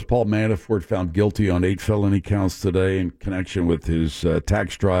then, of course, Paul Manafort found guilty on 8 felony counts today in connection with his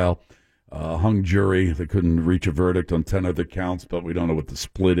tax trial. Hung jury. They couldn't reach a verdict on 10 other counts, but we don't know what the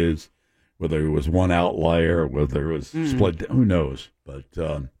split is, whether it was one outlier, whether it was split. Who knows? But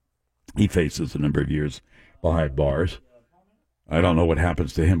he faces a number of years behind bars. I don't know what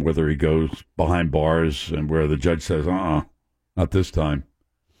happens to him, whether he goes behind bars and where the judge says, not this time.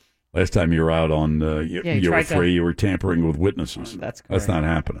 Last time you were out on, you were free, you were tampering with witnesses. That's correct. That's not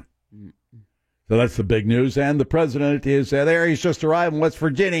happening. So that's the big news. And the president is there. He's just arrived in West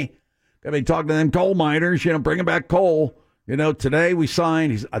Virginia. Going to be talking to them coal miners, bringing back coal. Today we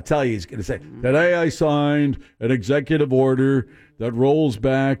signed, I tell you, he's going to say, today I signed an executive order that rolls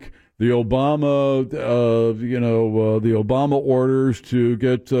back the Obama, the Obama orders to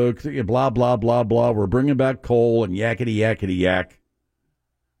get blah, blah, blah, blah. We're bringing back coal and yakety, yakety, yak.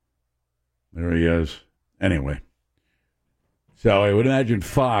 There he is. Anyway. So I would imagine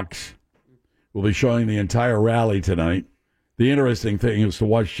Fox will be showing the entire rally tonight. The interesting thing is to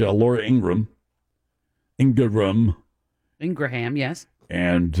watch Laura Ingraham, yes.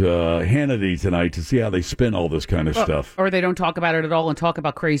 and Hannity tonight to see how they spin all this kind of stuff. Or they don't talk about it at all and talk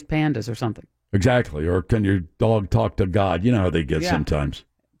about crazed pandas or something. Exactly. Or can your dog talk to God? You know how they get sometimes.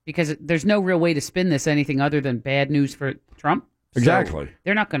 Because there's no real way to spin this anything other than bad news for Trump. Exactly. So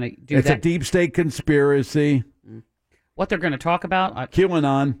they're not going to do it's that. It's a deep state conspiracy. What they're going to talk about,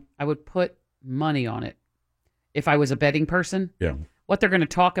 QAnon. I would put money on it if I was a betting person. Yeah. What they're going to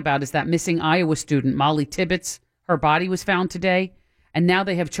talk about is that missing Iowa student, Molly Tibbetts. Her body was found today, and now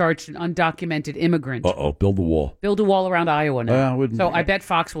they have charged an undocumented immigrant. Build a wall. Build a wall around Iowa now. I I bet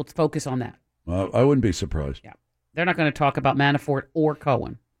Fox will focus on that. I wouldn't be surprised. Yeah. They're not going to talk about Manafort or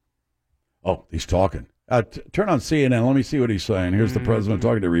Cohen. Oh, he's talking. Turn on CNN. Let me see what he's saying. Here's the president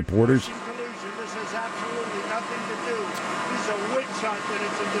talking to reporters. This has absolutely nothing to do. This is a witch hunt and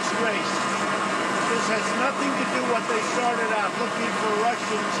it's a disgrace. This has nothing to do what they started out looking for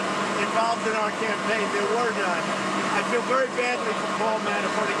Russians involved in our campaign. There were none. I feel very badly for Paul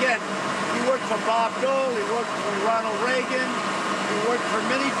Manafort. Again, he worked for Bob Dole. He worked for Ronald Reagan. He worked for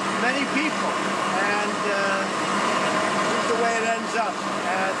many, many people. And here's the way it ends up.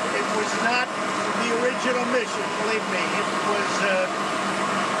 And it was not the original mission, believe me. It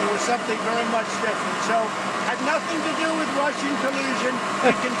was something very much different. So, had nothing to do with Russian collusion.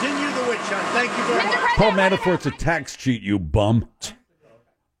 We continue the witch hunt. Thank you very much. Paul Manafort's a tax cheat, you bum.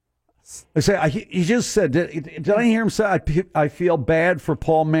 I say, he just said, did I hear him say, I feel bad for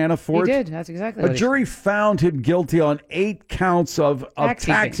Paul Manafort? He did. That's exactly A what jury found him guilty on 8 counts of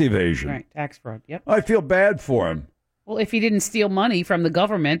tax evasion. Right, tax fraud. Yep. I feel bad for him. Well, if he didn't steal money from the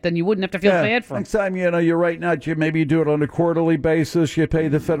government, then you wouldn't have to feel bad for him. Next time, you're writing out, maybe you do it on a quarterly basis. You pay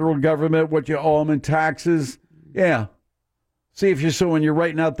the federal government what you owe them in taxes. Yeah. See if when you're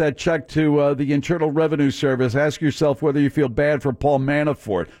writing out that check to the Internal Revenue Service, ask yourself whether you feel bad for Paul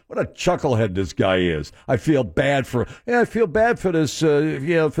Manafort. What a chucklehead this guy is. I feel bad for this, for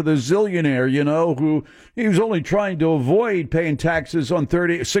the zillionaire, who he was only trying to avoid paying taxes on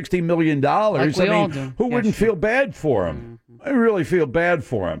 $60 million. Like we all do. Who wouldn't feel bad for him? I really feel bad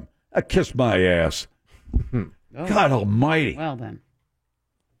for him. I kiss my ass. God almighty. Well, then.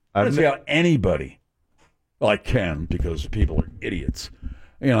 I don't see how anybody... Well, I can, because people are idiots.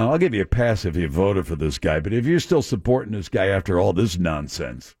 I'll give you a pass if you voted for this guy, but if you're still supporting this guy after all this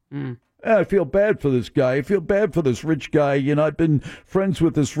nonsense, I feel bad for this guy. I feel bad for this rich guy. I've been friends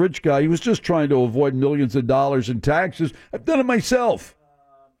with this rich guy. He was just trying to avoid millions of dollars in taxes. I've done it myself.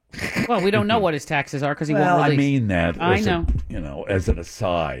 Well, we don't know what his taxes are because he won't release. I mean that. I know. As an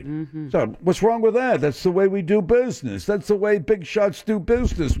aside. So what's wrong with that? That's the way we do business. That's the way big shots do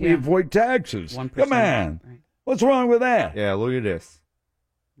business. We avoid taxes. 1%. Come on. Right. What's wrong with that? Yeah, look at this.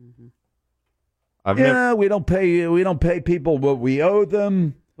 We don't pay people what we owe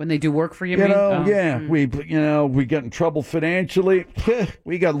them. When they do work for you, we get in trouble financially.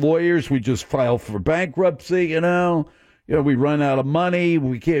 We got lawyers. We just file for bankruptcy. We run out of money.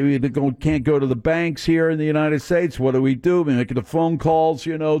 We can't go to the banks here in the United States. What do? We make the phone calls,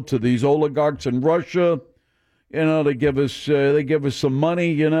 to these oligarchs in Russia. They give us some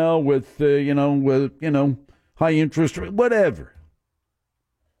money, with high interest rate, whatever.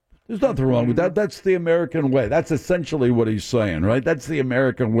 There's nothing wrong with that. That's the American way. That's essentially what he's saying, right? That's the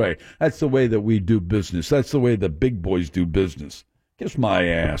American way. That's the way that we do business. That's the way the big boys do business. Kiss my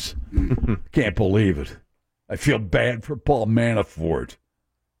ass. Can't believe it. I feel bad for Paul Manafort.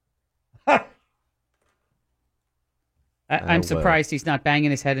 I'm surprised he's not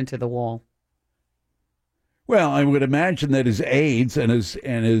banging his head into the wall. Well, I would imagine that his aides and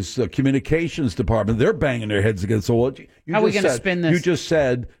his communications department, they're banging their heads against the wall. How are we going to spin this? You just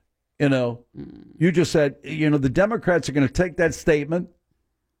said, the Democrats are going to take that statement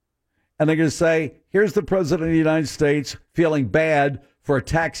and they're going to say, here's the president of the United States feeling bad for a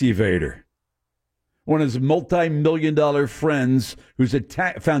tax evader. One of his multi-million-dollar friends who's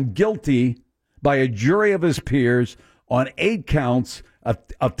found guilty by a jury of his peers on 8 counts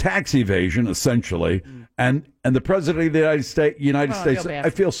of tax evasion, essentially, and the president of the United States,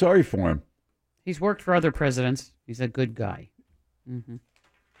 I feel sorry for him. He's worked for other presidents. He's a good guy. Mm-hmm.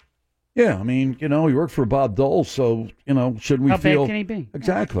 Yeah, I mean, he worked for Bob Dole, so, shouldn't we How feel... bad can he be?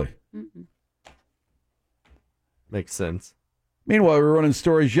 Exactly. Mm-mm. Makes sense. Meanwhile, we were running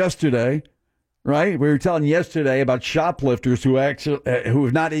stories yesterday, right? We were telling yesterday about shoplifters who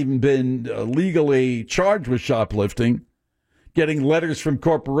have not even been legally charged with shoplifting, getting letters from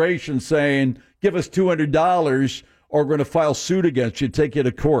corporations saying, give us $200 or we're going to file suit against you, take you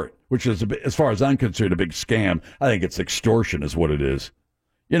to court, which is, as far as I'm concerned, a big scam. I think it's extortion is what it is.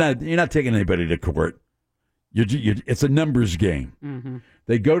 You're not taking anybody to court. It's a numbers game. Mm-hmm.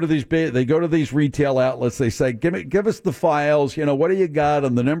 They go to these retail outlets. They say, give us the files. What do you got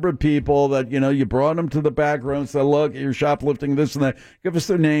on the number of people that you brought them to the back room? Say, look, you're shoplifting this and that. Give us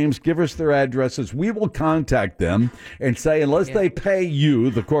their names. Give us their addresses. We will contact them and say, unless they pay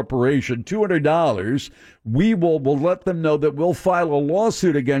you, the corporation, $200, we'll let them know that we'll file a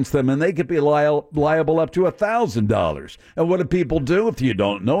lawsuit against them, and they could be liable up to $1,000. And what do people do if you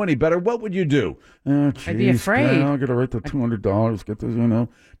don't know any better? What would you do? I'd be afraid. I'm going to write the $200. Get this,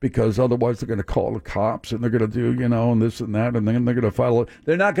 because otherwise they're going to call the cops and they're going to do, and this and that, and then they're going to file it.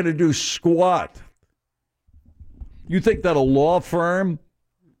 They're not going to do squat. You think that a law firm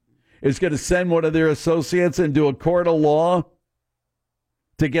is going to send one of their associates into a court of law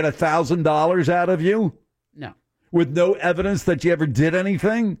to get $1,000 out of you? No. With no evidence that you ever did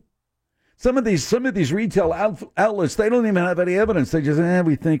anything? Some of these retail outlets, they don't even have any evidence. They just,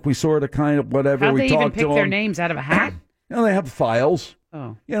 we think we sort of kind of whatever. How'd we they talked even to pick them. their names out of a hat? They have files.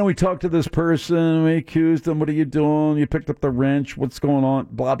 Oh. We talked to this person. We accused them. What are you doing? You picked up the wrench. What's going on?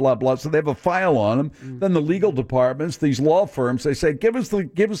 Blah, blah, blah. So they have a file on them. Then the legal departments, these law firms, they say, give us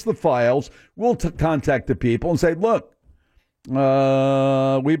the files. We'll contact the people and say, look,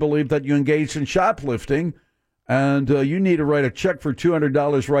 we believe that you engaged in shoplifting, and you need to write a check for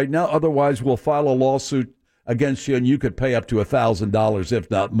 $200 right now. Otherwise, we'll file a lawsuit against you, and you could pay up to $1,000, if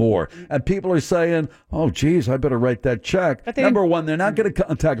not more. And people are saying, oh, geez, I better write that check. Number one, they're not going to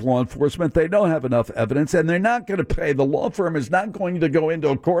contact law enforcement. They don't have enough evidence, and they're not going to pay. The law firm is not going to go into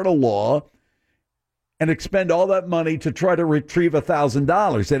a court of law and expend all that money to try to retrieve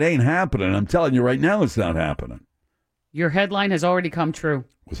 $1,000. It ain't happening. I'm telling you right now, it's not happening. Your headline has already come true.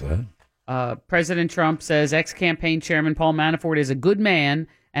 What's that? President Trump says ex-campaign chairman Paul Manafort is a good man,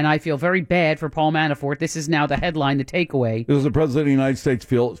 and I feel very bad for Paul Manafort. This is now the headline, the takeaway. Because the President of the United States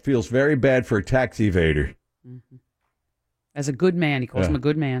feels very bad for a tax evader. As a good man. He calls him a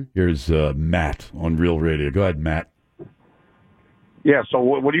good man. Here's Matt on Real Radio. Go ahead, Matt. Yeah. So,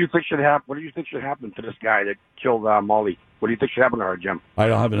 what do you think should happen? What do you think should happen to this guy that killed Molly? What do you think should happen to her, Jim? I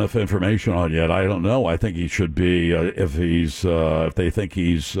don't have enough information on it yet. I don't know. I think he should be, if they think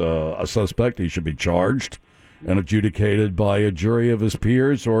he's a suspect, he should be charged and adjudicated by a jury of his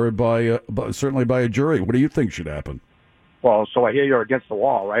peers, or certainly by a jury. What do you think should happen? Well, so I hear you're against the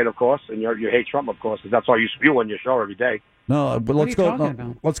wall, right? Of course, and you hate Trump, of course, because that's all you spew on your show every day. No, but let's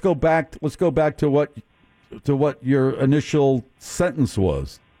go back to what your initial sentence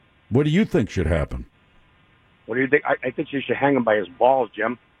was. What do you think should happen? What do you think? I think you should hang him by his balls,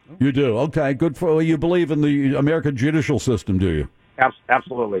 Jim. You do? Okay, good for you. Believe in the American judicial system, do you?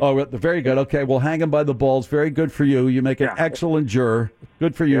 Absolutely. Oh, very good. Okay, well, hang him by the balls. Very good for you. You make an excellent juror.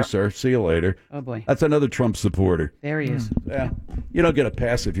 Good for you, sir. See you later. Oh, boy. That's another Trump supporter. There he is. Yeah. You don't get a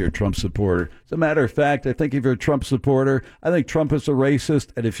pass if you're a Trump supporter. As a matter of fact, I think if you're a Trump supporter, I think Trump is a racist,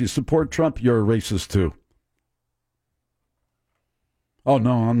 and if you support Trump, you're a racist too. Oh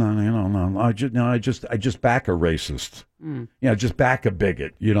no, I'm not. No. I just back a racist. Just back a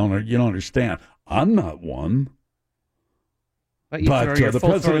bigot. You don't understand. I'm not one. But the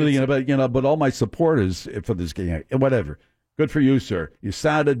president, but all my support is for this game. Whatever. Good for you, sir. You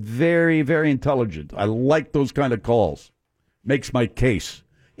sounded very, very intelligent. I like those kind of calls. Makes my case.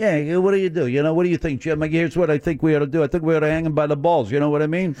 Yeah. What do you do? What do you think, Jim? Here's what I think we ought to do. I think we ought to hang him by the balls. You know what I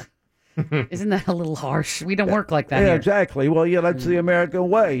mean? Isn't that a little harsh? We don't work like that Yeah, here. exactly. Well, that's the American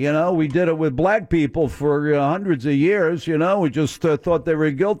way. We did it with black people for hundreds of years. We just thought they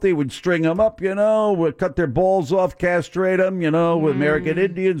were guilty. We'd string them up. We'd cut their balls off, castrate them. With American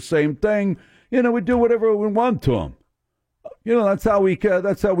Indians, same thing. We do whatever we want to them. That's how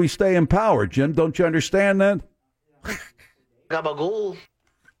we stay in power, Jim. Don't you understand that? Gabagool.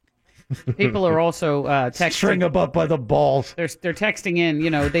 People are also texting. String them up by the balls. They're texting in.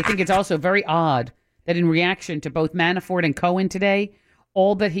 They think it's also very odd that in reaction to both Manafort and Cohen today,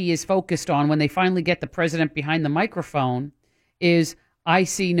 all that he is focused on when they finally get the president behind the microphone is, I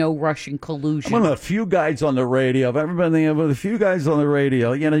see no Russian collusion. I'm one of the few guys on the radio. I've ever been with a few guys on the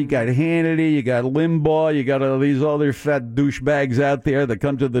radio. You got Hannity, you got Limbaugh, you got all these other fat douchebags out there that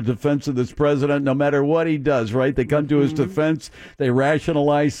come to the defense of this president no matter what he does, right? They come to his defense, they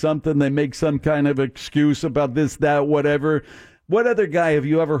rationalize something, they make some kind of excuse about this, that, whatever. What other guy have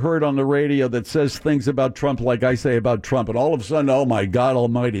you ever heard on the radio that says things about Trump like I say about Trump, and all of a sudden, oh my God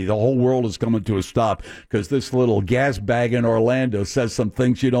almighty, the whole world is coming to a stop because this little gas bag in Orlando says some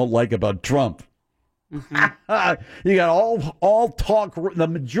things you don't like about Trump? You got all talk, the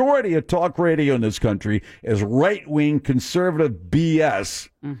majority of talk radio in this country is right-wing conservative BS,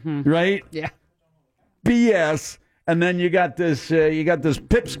 right? Yeah. BS. And then you got this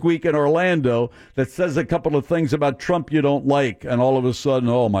pipsqueak in Orlando that says a couple of things about Trump you don't like, and all of a sudden,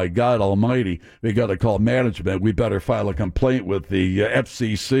 oh my God Almighty, we got to call management. We better file a complaint with the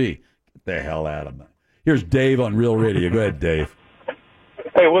FCC. Get the hell out of me. Here's Dave on Real Radio. Go ahead, Dave.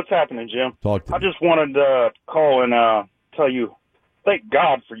 Hey, what's happening, Jim? Talk to me. I just wanted to call and tell you, thank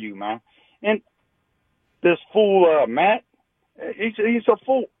God for you, man. And this fool Matt, he's a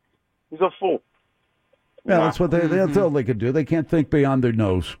fool. He's a fool. Yeah, that's what that's all they could do. They can't think beyond their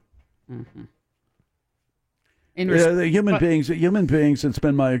nose. Human beings, it's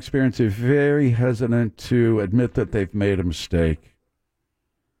been my experience, are very hesitant to admit that they've made a mistake.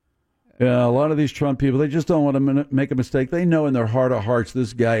 Yeah, a lot of these Trump people, they just don't want to make a mistake. They know in their heart of hearts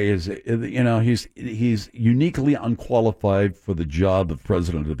this guy is, he's uniquely unqualified for the job of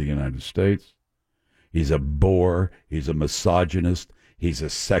President of the United States. He's a bore. He's a misogynist. He's a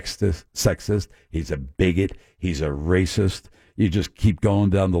sexist. He's a bigot. He's a racist. You just keep going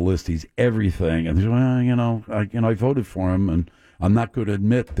down the list. He's everything. And I voted for him, and I'm not going to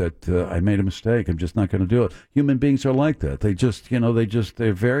admit that I made a mistake. I'm just not going to do it. Human beings are like that.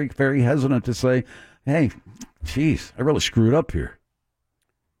 They're very, very hesitant to say, "Hey, geez, I really screwed up here."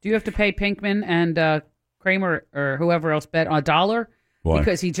 Do you have to pay Pinkman and Kramer or whoever else bet $1? Why?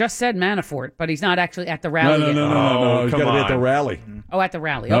 Because he just said Manafort, but he's not actually at the rally yet. No. He's got to be at the rally. Oh, at the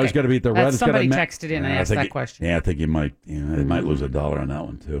rally. No, Okay. he's got to be at the rally. Somebody texted in and asked that question. Yeah, I think he might. They might lose $1 on that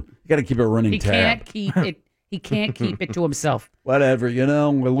one too. You got to keep a running tab. He can't keep it. He can't keep it to himself. Whatever,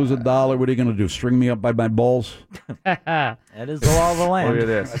 we'll lose $1. What are you going to do? String me up by my balls? That is the law of the land. Look at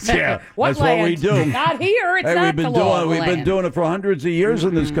this. Yeah, What that's land? what we do. Not here. It's Hey, not we've been the law of the we've been land. doing it for hundreds of years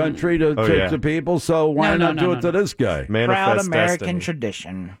in this country to people. So why No, not no, do no, it to this guy? Proud American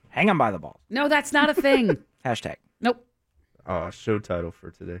tradition. Hang on by the balls. No, that's not a thing. Hashtag. Nope. Show title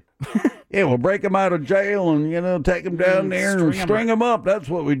for today. Yeah, we'll break him out of jail and take him down there and string him up. That's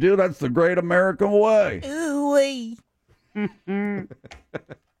what we do. That's the great American way. Ooh-wee. Oh,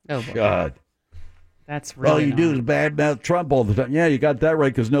 boy. God. That's really All you do not. is badmouth Trump all the time. Yeah, you got that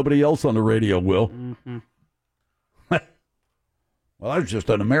right because nobody else on the radio will. Mm-hmm. Well, I was just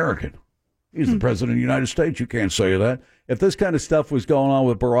an American. He's the president of the United States. You can't say that. If this kind of stuff was going on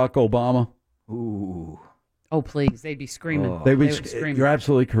with Barack Obama, ooh. Oh, please. They'd be screaming. They would scream. You're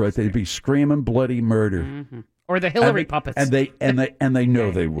absolutely correct. They'd be screaming bloody murder. Mhm. Or the Hillary puppets. And they know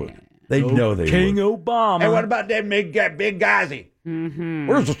they would. They know they King would. Obama. Hey, what about that big Gazi? Mm-hmm.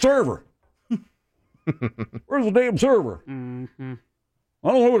 Where's the server? Where's the damn server? Mm-hmm. I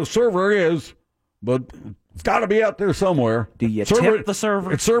don't know what a server is, but it's got to be out there somewhere. Do you tip the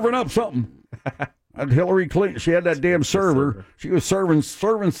server? It's serving up something. And Hillary Clinton, she had that damn server. She was serving,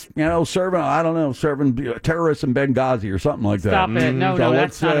 I don't know, serving terrorists in Benghazi or something like that. Stop it. No,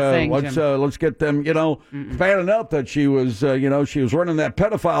 that's not a thing, Let's get them, it's bad enough that she was, she was running that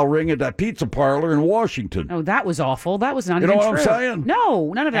pedophile ring at that pizza parlor in Washington. Oh, that was awful. That was not You even know what true. I'm saying?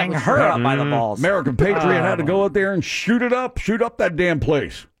 No, none of that Hang was her true. up by the balls. American Patriot had to go out there and shoot up that damn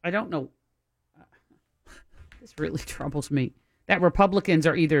place. I don't know. This really troubles me. That Republicans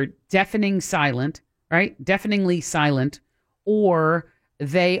are either deafeningly silent, or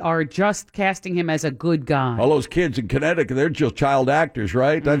they are just casting him as a good guy. All those kids in Connecticut, they're just child actors,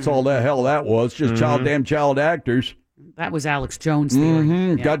 right? That's all the hell that was. Just child actors. That was Alex Jones' theory.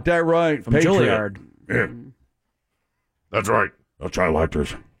 Mm-hmm. Yeah. Got that right. From Juilliard. Yeah. That's right. The child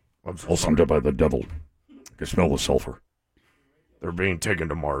actors. All summed up by the devil. I can smell the sulfur. They're being taken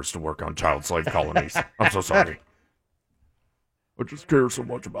to Mars to work on child slave colonies. I'm so sorry. I just care so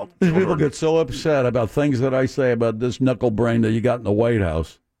much about the children. People get so upset about things that I say about this knuckle brain that you got in the White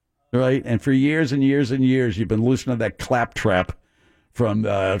House, right? And for years and years and years, you've been listening to that claptrap from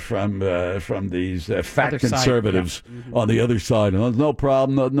these fat Other side, conservatives on the other side. And there's no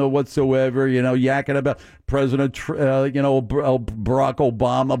problem, no whatsoever. Yakking about President, Barack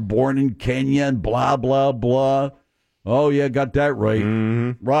Obama, born in Kenya, and blah blah blah. Oh yeah, got that right.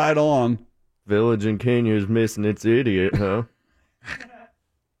 Mm-hmm. Right on. Village in Kenya is missing its idiot, huh?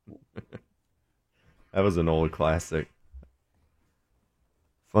 That was an old classic.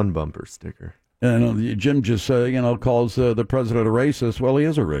 Fun bumper sticker. And Jim just, calls the president a racist. Well, he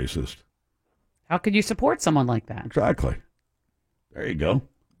is a racist. How could you support someone like that? Exactly. There you go.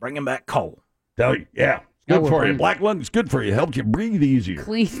 Bringing back coal. Yeah. Good for you. Black lung is good for you. Helps you breathe easier.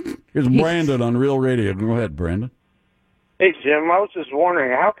 Clean. Here's Brandon on Real Radio. Go ahead, Brandon. Hey, Jim, I was just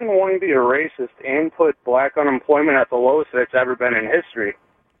wondering, how can one be a racist and put black unemployment at the lowest it's ever been in history?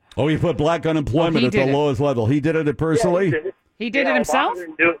 Oh, he put black unemployment at the lowest level. He did it personally? Yeah, he did it himself? Obama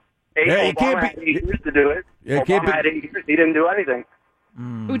didn't do it. Yeah, Obama had 8 years to do it. Obama had 8 years. He didn't do anything.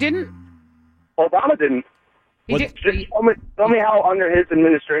 Who didn't? Obama didn't. Just tell me how under his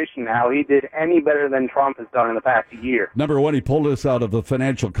administration now he did any better than Trump has done in the past year. Number one, he pulled us out of the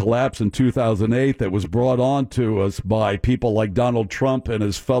financial collapse in 2008 that was brought on to us by people like Donald Trump and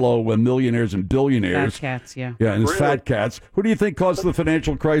his fellow millionaires and billionaires. Fat cats, yeah. Yeah, and his fat cats. Who do you think caused the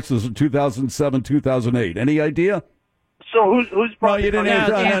financial crisis in 2007, 2008? Any idea? So who's No, you didn't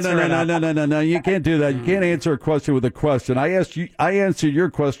answer. No. You can't do that. You can't answer a question with a question. I answered your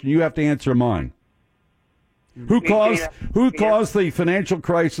question. You have to answer mine. Who caused the financial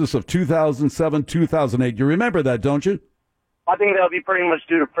crisis of 2007, 2008? You remember that, don't you? I think that would be pretty much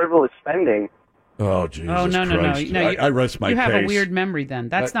due to frivolous spending. Oh, Jesus Oh, no. Christ. I rest my you case. have a weird memory then.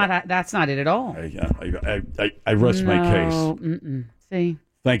 That's not it at all. I rest my case. Mm-mm. See?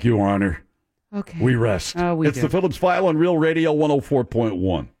 Thank you, Honor. Okay. We rest. Oh, It's do. the Phillips File on Real Radio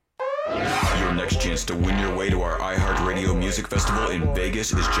 104.1. Your next chance to win your way to our iHeartRadio Music Festival in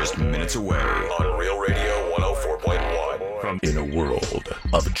Vegas is just minutes away on Real Radio 104.1. In a world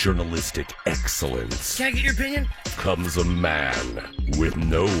of journalistic excellence Can I get your opinion? comes a man with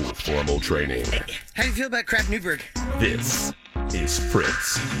no formal training. How do you feel about Kraft Newberg? This is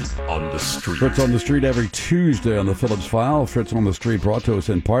Fritz on the Street. Fritz on the Street every Tuesday on the Phillips File. Fritz on the Street brought to us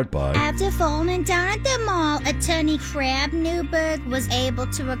in part by... After falling down at the mall, attorney Kraft Newberg was able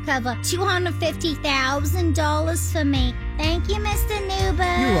to recover $250,000 for me. Thank you, Mr.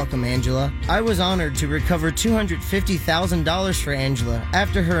 Newberg. You're welcome, Angela. I was honored to recover $250,000 for Angela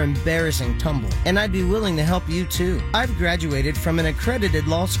after her embarrassing tumble, and I'd be willing to help you too. I've graduated from an accredited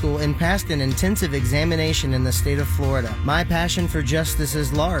law school and passed an intensive examination in the state of Florida. My passion for justice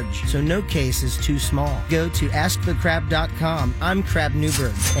is large, so no case is too small. Go to AskTheCrab.com. I'm Crab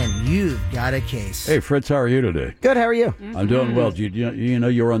Newberg, and you've got a case. Hey, Fritz, how are you today? Good, how are you? I'm doing well. Do you know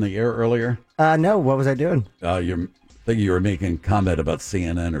you were on the air earlier? No, what was I doing? You're thinking you were making a comment about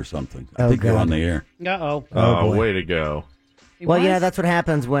CNN or something. I Oh, think you're God. on the air. Uh-oh. Oh, boy. way to go. Well, yeah, that's what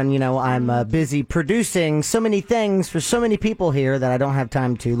happens when, I'm busy producing so many things for so many people here that I don't have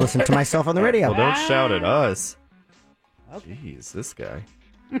time to listen to myself on the radio. Well, don't shout at us. Jeez, this guy.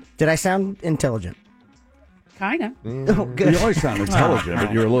 Did I sound intelligent? Kind of. Oh, good. You always sound intelligent,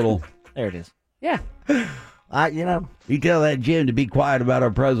 but you're a little... There it is. Yeah. You tell that Jim to be quiet about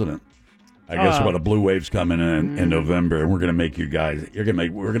our president. I guess what a blue wave's coming in November, and we're going to make you guys. We're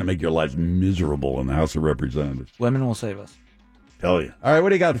going to make your lives miserable in the House of Representatives. Women will save us. Tell you. All right, what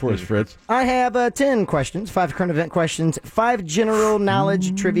do you got for us, Fritz? I have 10 questions, 5 current event questions, 5 general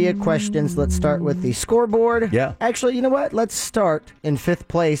knowledge trivia questions. Let's start with the scoreboard. Yeah. Actually, you know what? Let's start in 5th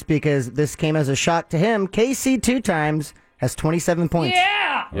place because this came as a shock to him. Casey 2 times has 27 points.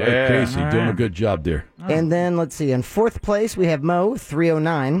 Yeah. All right, Casey, doing a good job there. And then, let's see, in 4th place, we have Mo,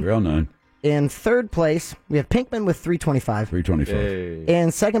 309. 309. In 3rd place, we have Pinkman with 325. 325. In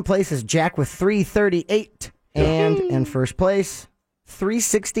 2nd place is Jack with 338. And in 1st place,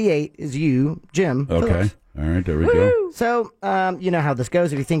 368 is you, Jim. Okay. Phillips. All right, there we go. So, you know how this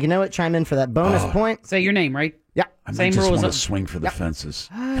goes. If you think you know it, chime in for that bonus point. Say your name, right? Yeah. I Same just rules. want to swing for the fences.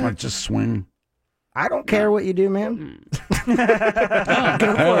 Can I just swing? I don't care what you do, man. All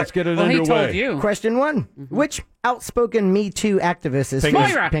right, let's get it Well, he underway. told you. Question 1. Which outspoken Me Too activist is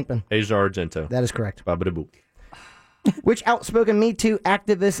Moira. Pinkman? Asia Argento. That is correct. Babadaboo. Which outspoken Me Too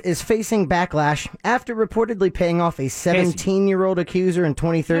activist is facing backlash after reportedly paying off a 17-year-old accuser in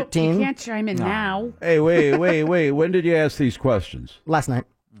 2013? You can't chime in now. Hey, wait. When did you ask these questions? Last night.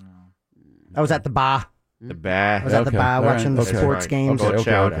 I was at the bar. The bad. I was at the bar watching the sports games.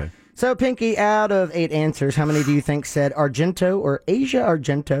 Okay. So, Pinky, out of 8 answers, how many do you think said Argento or Asia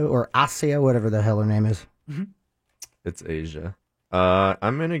Argento or Asia, whatever the hell her name is? It's Asia.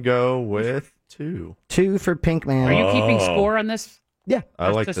 I'm going to go with 2. 2 for Pinkman. Are you keeping score on this? Yeah. I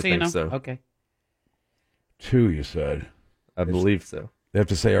like Just to so you think know? so. Okay. 2, you said. I believe so. They have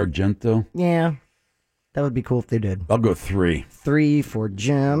to say Argento? Yeah. That would be cool if they did. I'll go 3. 3 for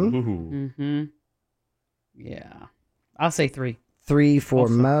Jim. Mm-hmm. Yeah. I'll say 3. 3 for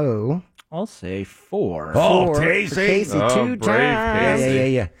Mo. I'll say 4. 4 Casey. for Casey. Oh, 2 brave times.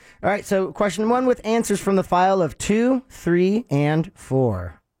 Casey. Yeah. All right, so question 1 with answers from the file of 2, 3, and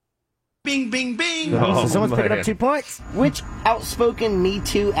 4. Bing, bing, bing. So someone's picking man. up 2 points. Which outspoken Me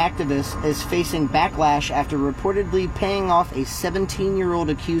Too activist is facing backlash after reportedly paying off a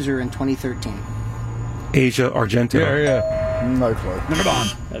 17-year-old accuser in 2013? Asia Argento. Yeah. No clue. Come on.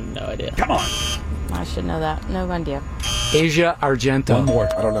 I have no idea. Come on. I should know that. No idea. Asia Argento. One more.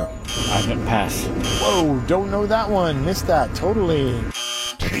 I don't know. I'm gonna pass. Whoa, don't know that one. Missed that totally.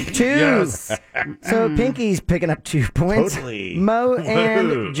 2. Yes. So Pinky's picking up 2 points. Totally. Mo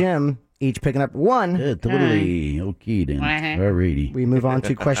and Jim each picking up 1. Yeah, totally. Okay, then. Alrighty. We move on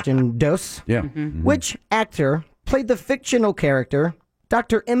to question dos. Yeah. Which actor played the fictional character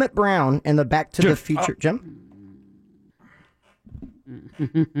Dr. Emmett Brown in the Back to the Future? Jim?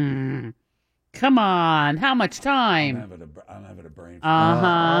 Come on. How much time? I'm having a brain.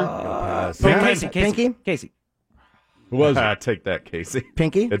 Uh-huh. Pinky? Who was it? Take that, Casey.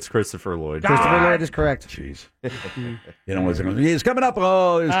 Pinky? It's Christopher Lloyd. Christopher Lloyd is correct. Jeez. You know what's going to He's coming up.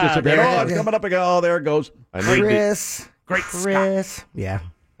 Oh, it's disappeared. there Oh, it it's is. coming up again. Oh, there it goes. Chris. Chris. Yeah.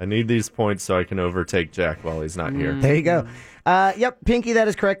 I need these points so I can overtake Jack while he's not here. There you go. Yep, Pinky, that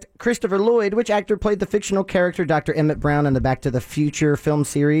is correct. Christopher Lloyd, which actor played the fictional character Dr. Emmett Brown in the Back to the Future film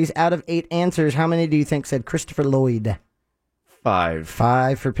series? Out of 8 answers, how many do you think said Christopher Lloyd? 5.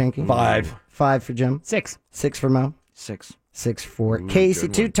 5 for Pinky. 5. 5 for Jim. 6. 6 for Mo. 6. 6 for Casey.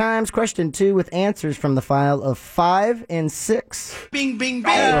 2 times. Question 2 with answers from the file of 5 and 6. Bing, bing,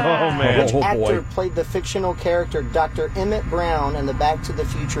 bing. Oh, man. Which actor played the fictional character Dr. Emmett Brown in the Back to the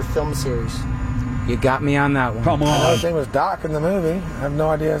Future film series? You got me on that one. Come I know on. his name was Doc in the movie. I have no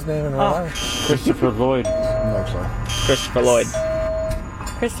idea his name in real life. Christopher Lloyd. No clue. Christopher Lloyd.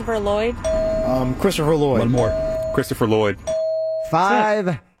 Christopher Lloyd? Christopher Lloyd. One more. Christopher Lloyd.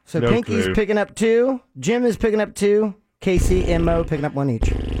 5. So No Pinky's clue. picking up 2. Jim is picking up 2. Casey and Mo picking up 1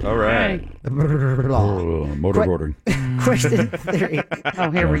 each. All right. Motorboarding. Question 3. Oh,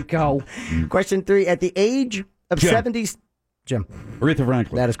 here we go. Question 3. At the age of Jim. 70... Jim. Aretha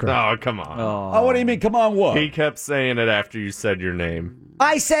Franklin. That is correct. Oh, come on. Oh, what do you mean? Come on, what? He kept saying it after you said your name.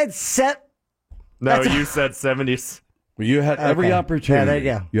 I said set. No, you said 70s. Well, you had every Okay. opportunity. Yeah, there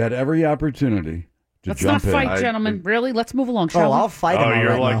you go. You had every opportunity to Let's jump not fight, in. gentlemen. Really? Let's move along, shall we? I'll fight him. Oh, you're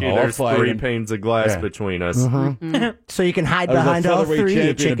right lucky now. there's I'll fight 3 him. panes of glass Yeah. between us. So you can hide I was a behind all featherweight three. You champion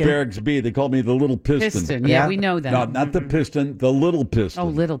at chicken. Barracks B. They called me the Little Piston. Piston. Yeah, we know that. No, not the piston, the Little Piston. Oh,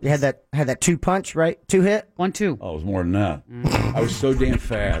 little. You had that 2 punch, right? 2 hit. 1-2. Oh, it was more than that. I was so damn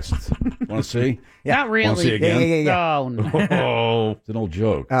fast. Want to see? Yeah. Not really. Want to see again? Yeah. Oh, no. Oh. It's an old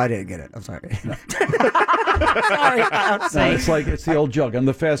joke. Oh, I didn't get it. I'm sorry. Sorry. No, it's the old joke. I'm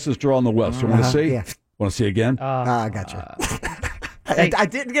the fastest draw in the West. You want to see? Yeah. Want to see again? I got you. I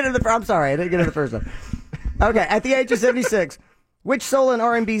didn't get it I'm sorry. I didn't get it the first time. Okay. At the age of 76, which soul and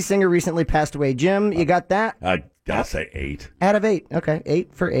R&B singer recently passed away? Jim, you got that? I gotta say 8. Out of 8. Okay.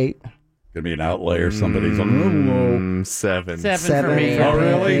 8 for 8. Could be an outlier. Somebody's on. 7. 7 for me. Oh,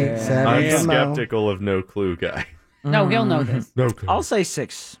 really? 7 I'm for Mo. skeptical of No Clue guy. No, he'll know this. No Clue. I'll say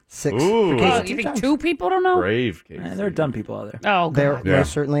 6. 6. Ooh. for Casey, Oh, you 2 think times. 2 people don't know? Brave Casey. There are dumb people out there. Oh, There, God. there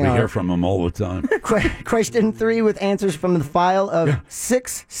certainly we are. hear from them all the time. Question 3 with answers from the file of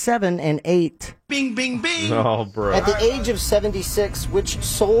 6, 7, and 8. Bing, bing, bing. Oh, bro. At the age of 76, which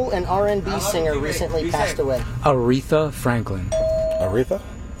soul and R&B singer recently passed away? Aretha Franklin. Aretha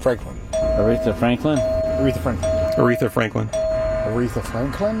Franklin. Aretha Franklin. Aretha Franklin. Aretha Franklin. Aretha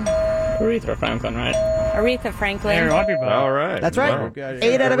Franklin. Aretha Franklin, right? Aretha Franklin. There, Audrey Bob. All right. That's right. Wow.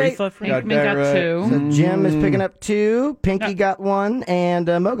 8 out of 8. Aretha Franklin. Pinkman got 2. So Jim is picking up 2, Pinky got 1, and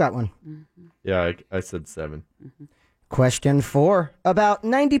Mo got 1. Yeah, I said 7. Question 4. About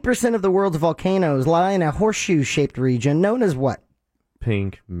 90% of the world's volcanoes lie in a horseshoe-shaped region known as what?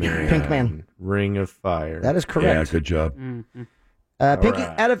 Pink Man. Pink Man. Ring of Fire. That is Yeah, correct. good job. Pinky,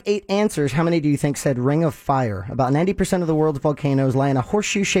 right. out of 8 answers, how many do you think said Ring of Fire? About 90% of the world's volcanoes lie in a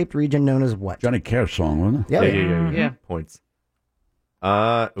horseshoe-shaped region known as what? Johnny Cash song, wasn't it? Yeah. Yeah. Points.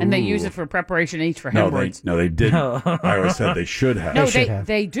 And they ooh. use it for preparation H for No, hemorrhoids. they didn't. I always said they should have. No, should have.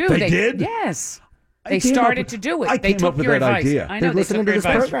 they do. They did? Yes. I They came up started with- to do it. I They came took up with your that advice. idea. I know They're they listening took to your this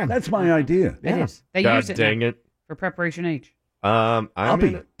advice. program. That's my idea. It is. They God use it dang now it. for preparation H. I'm I'll be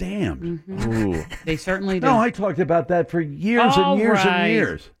gonna- damned. Ooh. They certainly do. No, I talked about that for years All and years right. and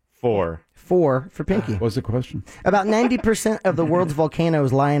years. 4. 4 for Pinky. What's the question? About 90% of the world's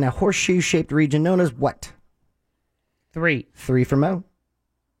volcanoes lie in a horseshoe-shaped region known as what? 3. 3 for Mo.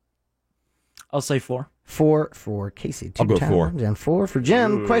 I'll say 4. 4 for Casey. I'll go 2 4. times, and 4 for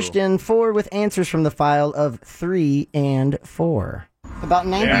Jim. Ooh. Question 4 with answers from the file of 3 and 4. About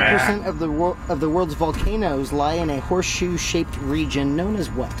 90% of the world's volcanoes lie in a horseshoe-shaped region known as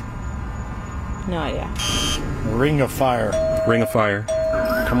what? No idea. Ring of Fire. Ring of Fire.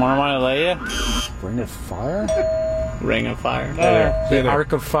 Come on, want to lay you? Ring of Fire? Ring of Fire. The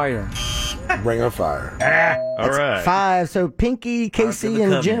Arc of Fire. Ring of Fire. All right. 5. So Pinky, Casey,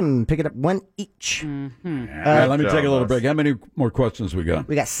 and Jim pick it up 1 each. All right, let me take a little break. How many more questions we got?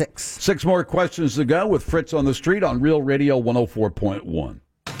 We got 6. 6 more questions to go with Fritz on the Street on Real Radio 104.1.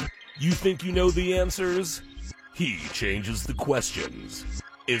 You think you know the answers? He changes the questions.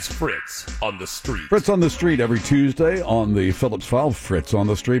 Is Fritz on the Street. Fritz on the Street every Tuesday on the Phillips File. Fritz on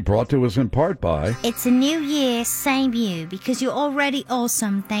the Street brought to us in part by... It's a new year, same you, because you're already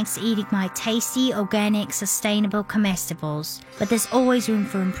awesome thanks to eating my tasty, organic, sustainable comestibles. But there's always room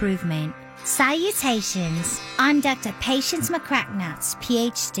for improvement. Salutations! I'm Dr. Patience McCracknuts,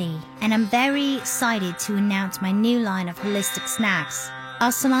 PhD, and I'm very excited to announce my new line of holistic snacks. Our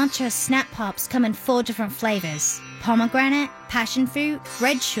cilantro snap pops come in 4 different flavors: pomegranate, passion fruit,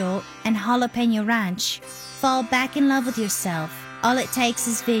 red short, and jalapeno ranch. Fall back in love with yourself. All it takes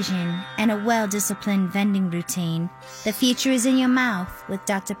is vision and a well-disciplined vending routine. The future is in your mouth with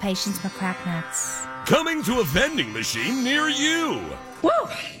Dr. Patience McCracknuts. Coming to a vending machine near you. Woo!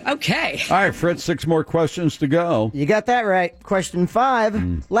 Okay. All right, Fritz, 6 more questions to go. You got that right. Question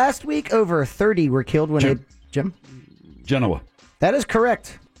 5. Last week, over 30 were killed when Jim? Genoa. That is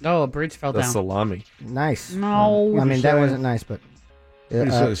correct. Oh, a bridge fell The down. salami. Nice. No. I mean, that wasn't nice, but... You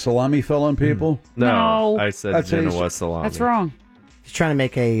said salami fell on people? No, No. I said That's Genoa salami. That's wrong. He's trying to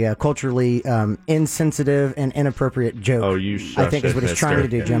make a culturally insensitive and inappropriate joke. Oh, you shush I think is it, what he's trying to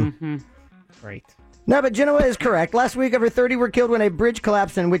do, mister. Jim. Great. No, but Genoa is correct. Last week, over 30 were killed when a bridge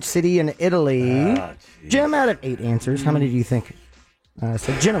collapsed in which city in Italy? Jim, out of 8 answers, how many do you think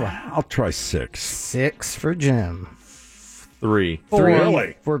said Genoa? I'll try 6. 6 for Jim. 3. 3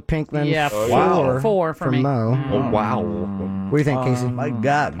 Really? for Pinkman. Yeah, 4, 4 for me. Mo. Oh, wow. What do you think, Casey? My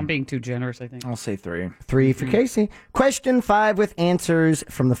God. I'm being too generous, I think. I'll say 3. 3 for Casey. Question 5 with answers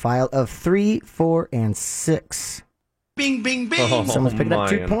from the file of 3, 4, and 6. Bing, bing, bing. Someone's picking up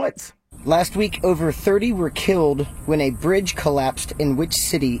 2 man. points. Last week, over 30 were killed when a bridge collapsed in which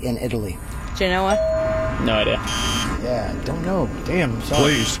city in Italy? Genoa. No idea. Yeah, don't know. Damn, sorry.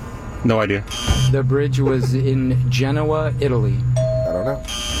 Please. No idea. The bridge was in Genoa, Italy. I don't know.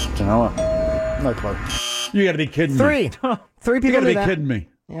 Genoa. No clue. You got to be kidding me. 3 You people got to knew be that. kidding me.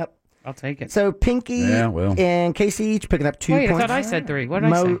 Yep. I'll take it. So Pinky Yeah, well. and Casey each picking up 2 Wait, points. I thought I said 3. What did I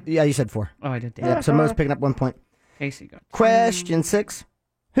Mo, say? yeah, you said 4. Oh, I did. Yep, so Mo's picking up 1 point. Casey got. Question 6.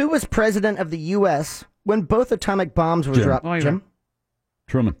 Who was president of the U.S. when both atomic bombs were Jim. dropped? Moira. Jim?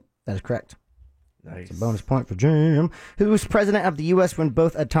 Truman. That is correct. Nice. It's a bonus point for Jim. Who was president of the U.S. when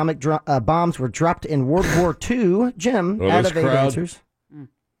both atomic bombs were dropped in World War II? Jim, Oh, out this of 8 crowd. answers. What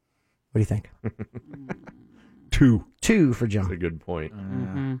do you think? 2. 2 for Jim. That's a good point.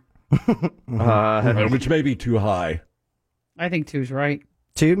 Which may be too high. I think 2's right.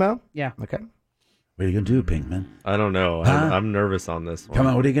 2, Mo? Yeah. Okay. What are you going to do, Pinkman? I don't know. Huh? I'm nervous on this one. Come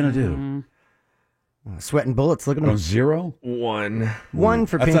on, what are you going to do? Sweating bullets. Look at On him. 0? 1. 1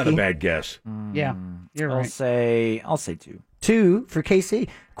 for That's Pinky. not a bad guess. Yeah, you're I'll right. say 2. 2 for Casey.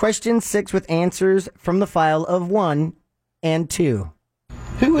 Question 6 with answers from the file of 1 and 2.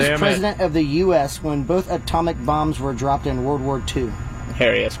 Who was Damn it. president of the U.S. when both atomic bombs were dropped in World War II?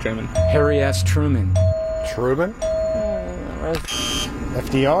 Harry S. Truman. Harry S. Truman. Truman?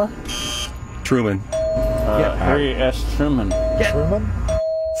 FDR? Truman. Harry S. Truman. Truman?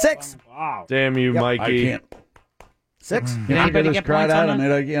 6. Damn you, Yep. I Mikey. can't. 6. Did anybody this get crowd points out. on I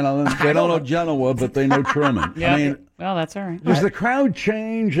that? mean, they don't know Genoa, but they know Truman. Yeah. I mean, Well, that's all right. does the crowd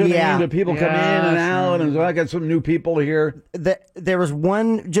change? I Yeah. mean, do people come in and out? And so I got some new people here. There was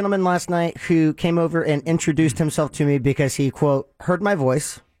one gentleman last night who came over and introduced himself to me because he, quote, heard my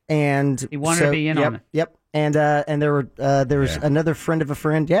voice. And He wanted to be in yep, on it. Yep. And there was another friend of a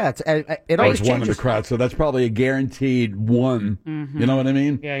friend. Yeah, it I always was one in the changes. crowd, so that's probably a guaranteed 1. You know what I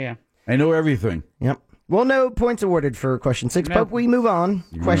mean? Yeah, yeah. I know everything. Yep. Well, no points awarded for question 6, No. but we move on.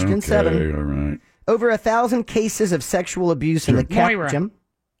 Question Okay, 7. all right. Over 1,000 cases of sexual abuse in the Moira. Jim?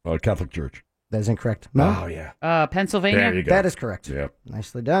 Catholic Church. That is incorrect. Mo? Oh, yeah. Pennsylvania. There you go. That is correct. Yep.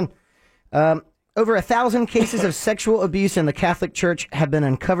 Nicely done. Over 1,000 cases of sexual abuse in the Catholic Church have been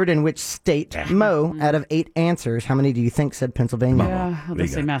uncovered in which state? Mo, out of 8 answers, how many do you think said Pennsylvania? Yeah,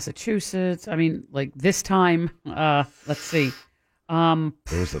 let's say Massachusetts. I mean, like this time, let's see.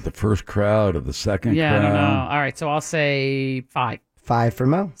 Was it the first crowd or the second Yeah, crowd? I don't know. All right, so I'll say 5. 5 for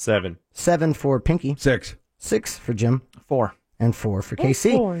Mo. 7. 7 for Pinky. 6. 6 for Jim. 4. And 4 for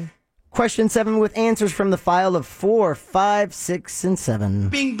KC. Question 7 with answers from the file of 4, 5, 6, and 7.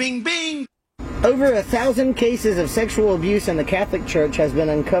 Bing, bing, bing. Over 1,000 cases of sexual abuse in the Catholic Church has been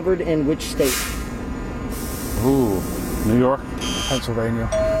uncovered in which state? Ooh, New York. Pennsylvania.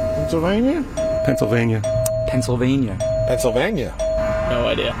 Pennsylvania? Pennsylvania. Pennsylvania. Pennsylvania. No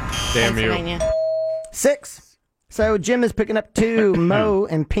idea. Damn you. Pennsylvania. 6. So Jim is picking up 2, Mo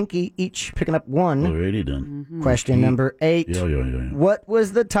and Pinky each picking up 1. Already done. Question number 8. Yeah. What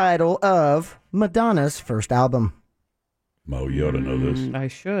was the title of Madonna's first album? Mo, you ought to know this. I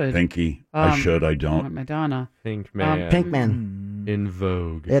should. Pinky. I should. I don't. Madonna. Pink Man. Pink Man. In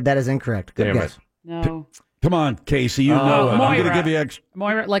Vogue. Yeah, that is incorrect. Good Damn guess. it. No. Come on, Casey. You know it. I'm Moira. going to give you extra.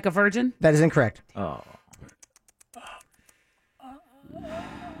 Moira, like a virgin? That is incorrect. Oh.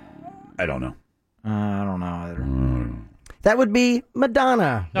 I don't know. I don't know either. That would be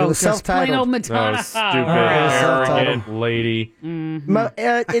Madonna. It was just plain self-titled. old Madonna. Oh, stupid, self-titled. arrogant lady.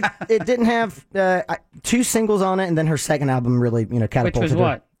 It didn't have 2 singles on it, and then her second album really, catapulted Which was her.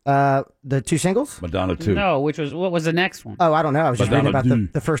 what? The 2 singles? Madonna 2. No, what was the next one? Oh, I don't know. I was just reading about Madonna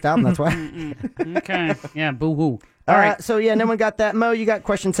the first album. That's why. Okay. Yeah, boo-hoo. All right. So, no one got that. Mo, you got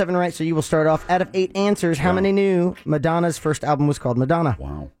question 7 right, so you will start off. Out of 8 answers, how many knew Madonna's first album was called Madonna?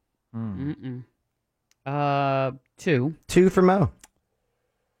 Wow. 2. 2 for Mo.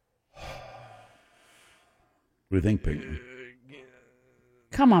 What do you think, Pinky?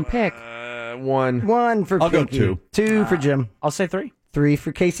 Come on, pick. 1. 1 for I'll go Pinky. 2. 2 for Jim. I'll say 3. 3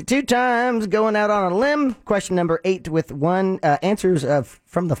 for Casey. 2 times going out on a limb. Question number 8 with 1 answers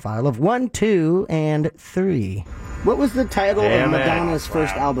from the file of 1, 2, and 3. What was the title of Madonna's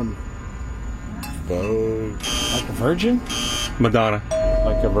first album? Vogue. Like a virgin? Madonna.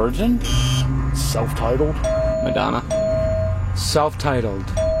 Like a virgin? Self-titled? Madonna. Self-titled.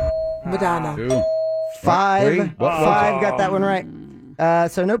 Madonna. 2. 5. Three? What? 5 got that one right.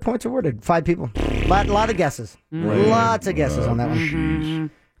 So no points awarded. 5 people. Lot of guesses. Lots of guesses on that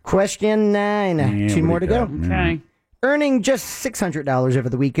one. Question 9. Yeah, 2 more to go. Okay. Earning just $600 over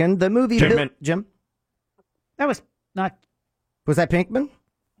the weekend, the movie... Jim? That was not... Was that Pinkman?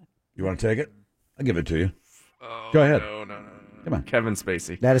 You want to take it? I'll give it to you. Go ahead. No. Come on. Kevin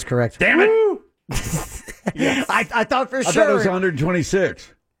Spacey. That is correct. Damn it! I thought for I sure. thought it was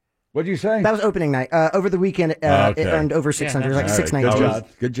 126. What'd you say? That was opening night. Over the weekend, it earned over 600, like All right, 619.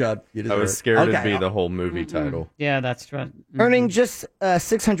 Good job. You I deserve was it. scared it'd Okay. be the whole movie title. Yeah, that's right. Earning just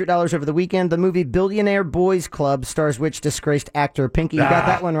 $600 over the weekend, the movie Billionaire Boys Club stars which disgraced actor? Pinky, you got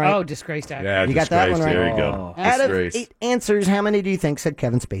that one right. Oh, disgraced actor. Yeah, You got that one right. There you go. Out of Disgrace. 8 answers, how many do you think said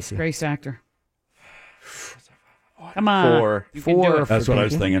Kevin Spacey? Disgraced actor. Come on. 4. You can do Four it. That's for what I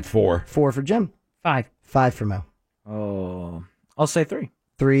was Pinky. thinking. 4. 4 for Jim. 5. 5 for Mo. Oh, I'll say 3.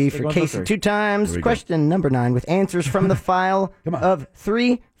 3 Big for one for Casey. 3. 2 times. Here we go. Question number 9 with answers from the file of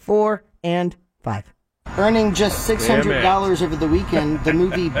 3, 4, and 5. Earning just $600 over the weekend, the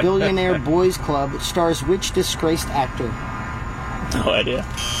movie Billionaire Boys Club stars which disgraced actor? No idea.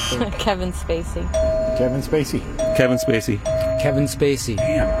 Kevin Spacey. Kevin Spacey. Kevin Spacey. Kevin Spacey.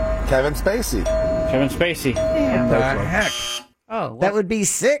 Kevin Spacey. Kevin Spacey. What the heck? Oh, That would be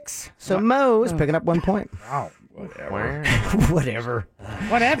 6. So Mo is picking up 1 point. Whatever. Whatever.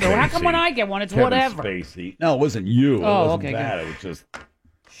 whatever. How come when I get one, it's whatever? Kevin Spacey. No, it wasn't you. Oh, it wasn't okay, that. good. It was just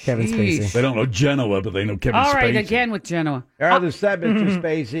Kevin Spacey. they don't know Genoa, but they know Kevin All right, Spacey. again with Genoa. There's that Mr.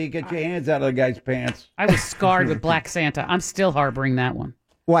 Spacey. Get your hands out of the guy's pants. I was scarred with Black Santa. I'm still harboring that one.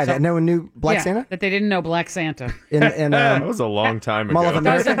 Why? That no one knew Black Yeah, Santa? That they didn't know Black Santa. That was a long time ago. Mall of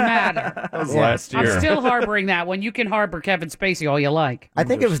America? Doesn't matter. That was last year. I'm still harboring that one. You can harbor Kevin Spacey all you like. I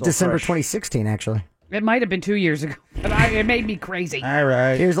think it was still December fresh. 2016, actually. It might have been 2 years ago, but it made me crazy. All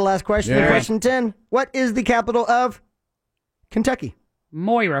right. Here's the last question. Yeah. Question 10. What is the capital of Kentucky?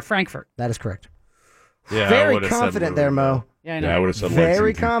 Moira, Frankfurt. That is correct. Yeah, I Very would've said confident there, Mo. Yeah, I know. Yeah, I would have said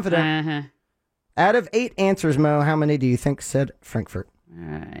Very Lexington. confident. Uh-huh. Out of 8 answers, Mo, how many do you think said Frankfurt?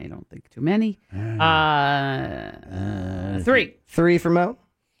 I don't think too many. 3. 3 for Mo.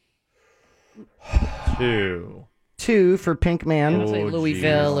 2. 2 for Pink I'll Man. say Oh,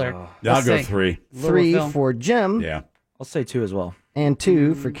 Louisville geez. or I'll let's go say 3. 3 Louisville. for Jim. Yeah. I'll say 2 as well. And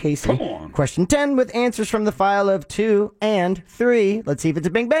 2 for Casey. Come on. Question 10 with answers from the file of 2 and 3. Let's see if it's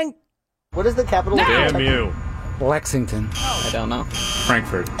a bing bang. What is the capital of Damn Kentucky? you. Lexington. I don't know.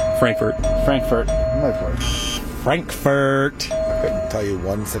 Frankfurt. Frankfurt. Frankfurt. Frankfurt. I couldn't tell you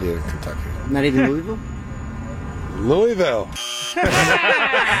one city in Kentucky. Not even Louisville? Louisville.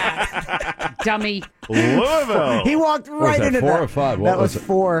 dummy. Louisville. He walked right that, into 4 that. or 5? What That was was it?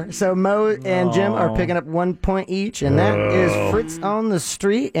 4. So Mo and Jim are picking up 1 point each, and that is Oh. Fritz on the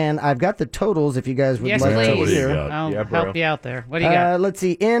street. And I've got the totals if you guys would Yes, like What do to please. you hear. got? I'll Yeah, bro. help you out there. What do you got? Let's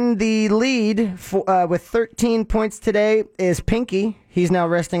see. In the lead with 13 points today is Pinky. He's now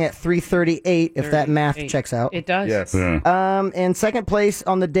resting at 338, if that math 38. checks out. It does. Yes. Yeah. In second place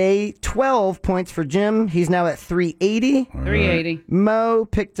on the day, 12 points for Jim. He's now at 380. 380. Mo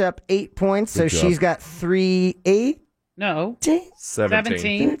picked up 8 points, so Good job. she's got 380. No.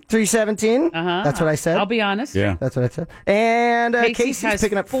 17. 317. Uh-huh. That's what I said. I'll be honest. Yeah. That's what I said. And Casey Casey's has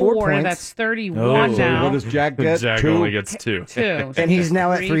picking up 4 points. That's 31 So now. what does Jack get? Jack 2? only gets 2. 2. And he's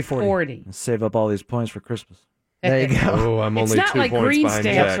now at 340. Save up all these points for Christmas. There you go. Oh, I'm It's only not 2 like points green behind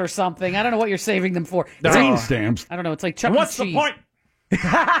stamps Jack. or something. I don't know what you're saving them for. It's Green like, stamps. I don't know. It's like Chuck E. What's Cheese. the point?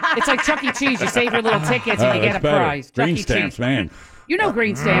 It's like Chuck E. Cheese. You save your little tickets and you get that's a better. prize. Chuck Green E. stamps, Cheese. man. You know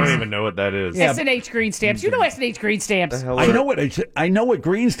green I stamps. don't even know what that is. S&H green stamps. You know S&H green stamps. I know what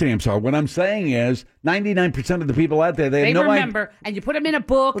green stamps are. What I'm saying is 99% of the people out there, they They have no remember, and you put them in a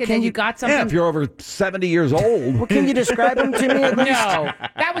book, and then you got something. Yeah, if you're over 70 years old. Well, can you describe them to me at least? No,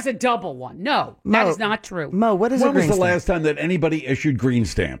 that was a double one. No, that is not true. Mo, what is a When was green the stamp? last time that anybody issued green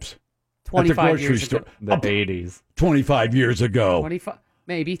stamps? 25 at the grocery years store. ago. The 80s. 25 years ago. 25,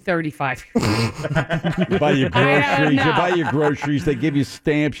 maybe 35. You buy your I don't groceries. You know. buy your groceries. They give you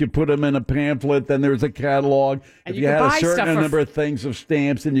stamps. You put them in a pamphlet. Then there's a catalog. And if you you can had a buy certain stuff for- number of things of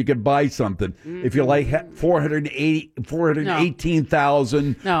stamps, then you could buy something. If you like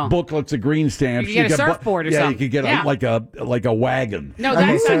 418,000 No. booklets of green stamps, You could get a could bu- surfboard or yeah, something. you could get Yeah. like a wagon. No, Okay,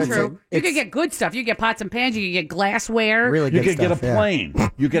 that's so not it's true. a- You it's- could get good stuff. You could get pots and pans. You could get glassware. Really You good could get a stuff, yeah. plane.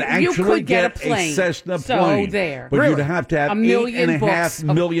 You could actually could get a plane. Cessna So plane. there. But Really? you'd have to have A million 8.5 books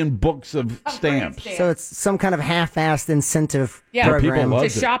million books of stamps. stamps. So it's some kind of half-assed incentive Yeah. But people program. love To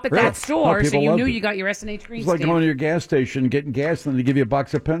it. shop at Really? that store, Oh, so people you loved knew it. you got your S&H green It's like stamp. going to your gas station, getting gas, and they give you a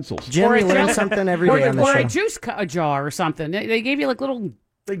box of pencils. Jim, Or you a learn jar- something every or, day on the or show. a juice a jar or something. They gave you like little.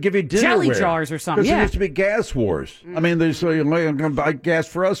 They give you dinnerware. Jelly jars or something, Because yeah. there used to be gas wars. I mean, they say, "Well, I'm going to buy gas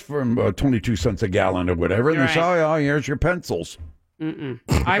for us for 22 cents a gallon or whatever. And they say, oh, here's your pencils.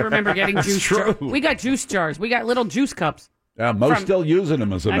 I remember getting That's juice jars. true. We got juice jars. We got little juice cups. Yeah, most From- still using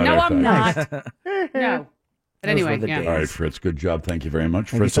them, as a matter No, of I'm fact. not. No. But anyway, yeah. All right, Fritz, good job. Thank you very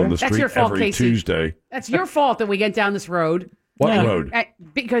much. Thank Fritz you, on the sir. street That's your fault, every Casey. Tuesday. That's your fault that we get down this road. What road?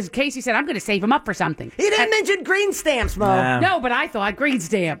 Because Casey said, I'm going to save him up for something. He didn't mention green stamps, Mo. No, but I thought green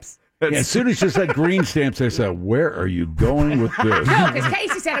stamps. Yeah, as soon as you said green stamps, I said, where are you going with this? No, because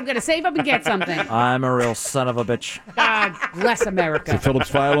Casey said, I'm going to save up and get something. I'm a real son of a bitch. God bless America. The Phillips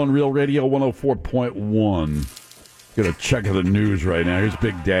File on Real Radio 104.1. Get a check of the news right now. Here's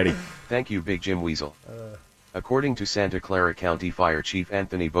Big Daddy. Thank you, Big Jim Weasel. According to Santa Clara County Fire Chief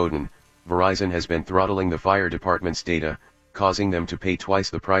Anthony Bowden, Verizon has been throttling the fire department's data, causing them to pay twice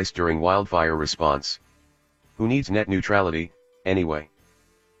the price during wildfire response. Who needs net neutrality, anyway?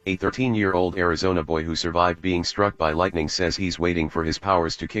 A 13-year-old Arizona boy who survived being struck by lightning says he's waiting for his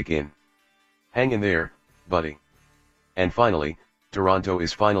powers to kick in. Hang in there, buddy. And finally, Toronto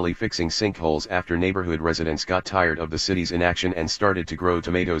is finally fixing sinkholes after neighborhood residents got tired of the city's inaction and started to grow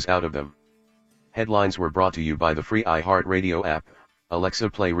tomatoes out of them. Headlines were brought to you by the free iHeartRadio app. Alexa,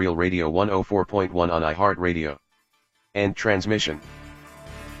 play Real Radio 104.1 on iHeartRadio. End transmission.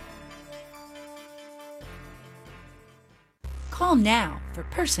 Call now for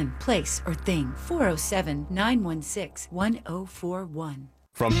person, place, or thing. 407-916-1041.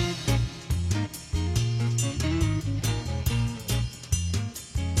 From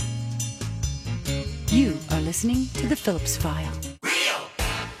You are listening to The Phillips File. Real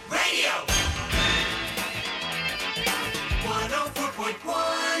Radio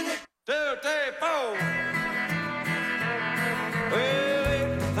 104.1.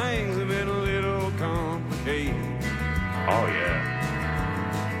 Well, things have been a little complicated. Oh,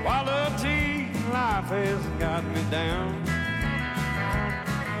 yeah. While the teen life has got me down.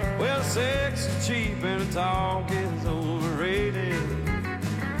 Well, sex is cheap and the talk is overrated.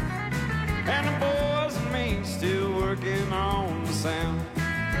 And the boys and me still working on the sound.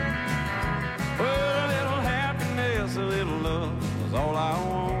 But a little happiness, a little love was all I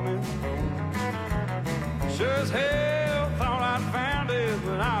wanted. Sure as hell thought I'd found it,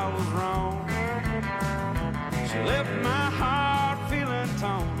 but I was wrong. She left my heart feeling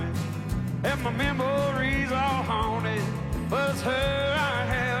taunted, and my memories all haunted. But it's her I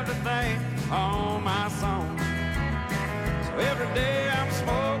have to thank all my songs. So every day I'm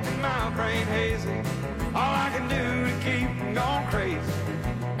smoking my brain hazy, all I can do to keep from going crazy.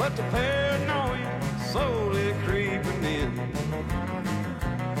 But the paranoia slowly creeping in.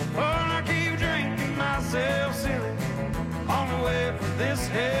 Oh, I keep drinking myself silly on the way for this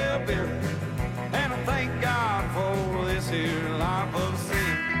hellbilly. And I thank God for this here life of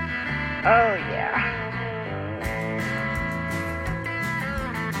sin. Oh, yeah.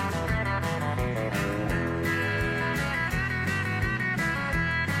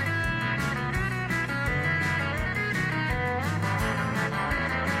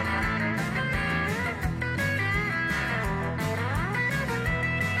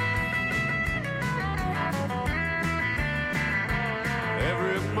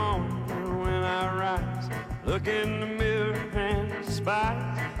 Every morning when I rise, look in the mirror and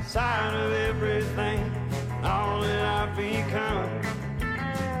despise the sight of everything, all that I've become.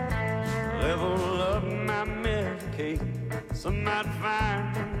 Level up my Medicaid, some might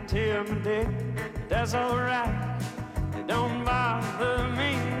find intimidating. That's alright, it don't bother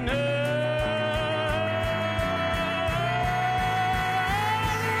me none.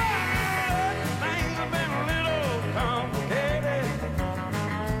 Things have been a little complicated,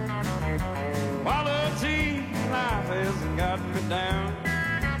 while the teen life hasn't got me down.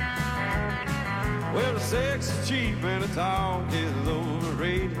 Well, the sex is cheap and the talk is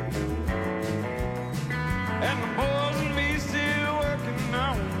overrated. And the boys and me still working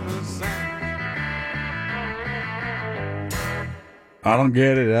on the sound. I don't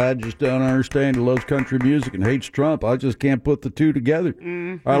get it. I just don't understand. He loves country music and hates Trump. I just can't put the two together.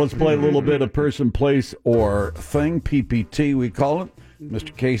 All right, let's play a little bit of person, place, or thing. PPT, we call it.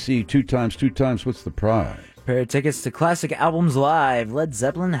 Mr. Casey, two times. What's the prize? Pair of tickets to Classic Albums Live, Led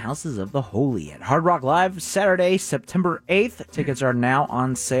Zeppelin, Houses of the Holy at Hard Rock Live, Saturday, September 8th. Tickets are now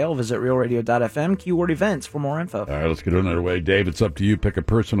on sale. Visit realradio.fm, keyword events for more info. All right, let's get another way. Dave, it's up to you. Pick a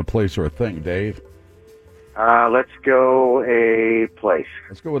person, a place, or a thing. Dave? Let's go a place.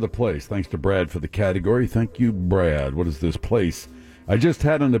 Let's go with a place. Thanks to Brad for the category. Thank you, Brad. What is this place? I just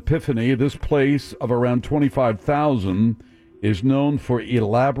had an epiphany. This place of around 25,000 is known for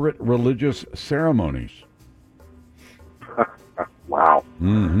elaborate religious ceremonies. Wow.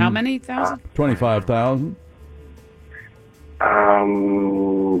 Mm-hmm. How many thousand? 25,000.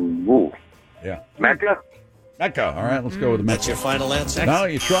 Ooh. Yeah. Mecca? Mecca. All right, let's go with Mecca. That's your final answer? No,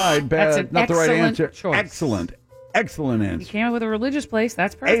 you tried. That's an Not the right excellent answer. choice. Excellent answer. You came up with a religious place.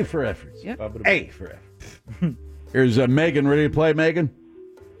 That's perfect. A for effort. Yep. A for effort. Here's Megan. Ready to play, Megan?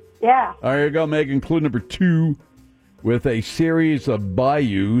 Yeah. All right, here you go, Megan. Clue number 2. With a series of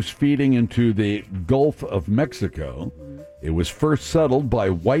bayous feeding into the Gulf of Mexico, it was first settled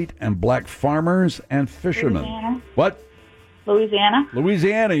by white and black farmers and fishermen. Louisiana. What? Louisiana.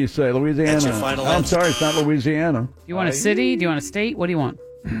 Louisiana, you say. Louisiana. That's your final I'm answer. sorry, it's not Louisiana. Do you want a city? Do you want a state? What do you want?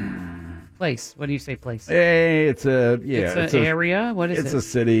 Place. What do you say, place? Hey, it's a It's an area? What is it's it? a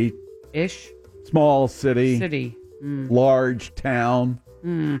city. Ish? Small city. City. Large town.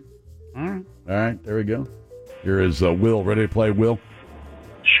 All right. All right, there we go. Here is Will. Ready to play, Will?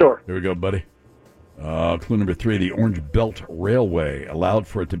 Sure. Here we go, buddy. Clue number 3. The Orange Belt Railway allowed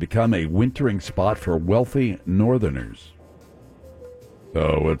for it to become a wintering spot for wealthy northerners.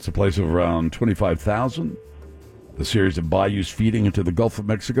 So it's a place of around 25,000. The series of bayous feeding into the Gulf of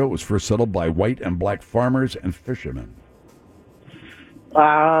Mexico was first settled by white and black farmers and fishermen.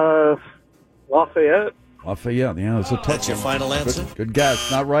 Lafayette. Lafayette, yeah, it's a tough That's your one. final answer? Good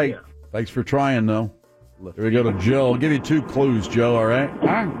guess. Not right. Thanks for trying, though. Here we go to Joe. I'll give you 2 clues, Joe, all right? All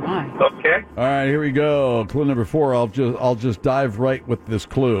right. Okay. All right, here we go. Clue number 4. I'll just dive right with this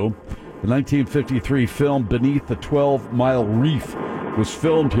clue. The 1953 film Beneath the 12-Mile Reef was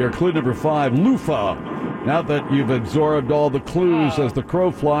filmed here. Clue number 5, Lufa. Now that you've absorbed all the clues as the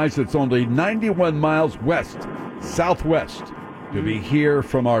crow flies, it's only 91 miles southwest, to be here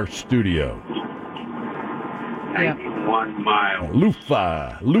from our studio. 91 miles.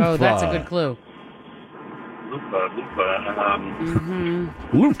 Lufa. Oh, that's a good clue. Lufa.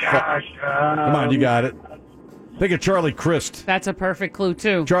 Lufa. Gosh. Come on, you got it. Think of Charlie Crist. That's a perfect clue,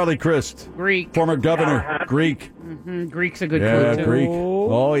 too. Charlie Crist. Greek. Former governor. Greek. Greek's a good Yeah, clue, too. Greek.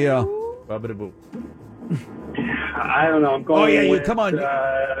 Oh, yeah. I don't know. I'm going. Oh, yeah, with, come on.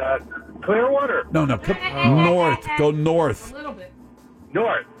 Clearwater. No, come north. Go north. A little bit.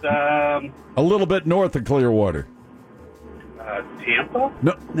 North. A little bit north of Clearwater. Tampa.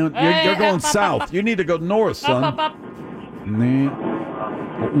 No, you're going south. You need to go north, son. Up.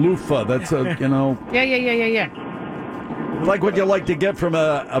 Loofah. That's a Yeah. like what you like to get from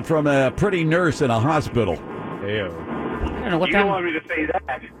a pretty nurse in a hospital. I don't know what You that don't want me to say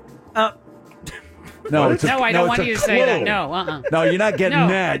that. No, I it's don't want a you to say that. clue. No, No, you're not getting No.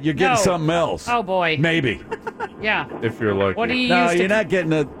 that. You're getting No. something else. Oh, boy. Maybe. Yeah. If you're lucky. What do you No, use to... you're not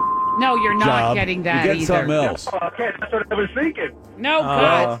getting a No, you're not job. getting that You're getting either. something else. Okay, that's what I was thinking. No,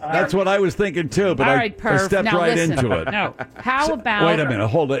 good. That's what I was thinking too, but All I right, Perf. stepped Now right listen. into it. No. How about... Wait a minute,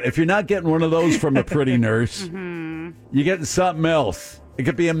 hold it. If you're not getting one of those from a pretty nurse, Mm-hmm. you're getting something else. It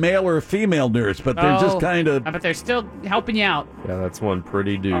could be a male or a female nurse, but they're just kind of. But they're still helping you out. Yeah, that's one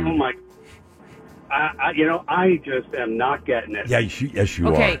pretty dude. Oh my! I just am not getting it. Yeah, yes, you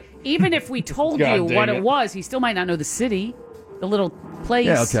Okay, are. even if we told God you dang what it. it was, he still might not know the city, the little place.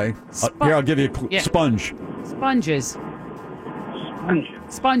 Yeah, okay. Here, I'll give you a clue. Yeah. Sponge. Sponges.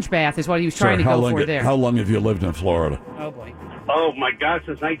 Sponge bath is what he was trying Sir, to how go long, for there. How long have you lived in Florida? Oh, boy. Oh my God!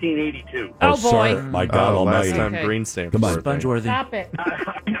 Since 1982. Oh, boy. Sir, my God last Almighty! time Okay. green stamp. Come on. Spongeworthy. Stop it.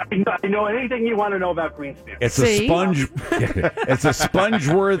 I know anything you want to know about Greenspan. It's See? a sponge. It's a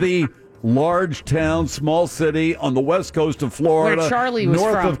sponge-worthy, large town, small city on the west coast of Florida, Where Charlie was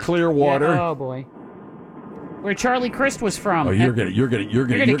north from. of Clearwater. Yeah, oh, boy. Where Charlie Crist was from. Oh, you're gonna kick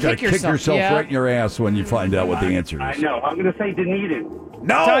kick yourself, yourself yeah. right in your ass when you find out what the answer I is. know. I'm going to say Dunedin.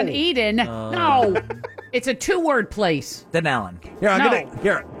 No, Dunedin. No. It's a 2-word place. Denellen.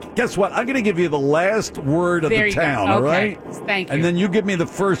 Here, guess what? I'm gonna give you the last word of There the you go. town. All Okay. right. Thank you. And then you give me the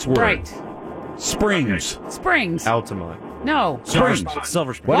first word. Right. Springs. Springs. Altamont. No. Springs.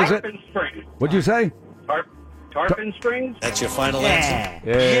 Silver Springs. What is it? Tarpon Springs. What'd you say? Tarpon Springs. That's your final answer.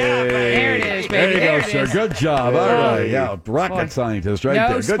 There it is, baby. There you There go, it sir. is. Good job. All Oh. right. Yeah, rocket Boy. scientist right no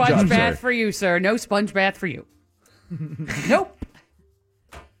there. Good sponge job, bath sir. for you, sir. No sponge bath for you. Nope.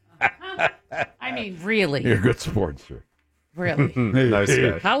 I mean, really. You're a good sport, sir. Really. Nice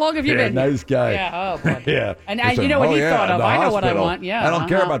guy. How long have you Yeah, been? nice guy. Yeah, oh, boy. Yeah. And Listen, you know what he yeah, thought of. the I know what I hospital. want. Yeah. I don't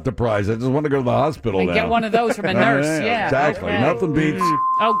care about the prize. I just want to go to the hospital And now. get one of those from a nurse. Yeah. Exactly. Okay. Nothing beats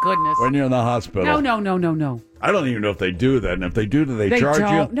Oh, goodness. when you're in the hospital. No. I don't even know if they do that. And if they do they They charge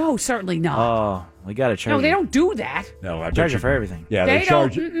don't. you? No, certainly not. Oh, we got to charge No, they you. don't do that. No, I Charge bet you for everything. Yeah, They they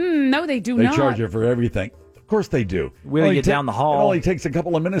charge don't. you. No, they do They not. charge you for everything. Of course they do. Wheeling Only you down the hall. It only takes a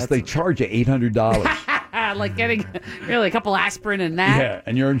couple of minutes. They charge you $800. Like getting really a couple aspirin and that. Yeah,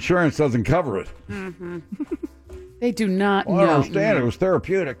 and your insurance doesn't cover it. Mm-hmm. They do not Well, I know. understand. It was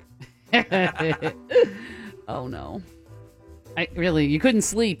therapeutic. Oh no! You couldn't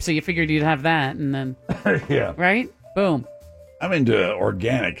sleep, so you figured you'd have that, and then Yeah. right, boom, I'm into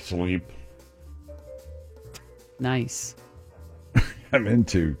organic sleep. nice. I'm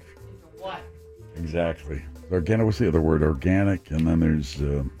into What? Exactly. Organic. What's the other word? Organic, and then there's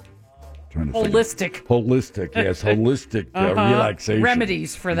trying to Holistic. Holistic. Yes, holistic relaxation.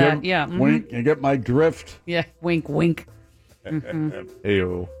 Remedies for that. Yeah. Wink. You get my drift. Yeah. Wink. Wink.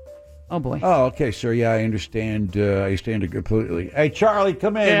 Ew. Oh boy. Oh, okay, sir. Yeah, I understand. I understand it completely. Hey, Charlie,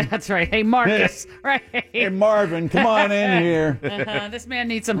 come in. Yeah, that's right. Hey, Marcus. Right. Hey, Marvin, come on in here. This man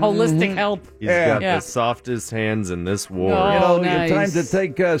needs some holistic help. He's got the softest hands in this war. Oh, It's time to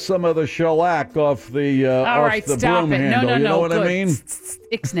take some of the shellac off the All right, the stop broom it. handle. No, you know what good. I mean?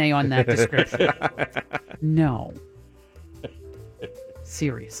 Ixnay on that description. No.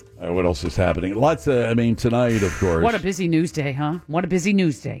 Seriously. What else is happening? Lots of, tonight, of course. What a busy news day, huh? What a busy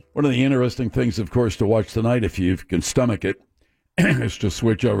news day. One of the interesting things, of course, to watch tonight, if you can stomach it, is to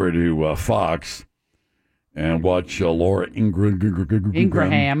switch over to Fox and watch Laura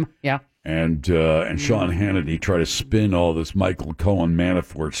Ingraham. Yeah. And Sean Hannity try to spin all this Michael Cohen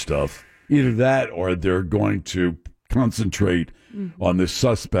Manafort stuff. Either that or they're going to concentrate on this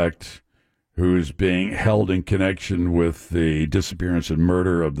suspect who's being held in connection with the disappearance and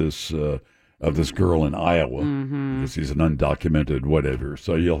murder of this girl in Iowa, because he's an undocumented whatever.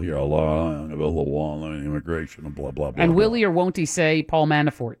 So you'll hear a lot of immigration and blah, blah, blah. And will he or won't he say Paul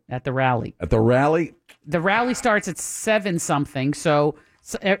Manafort at the rally? At the rally? The rally starts at 7-something, so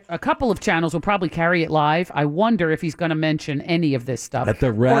a couple of channels will probably carry it live. I wonder if he's going to mention any of this stuff. At the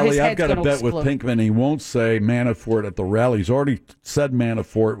Or his rally, I've head's got to gonna bet with explode. Pinkman he won't say Manafort at the rally. He's already said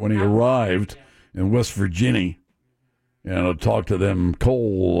Manafort when he arrived in West Virginia. And talk to them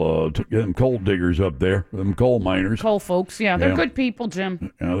coal diggers up there, them coal miners. Coal folks, yeah, they're good people,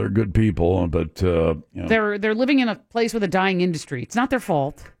 Jim. Yeah, they're good people, but They're living in a place with a dying industry. It's not their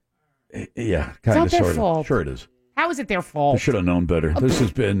fault. Yeah, It's not kind of, their sort fault. of. Sure, it is. How is it their I fault? should have known better. This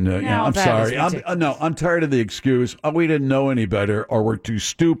has been. I'm that sorry. is ridiculous. I'm tired of the excuse. We didn't know any better, or we're too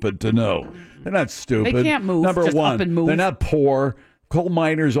stupid to know. They're not stupid. They can't move, Number just one, up and move. they're not poor. Coal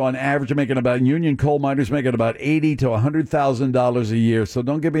miners, on average, are making union coal miners making about $80,000 to $100,000 a year. So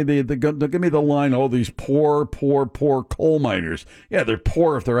don't give me don't give me the line. Oh, these poor coal miners. Yeah, they're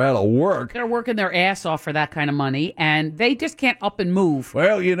poor if they're out of work. They're working their ass off for that kind of money, and they just can't up and move.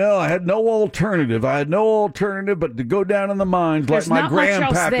 Well, I had no alternative. But to go down in the mines There's like my not much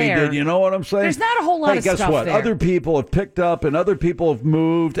else grandpappy there. did. You know what I'm saying? There's not a whole lot hey, of guess stuff what? there. Other people have picked up, and other people have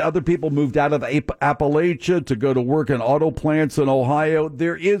moved. Other people moved out of Appalachia to go to work in auto plants in Ohio.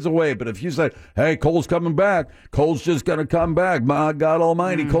 There is a way, but if you say, hey, coal's coming back, coal's just going to come back, my God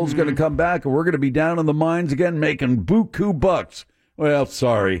almighty, coal's going to come back, and we're going to be down in the mines again making buku bucks. Well,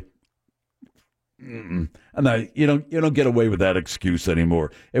 sorry. And you don't get away with that excuse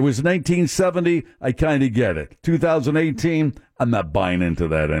anymore. It was 1970, I kind of get it. 2018, I'm not buying into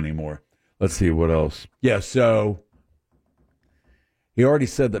that anymore. Let's see what else. Yeah, so he already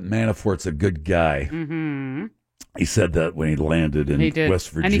said that Manafort's a good guy. Mm-hmm. He said that when he landed in He did. West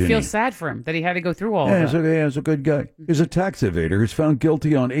Virginia. And he feels sad for him that he had to go through all Yeah, of that. he's a good guy. He's a tax evader. He's found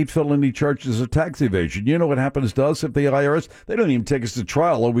guilty on 8 felony charges of tax evasion. You know what happens to us if the IRS? They don't even take us to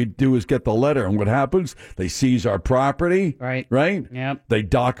trial. All we do is get the letter. And what happens? They seize our property. Right. Right? Yep. They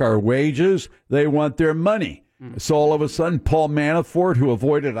dock our wages. They want their money. So all of a sudden, Paul Manafort, who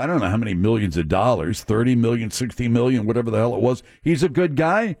avoided, I don't know how many millions of dollars, 30 million, 60 million, whatever the hell it was, he's a good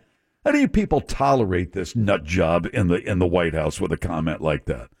guy? How do you people tolerate this nut job in the White House with a comment like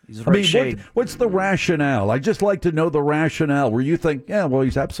that? What's the rationale? I'd just like to know the rationale where you think, yeah, well,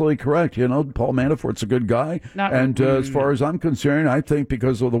 he's absolutely correct. Paul Manafort's a good guy. As far as I'm concerned, I think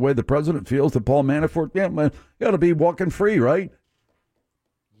because of the way the president feels that Paul Manafort, he ought to be walking free, right?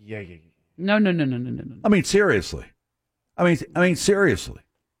 Yeah. No. I mean, seriously. Seriously.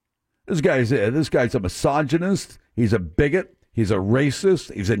 This guy's a misogynist. He's a bigot. He's a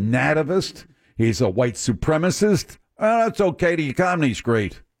racist. He's a nativist. He's a white supremacist. Well, that's okay. The economy's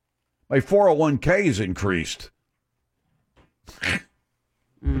great. My 401k is increased.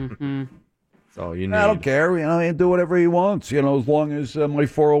 Mm-hmm. That's all you need. I don't care. He can do whatever he wants. As long as my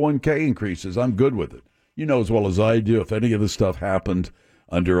 401k increases, I'm good with it. You know as well as I do, if any of this stuff happened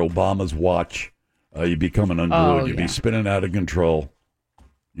under Obama's watch, you'd be coming unglued. You'd be spinning out of control.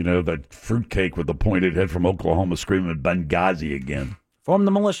 That fruitcake with the pointed head from Oklahoma screaming Benghazi again. Form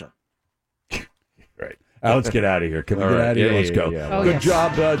the militia. Right. Let's get out of here. Can we get out of here? Let's go. Oh, good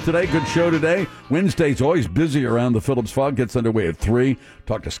job today. Good show today. Wednesday's always busy around the Phillips Fog. Gets underway at 3.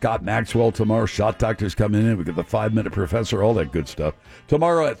 Talk to Scott Maxwell tomorrow. Shot doctor's coming in. We got the 5-minute professor, all that good stuff.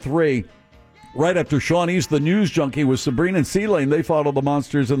 Tomorrow at 3. Right after Shawnee's The News Junkie with Sabrina and C-Lane. They follow the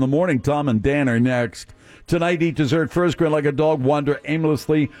monsters in the morning. Tom and Dan are next. Tonight, eat dessert first, grin like a dog, wander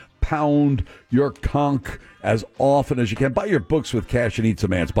aimlessly, pound your conch as often as you can. Buy your books with cash and eat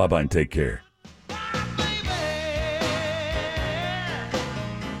some ants. Bye-bye and take care.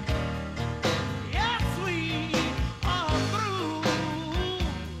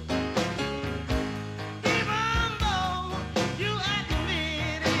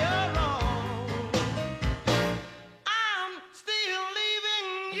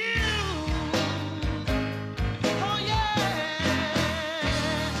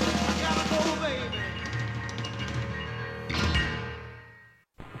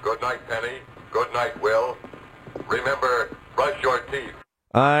 Good night, Penny. Good night, Will. Remember, brush your teeth.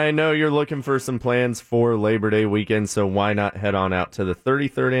 I know you're looking for some plans for Labor Day weekend, so why not head on out to the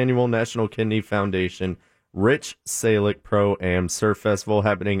 33rd Annual National Kidney Foundation Rich Salick Pro-Am Surf Festival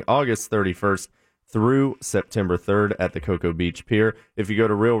happening August 31st through September 3rd at the Cocoa Beach Pier. If you go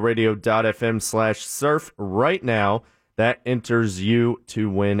to realradio.fm/surf right now, that enters you to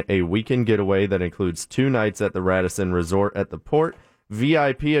win a weekend getaway that includes 2 nights at the Radisson Resort at the Port,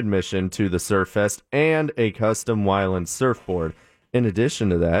 VIP admission to the Surf Fest, and a custom Wyland surfboard. In addition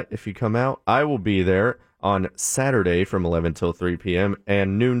to that, if you come out, I will be there on Saturday from 11 till 3 p.m.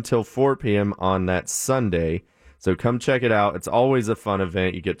 and noon till 4 p.m. on that Sunday. So come check it out. It's always a fun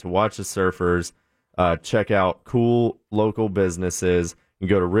event. You get to watch the surfers, check out cool local businesses. You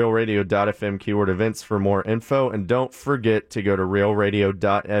can go to realradio.fm keyword events for more info. And don't forget to go to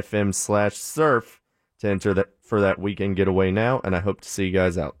realradio.fm/surf to enter for that weekend getaway now. And I hope to see you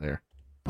guys out there.